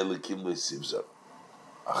to say Elikim le'sivza?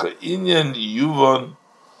 Inyan yuvon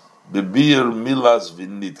bebir milas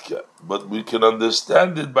v'nitka, but we can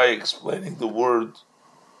understand it by explaining the word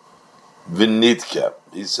v'nitka.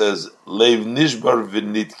 He says leiv nishbar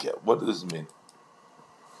v'nitka. What does it mean?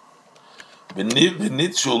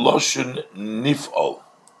 V'nitshu loshun nif'ol.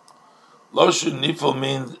 Loshun nif'ol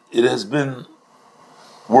means it has been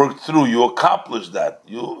worked through. You accomplished that.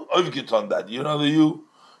 You ovgit on that. You know that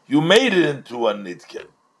you made it into a nitke.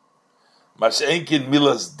 Mash'enkin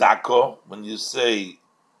milas dako, when you say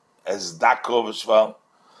as dako v'shval,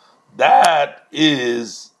 that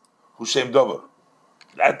is hushem dover.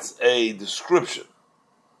 That's a description.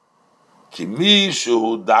 Kimi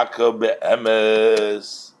shu daka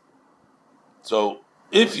be'emes. So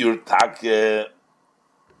if you're take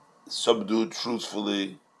subdued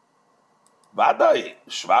truthfully, vadai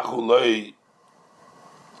shvachuloi.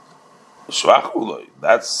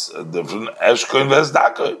 That's a different eshkoin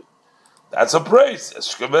vezdaka. That's a praise.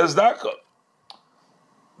 Eshkoin vezdaka.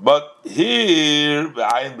 But here,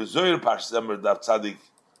 be'ayin bezoyer parshzemer dav tzadik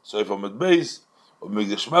soifam et beis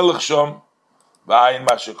u'migdash melech shom be'ayin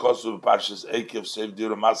mashekosu b'parshas ekev seif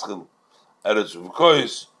dira maschil eretz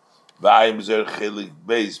u'v'kois be'ayin bezoyer chelik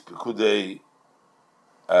beis pekudei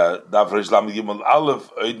dav reish lam gimel aleph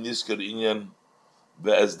oid nisker inyan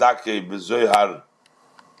ve'ezdake bezoyhar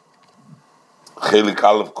Chelik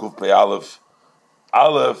Aleph Kuf Pei Aleph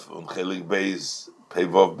Aleph and Chelik Beis Pei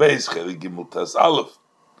Vav Beis Chelik Gimel Tes Aleph.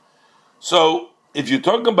 So if you're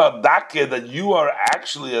talking about Daka, that you are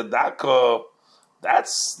actually a Daka,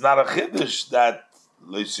 that's not a Chiddush that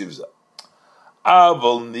Leisivza.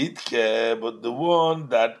 Aval Nitke, but the one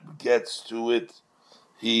that gets to it,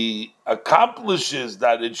 he accomplishes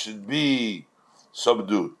that it should be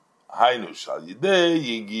subdued. Hainu Shal Yidei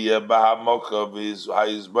Yigia Bahamoka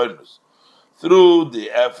V'Hayis Bonus. Through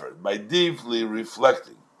the effort, by deeply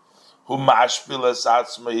reflecting, who mashpilas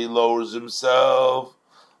atzma, he lowers himself,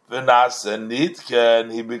 v'nasa nitke,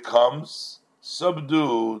 and he becomes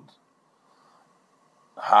subdued.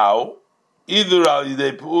 How? Either al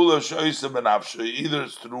yidei pe'ula shoysa benafshe, either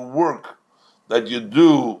it's through work that you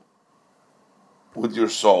do with your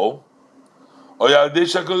soul, or yadei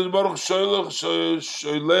shakadosh baruch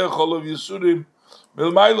shoylech olav yisurim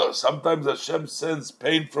milmaylo. Sometimes Hashem sends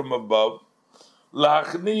pain from above, to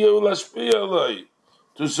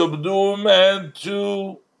subdue him and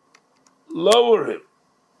to lower him,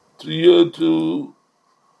 to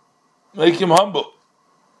make him humble.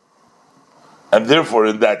 And therefore,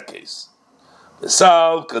 in that case, it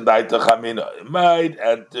might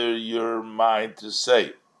enter your mind to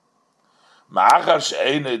say,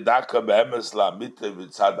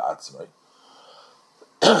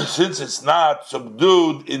 since it's not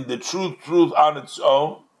subdued in the truth on its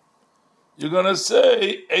own, you're going to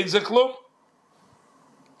say, it's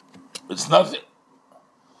nothing.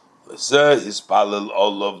 Let's say, Hispalel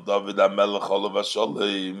Olav David HaMelech Olav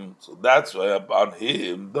HaSholem. So that's why upon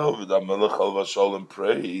him, David HaMelech Olav HaSholem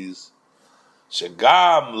prays,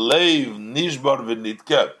 Shegam Leiv Nishbar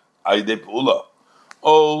V'Nitke, Aydei P'ula.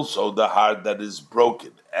 Also the heart that is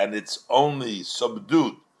broken, and it's only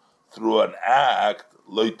subdued through an act,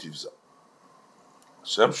 Loitivza.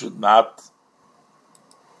 Hashem should not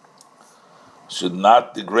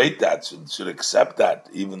degrade that, should accept that,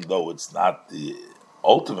 even though it's not the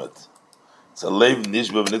ultimate. It's a leiv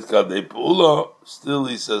nishba v'nitka de peula. Still,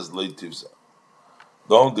 he says leitivza.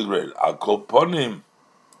 Don't degrade. Al kol ponim.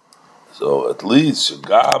 So at least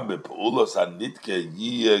shagam bepeula sanitke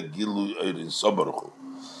yiyeh gilu eirin sobaruchu.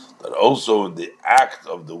 That also in the act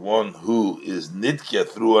of the one who is nitke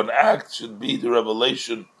through an act should be the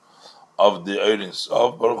revelation of the eirin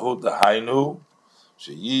sobaruchu, the hainu.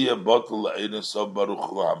 That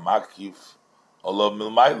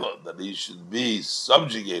he should be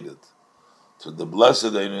subjugated to the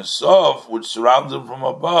blessed Ein Sof, which surrounds him from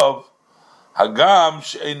above. Hagam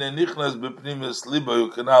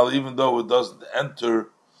even though it doesn't enter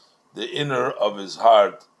the inner of his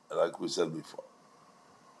heart, like we said before.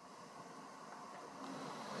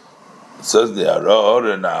 It says the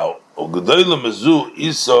Aror now.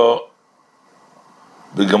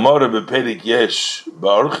 Begemara beperik yesh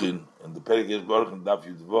ba'orchin, and the perik yesh ba'orchin daf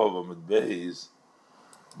yudvov amid beis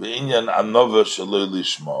beinyan anova shaloi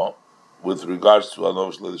lishma, with regards to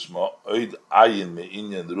anova shaloi lishma, oid ayin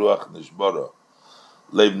meinyan ruach nishbara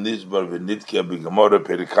leiv nishbar v'nitkia begemara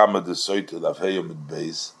perikama desoita daf hey amid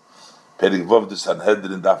beis perik vov de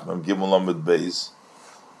Sanhedrin daf mem gimel amid beis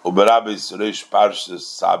uberabes reish parshes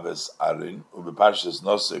sabes arin ubeparshes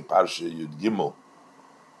nosei parshe yud gimel.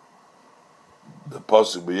 The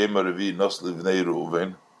pasuk b'yema revi nosli v'nei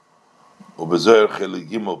Reuven, ubezoyer chelik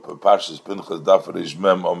gimel per parshas Pinchas daf reish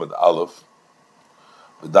mem omid aleph,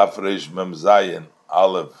 v'daf reish mem zayin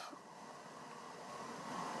aleph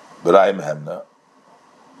b'rayim hemna,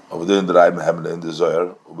 over there in the rayim hemna in the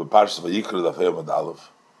zoyer, ubeparshas v'yikra daf omid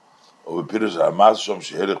aleph, ubepirush hamas shom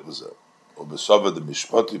sheherich b'zeh, ubesova the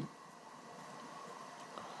mishpatim.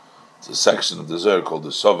 It's a section of the zoyer called the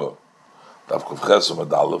Sova. Daf Kuf Ches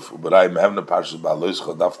Amud Aleph, u'B'rayim Hemna Parshas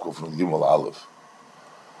Ba'aloischa Daf Kuf Nun Gimel Aleph.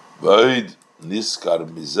 V'oid niskar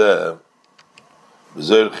mizeh,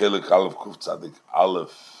 b'zoyer chelik Aleph Kuf Tzadik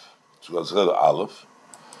Aleph, Tzugaz Chelik Aleph,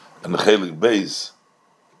 and chelik Beis,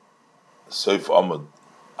 Seif Amud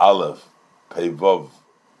Aleph, Pei-Vav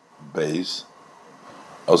Beis,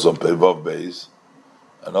 also in Pei-Vav Beis,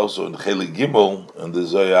 and also in chelik Gimel, in the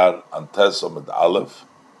Zoyar, Antes Amud Aleph,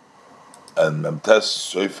 and Memtes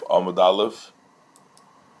Seif Amud Aleph,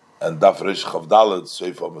 and Daf Reish Chavdalet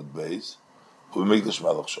Seif Amud Beis, U'Mikdash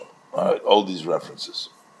Melech Shom. All right, all these references.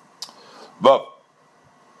 But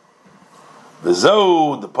the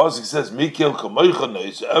pasuk says, "Mikil kamoicha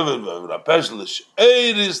nois ever v'rapesh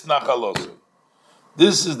l'sheiris nachalosei."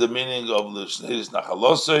 This is the meaning of l'sheiris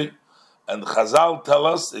nachalosei, and Chazal tell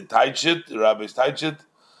us, the rabbis teach it,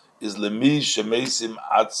 is lemi shemeisim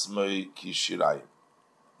atzmei kishirayim.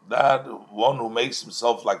 That one who makes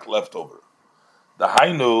himself like leftover. The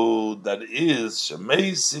hainu that is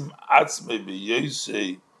shemeisim atzmei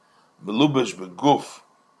b'yosei melubesh beguf,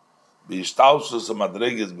 b'ishtalshus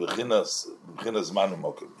hamadreges b'chinas manu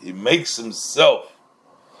mokim. He makes himself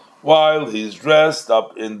while he's dressed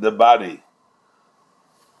up in the body.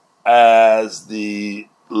 As the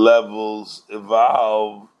levels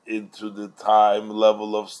evolve into the time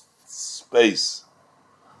level of space,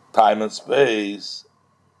 time and space,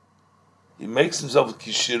 he makes himself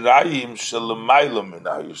kishirayim shelemaylam in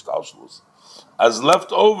ha'yishtalshlus, as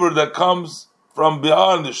leftover that comes from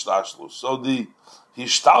beyond the shtalshlus. So the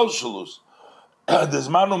hishtalshlus, the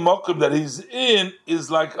zmanu mokim that he's in, is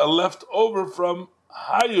like a leftover from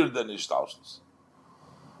higher than hishtalshlus.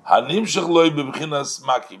 Hanimshach loy b'bchinas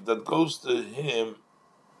makif, that goes to him,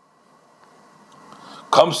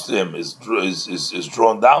 comes to him, is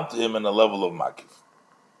drawn down to him in a level of makif.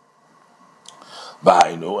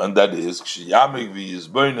 B'hainu, and that is k'shiyamik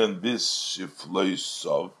v'yizboinen bis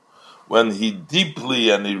shifloisov, when he deeply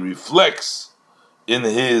and he reflects in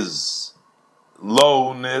his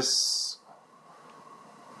lowness,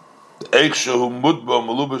 eikshehu mutba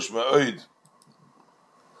melubesh me'oid,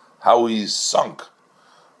 how he's sunk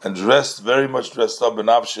and dressed, very much dressed up in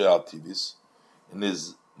Avshei al Tivis, in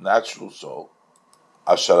his natural soul.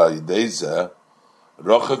 That's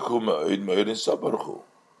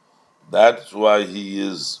why he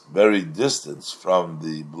is very distant from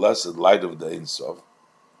the blessed light of the Ein Sof.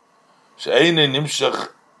 He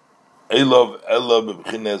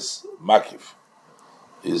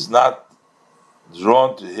is not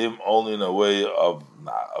drawn to him only in a way of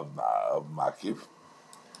makif.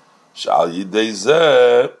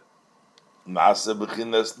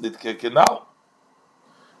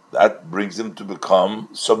 That brings him to become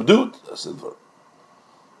subdued, as it were.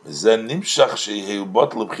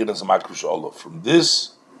 From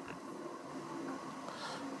this,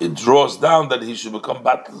 it draws down that he should become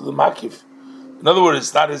back to the makif. In other words,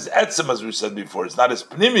 it's not his etzem, as we said before, it's not his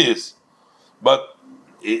pnimius, but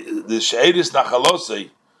the she'eris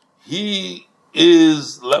nachalosei, he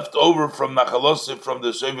is left over from nachalosei, from the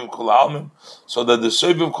Soviv Kol Almim, so that the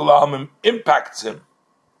Soviv Kol Almim impacts him.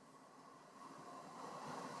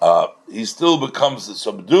 He still becomes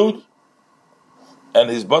subdued, and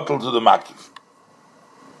he's bottled to the makif.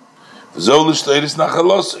 It's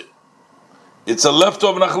a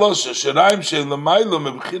leftover nachalosei. Sheraim she'en l'maylo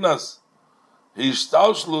mebchinas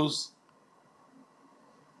hishtalshlus.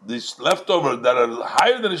 These leftover that are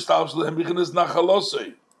higher than hishtalshlus and b'chinas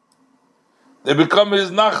nachalosei, they become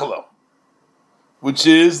his nachla, which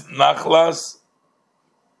is nachlas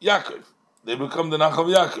Yaakov. They become the nachal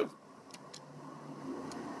Yaakov.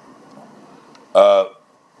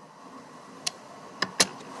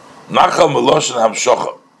 Nachal meloshen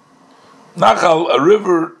hamshocha. Nachal, a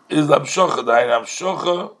river, is hamshocha. Dahin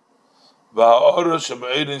hamshocha v'ha'ora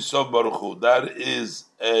sheme'erin sof baruch hu. That is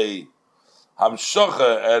a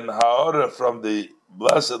hamshocha and ha'ora from the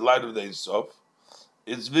blessed light of the Ein Sof.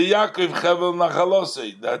 It's v'Yaakov chevel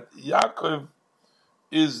nachalosei. That Yaakov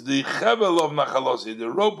is the chevel of nachalosei, the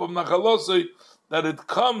rope of nachalosei, that it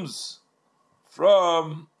comes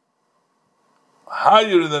from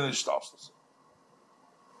higher than Ishtalshlus.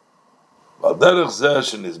 Valderech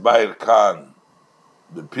Zeshen is Bayer Khan,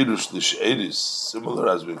 the Pirush L'She'edis, similar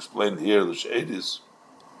as we explained here, L'She'edis.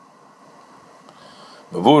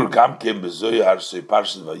 Mavur Gamkem Bezoyar Sei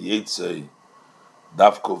Parshat Vayetzei,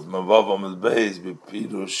 Davkov Mavav Amid Beis,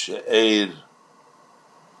 Bepirush She'er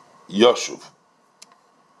Yoshuv.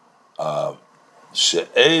 She'er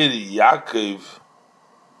Yaakov,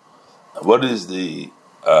 what is the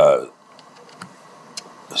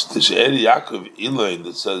She'er Yaakov Ilain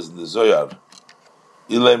that says in the Zoyar,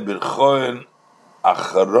 Ilain Birchoin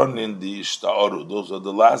Acharonin Di Ishta'oru. Those are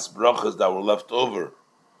the last brachas that were left over.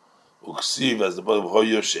 Uksiv, as the book of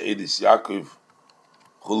Hoyo She'eris Yaakov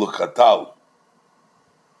Chulukatal.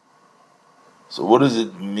 So what does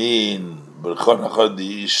it mean? Birchoin Acharonin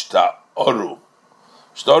Di Ishta'oru.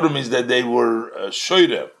 Ishta'oru means that they were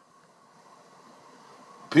shoyrem.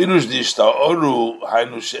 Pirush Di Ishta'oru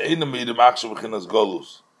Hainu She'ena Mirim Achshav B'chinas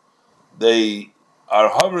Golus. They are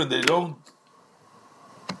hovering. They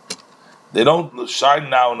don't shine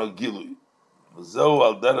now in a gilui. Zeu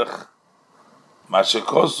al derech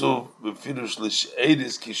mashakosu b'firush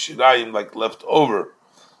l'she'eris kishirayim, like left over,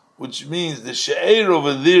 which means the she'er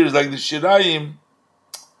over there is like the shirayim,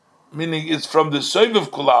 meaning it's from the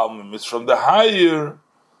soiv kol almim, it's from the higher,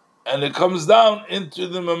 and it comes down into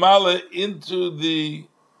the mamala, into the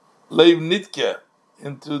leiv nitke,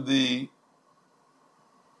 into the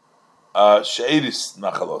she'eris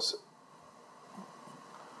nachalose.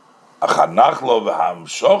 Achanachlo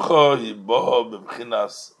v'hamshocho yibo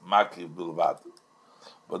b'bchinas makiv bilvad.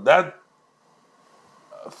 But that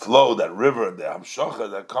flow, that river, the Hamshocha,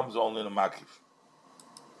 that comes only in a Makif.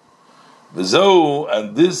 V'zo,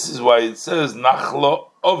 and this is why it says, Nachla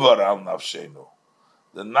over al nafshenu.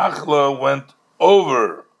 The Nachla went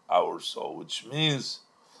over our soul, which means,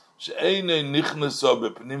 She'einei nichnesa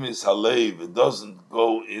bepnimis halev, it doesn't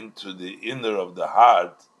go into the inner of the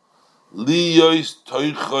heart, Liyois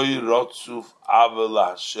toichoi rotzuf avel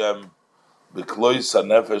Hashem, Beklois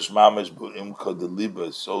hanefesh mamesh bu'imka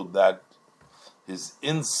deliba, so that his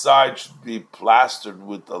inside should be plastered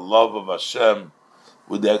with the love of Hashem,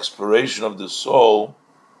 with the expiration of the soul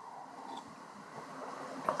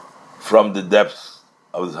from the depth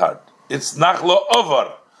of his heart. It's nachla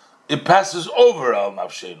over. It passes over al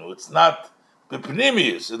nafshenu. It's not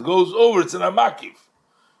bepnimius. It goes over. It's an amakif.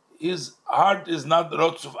 His heart is not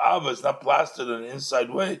rotzuf ava. It's not plastered in an inside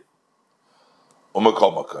way.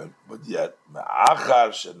 But yet,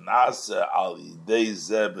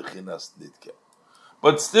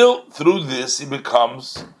 but still, through this, he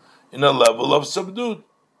becomes in a level of subdued.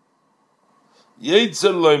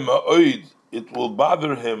 It will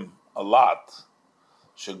bother him a lot.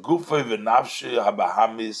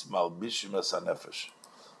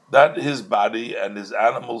 That his body and his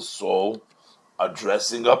animal soul are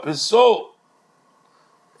dressing up his soul,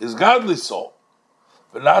 his godly soul.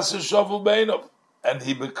 And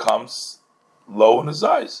he becomes low in his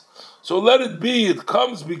eyes. So let it be, it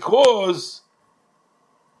comes because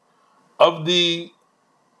of the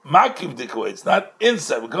makif dikwa. It's not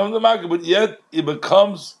inside, it becomes the makif, but yet it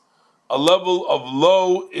becomes a level of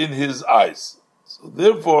low in his eyes. So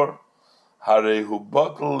therefore, harehu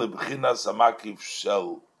batel lebchinas hamakif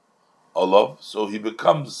shel olav. So he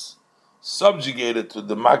becomes subjugated to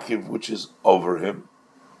the makif which is over him.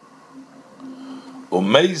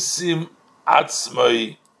 Umeisim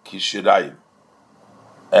atzmai kishirayim,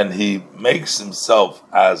 and he makes himself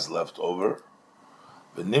as leftover.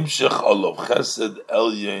 V'nimshech olav chesed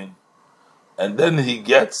elyon, and then he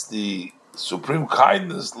gets the supreme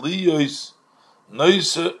kindness liyos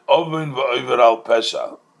noise oven v'over al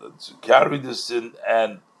pesha, to carry the sin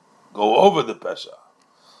and go over the pesha.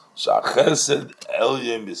 Shachesed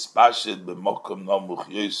elyon mispashed b'mokom namuch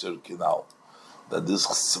yoser kinal. That this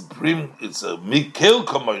supreme, it's a mikel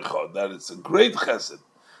kamoicha, that it's a great chesed.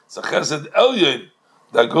 It's a chesed elyon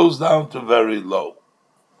that goes down to very low.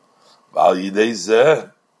 Val yidei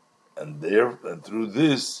zeh, and through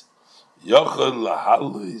this, yochel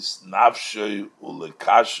lahalis nafshay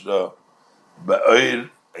ulekashra be'oir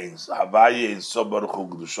havaye in sobar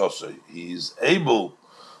chugdushosay. He is able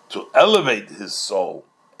to elevate his soul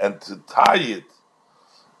and to tie it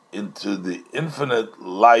into the infinite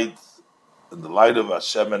light, in the light of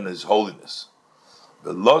Hashem and His holiness.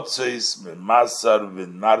 Velotzeis memasar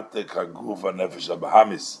v'narte kaguf nefesh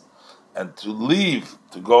abahamis, and to leave,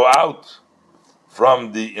 to go out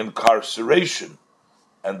from the incarceration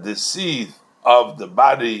and the seed of the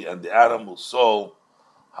body and the animal soul,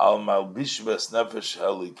 hal malbishves nefesh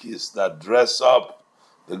helikis, that dress up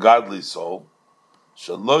the godly soul,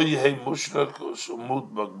 shelo yehei mushrak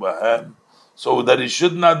u'shumut b'bahem, so that he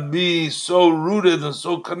should not be so rooted and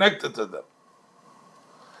so connected to them.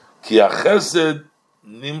 Ki hachesed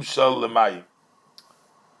nimshal lemayim.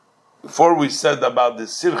 Before we said about the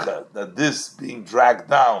sircha, that this being dragged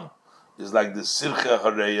down is like the sircha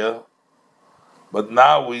hareya, but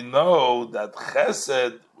now we know that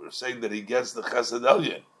chesed, we're saying that he gets the chesed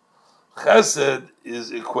elyon. Chesed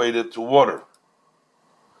is equated to water.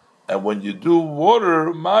 And when you do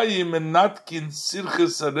water, mayim and natkin sircha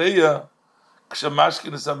hareya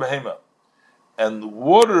kshamashkin esabehema. And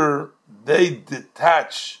water, they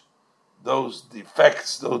detach those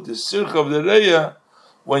defects, the sircha of the reya.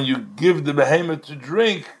 When you give the behemoth to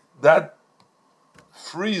drink, that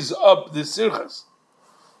frees up the sirchas.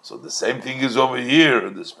 So the same thing is over here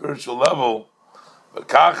at the spiritual level.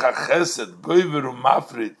 V'kacha chesed goyver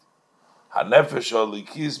u'mafrit hanefesh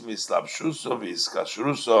ha'likis mislabshuso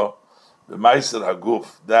v'iskashruso v'maiser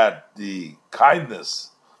haguf. That the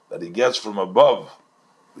kindness that he gets from above,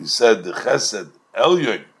 we said the chesed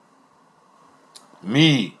elyon,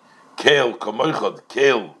 mi kale kamoichad,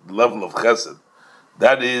 kale, the level of chesed,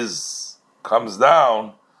 that is, comes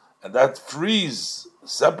down, and that frees,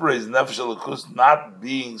 separates nefesh elikus, not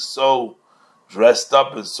being so dressed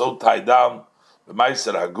up and so tied down, the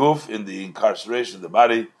meiser haguf, in the incarceration of the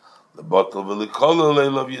body, the bottle v'likol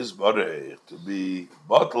leilav yisbareh, to be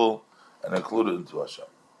bottle and included into Hashem.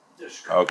 Okay.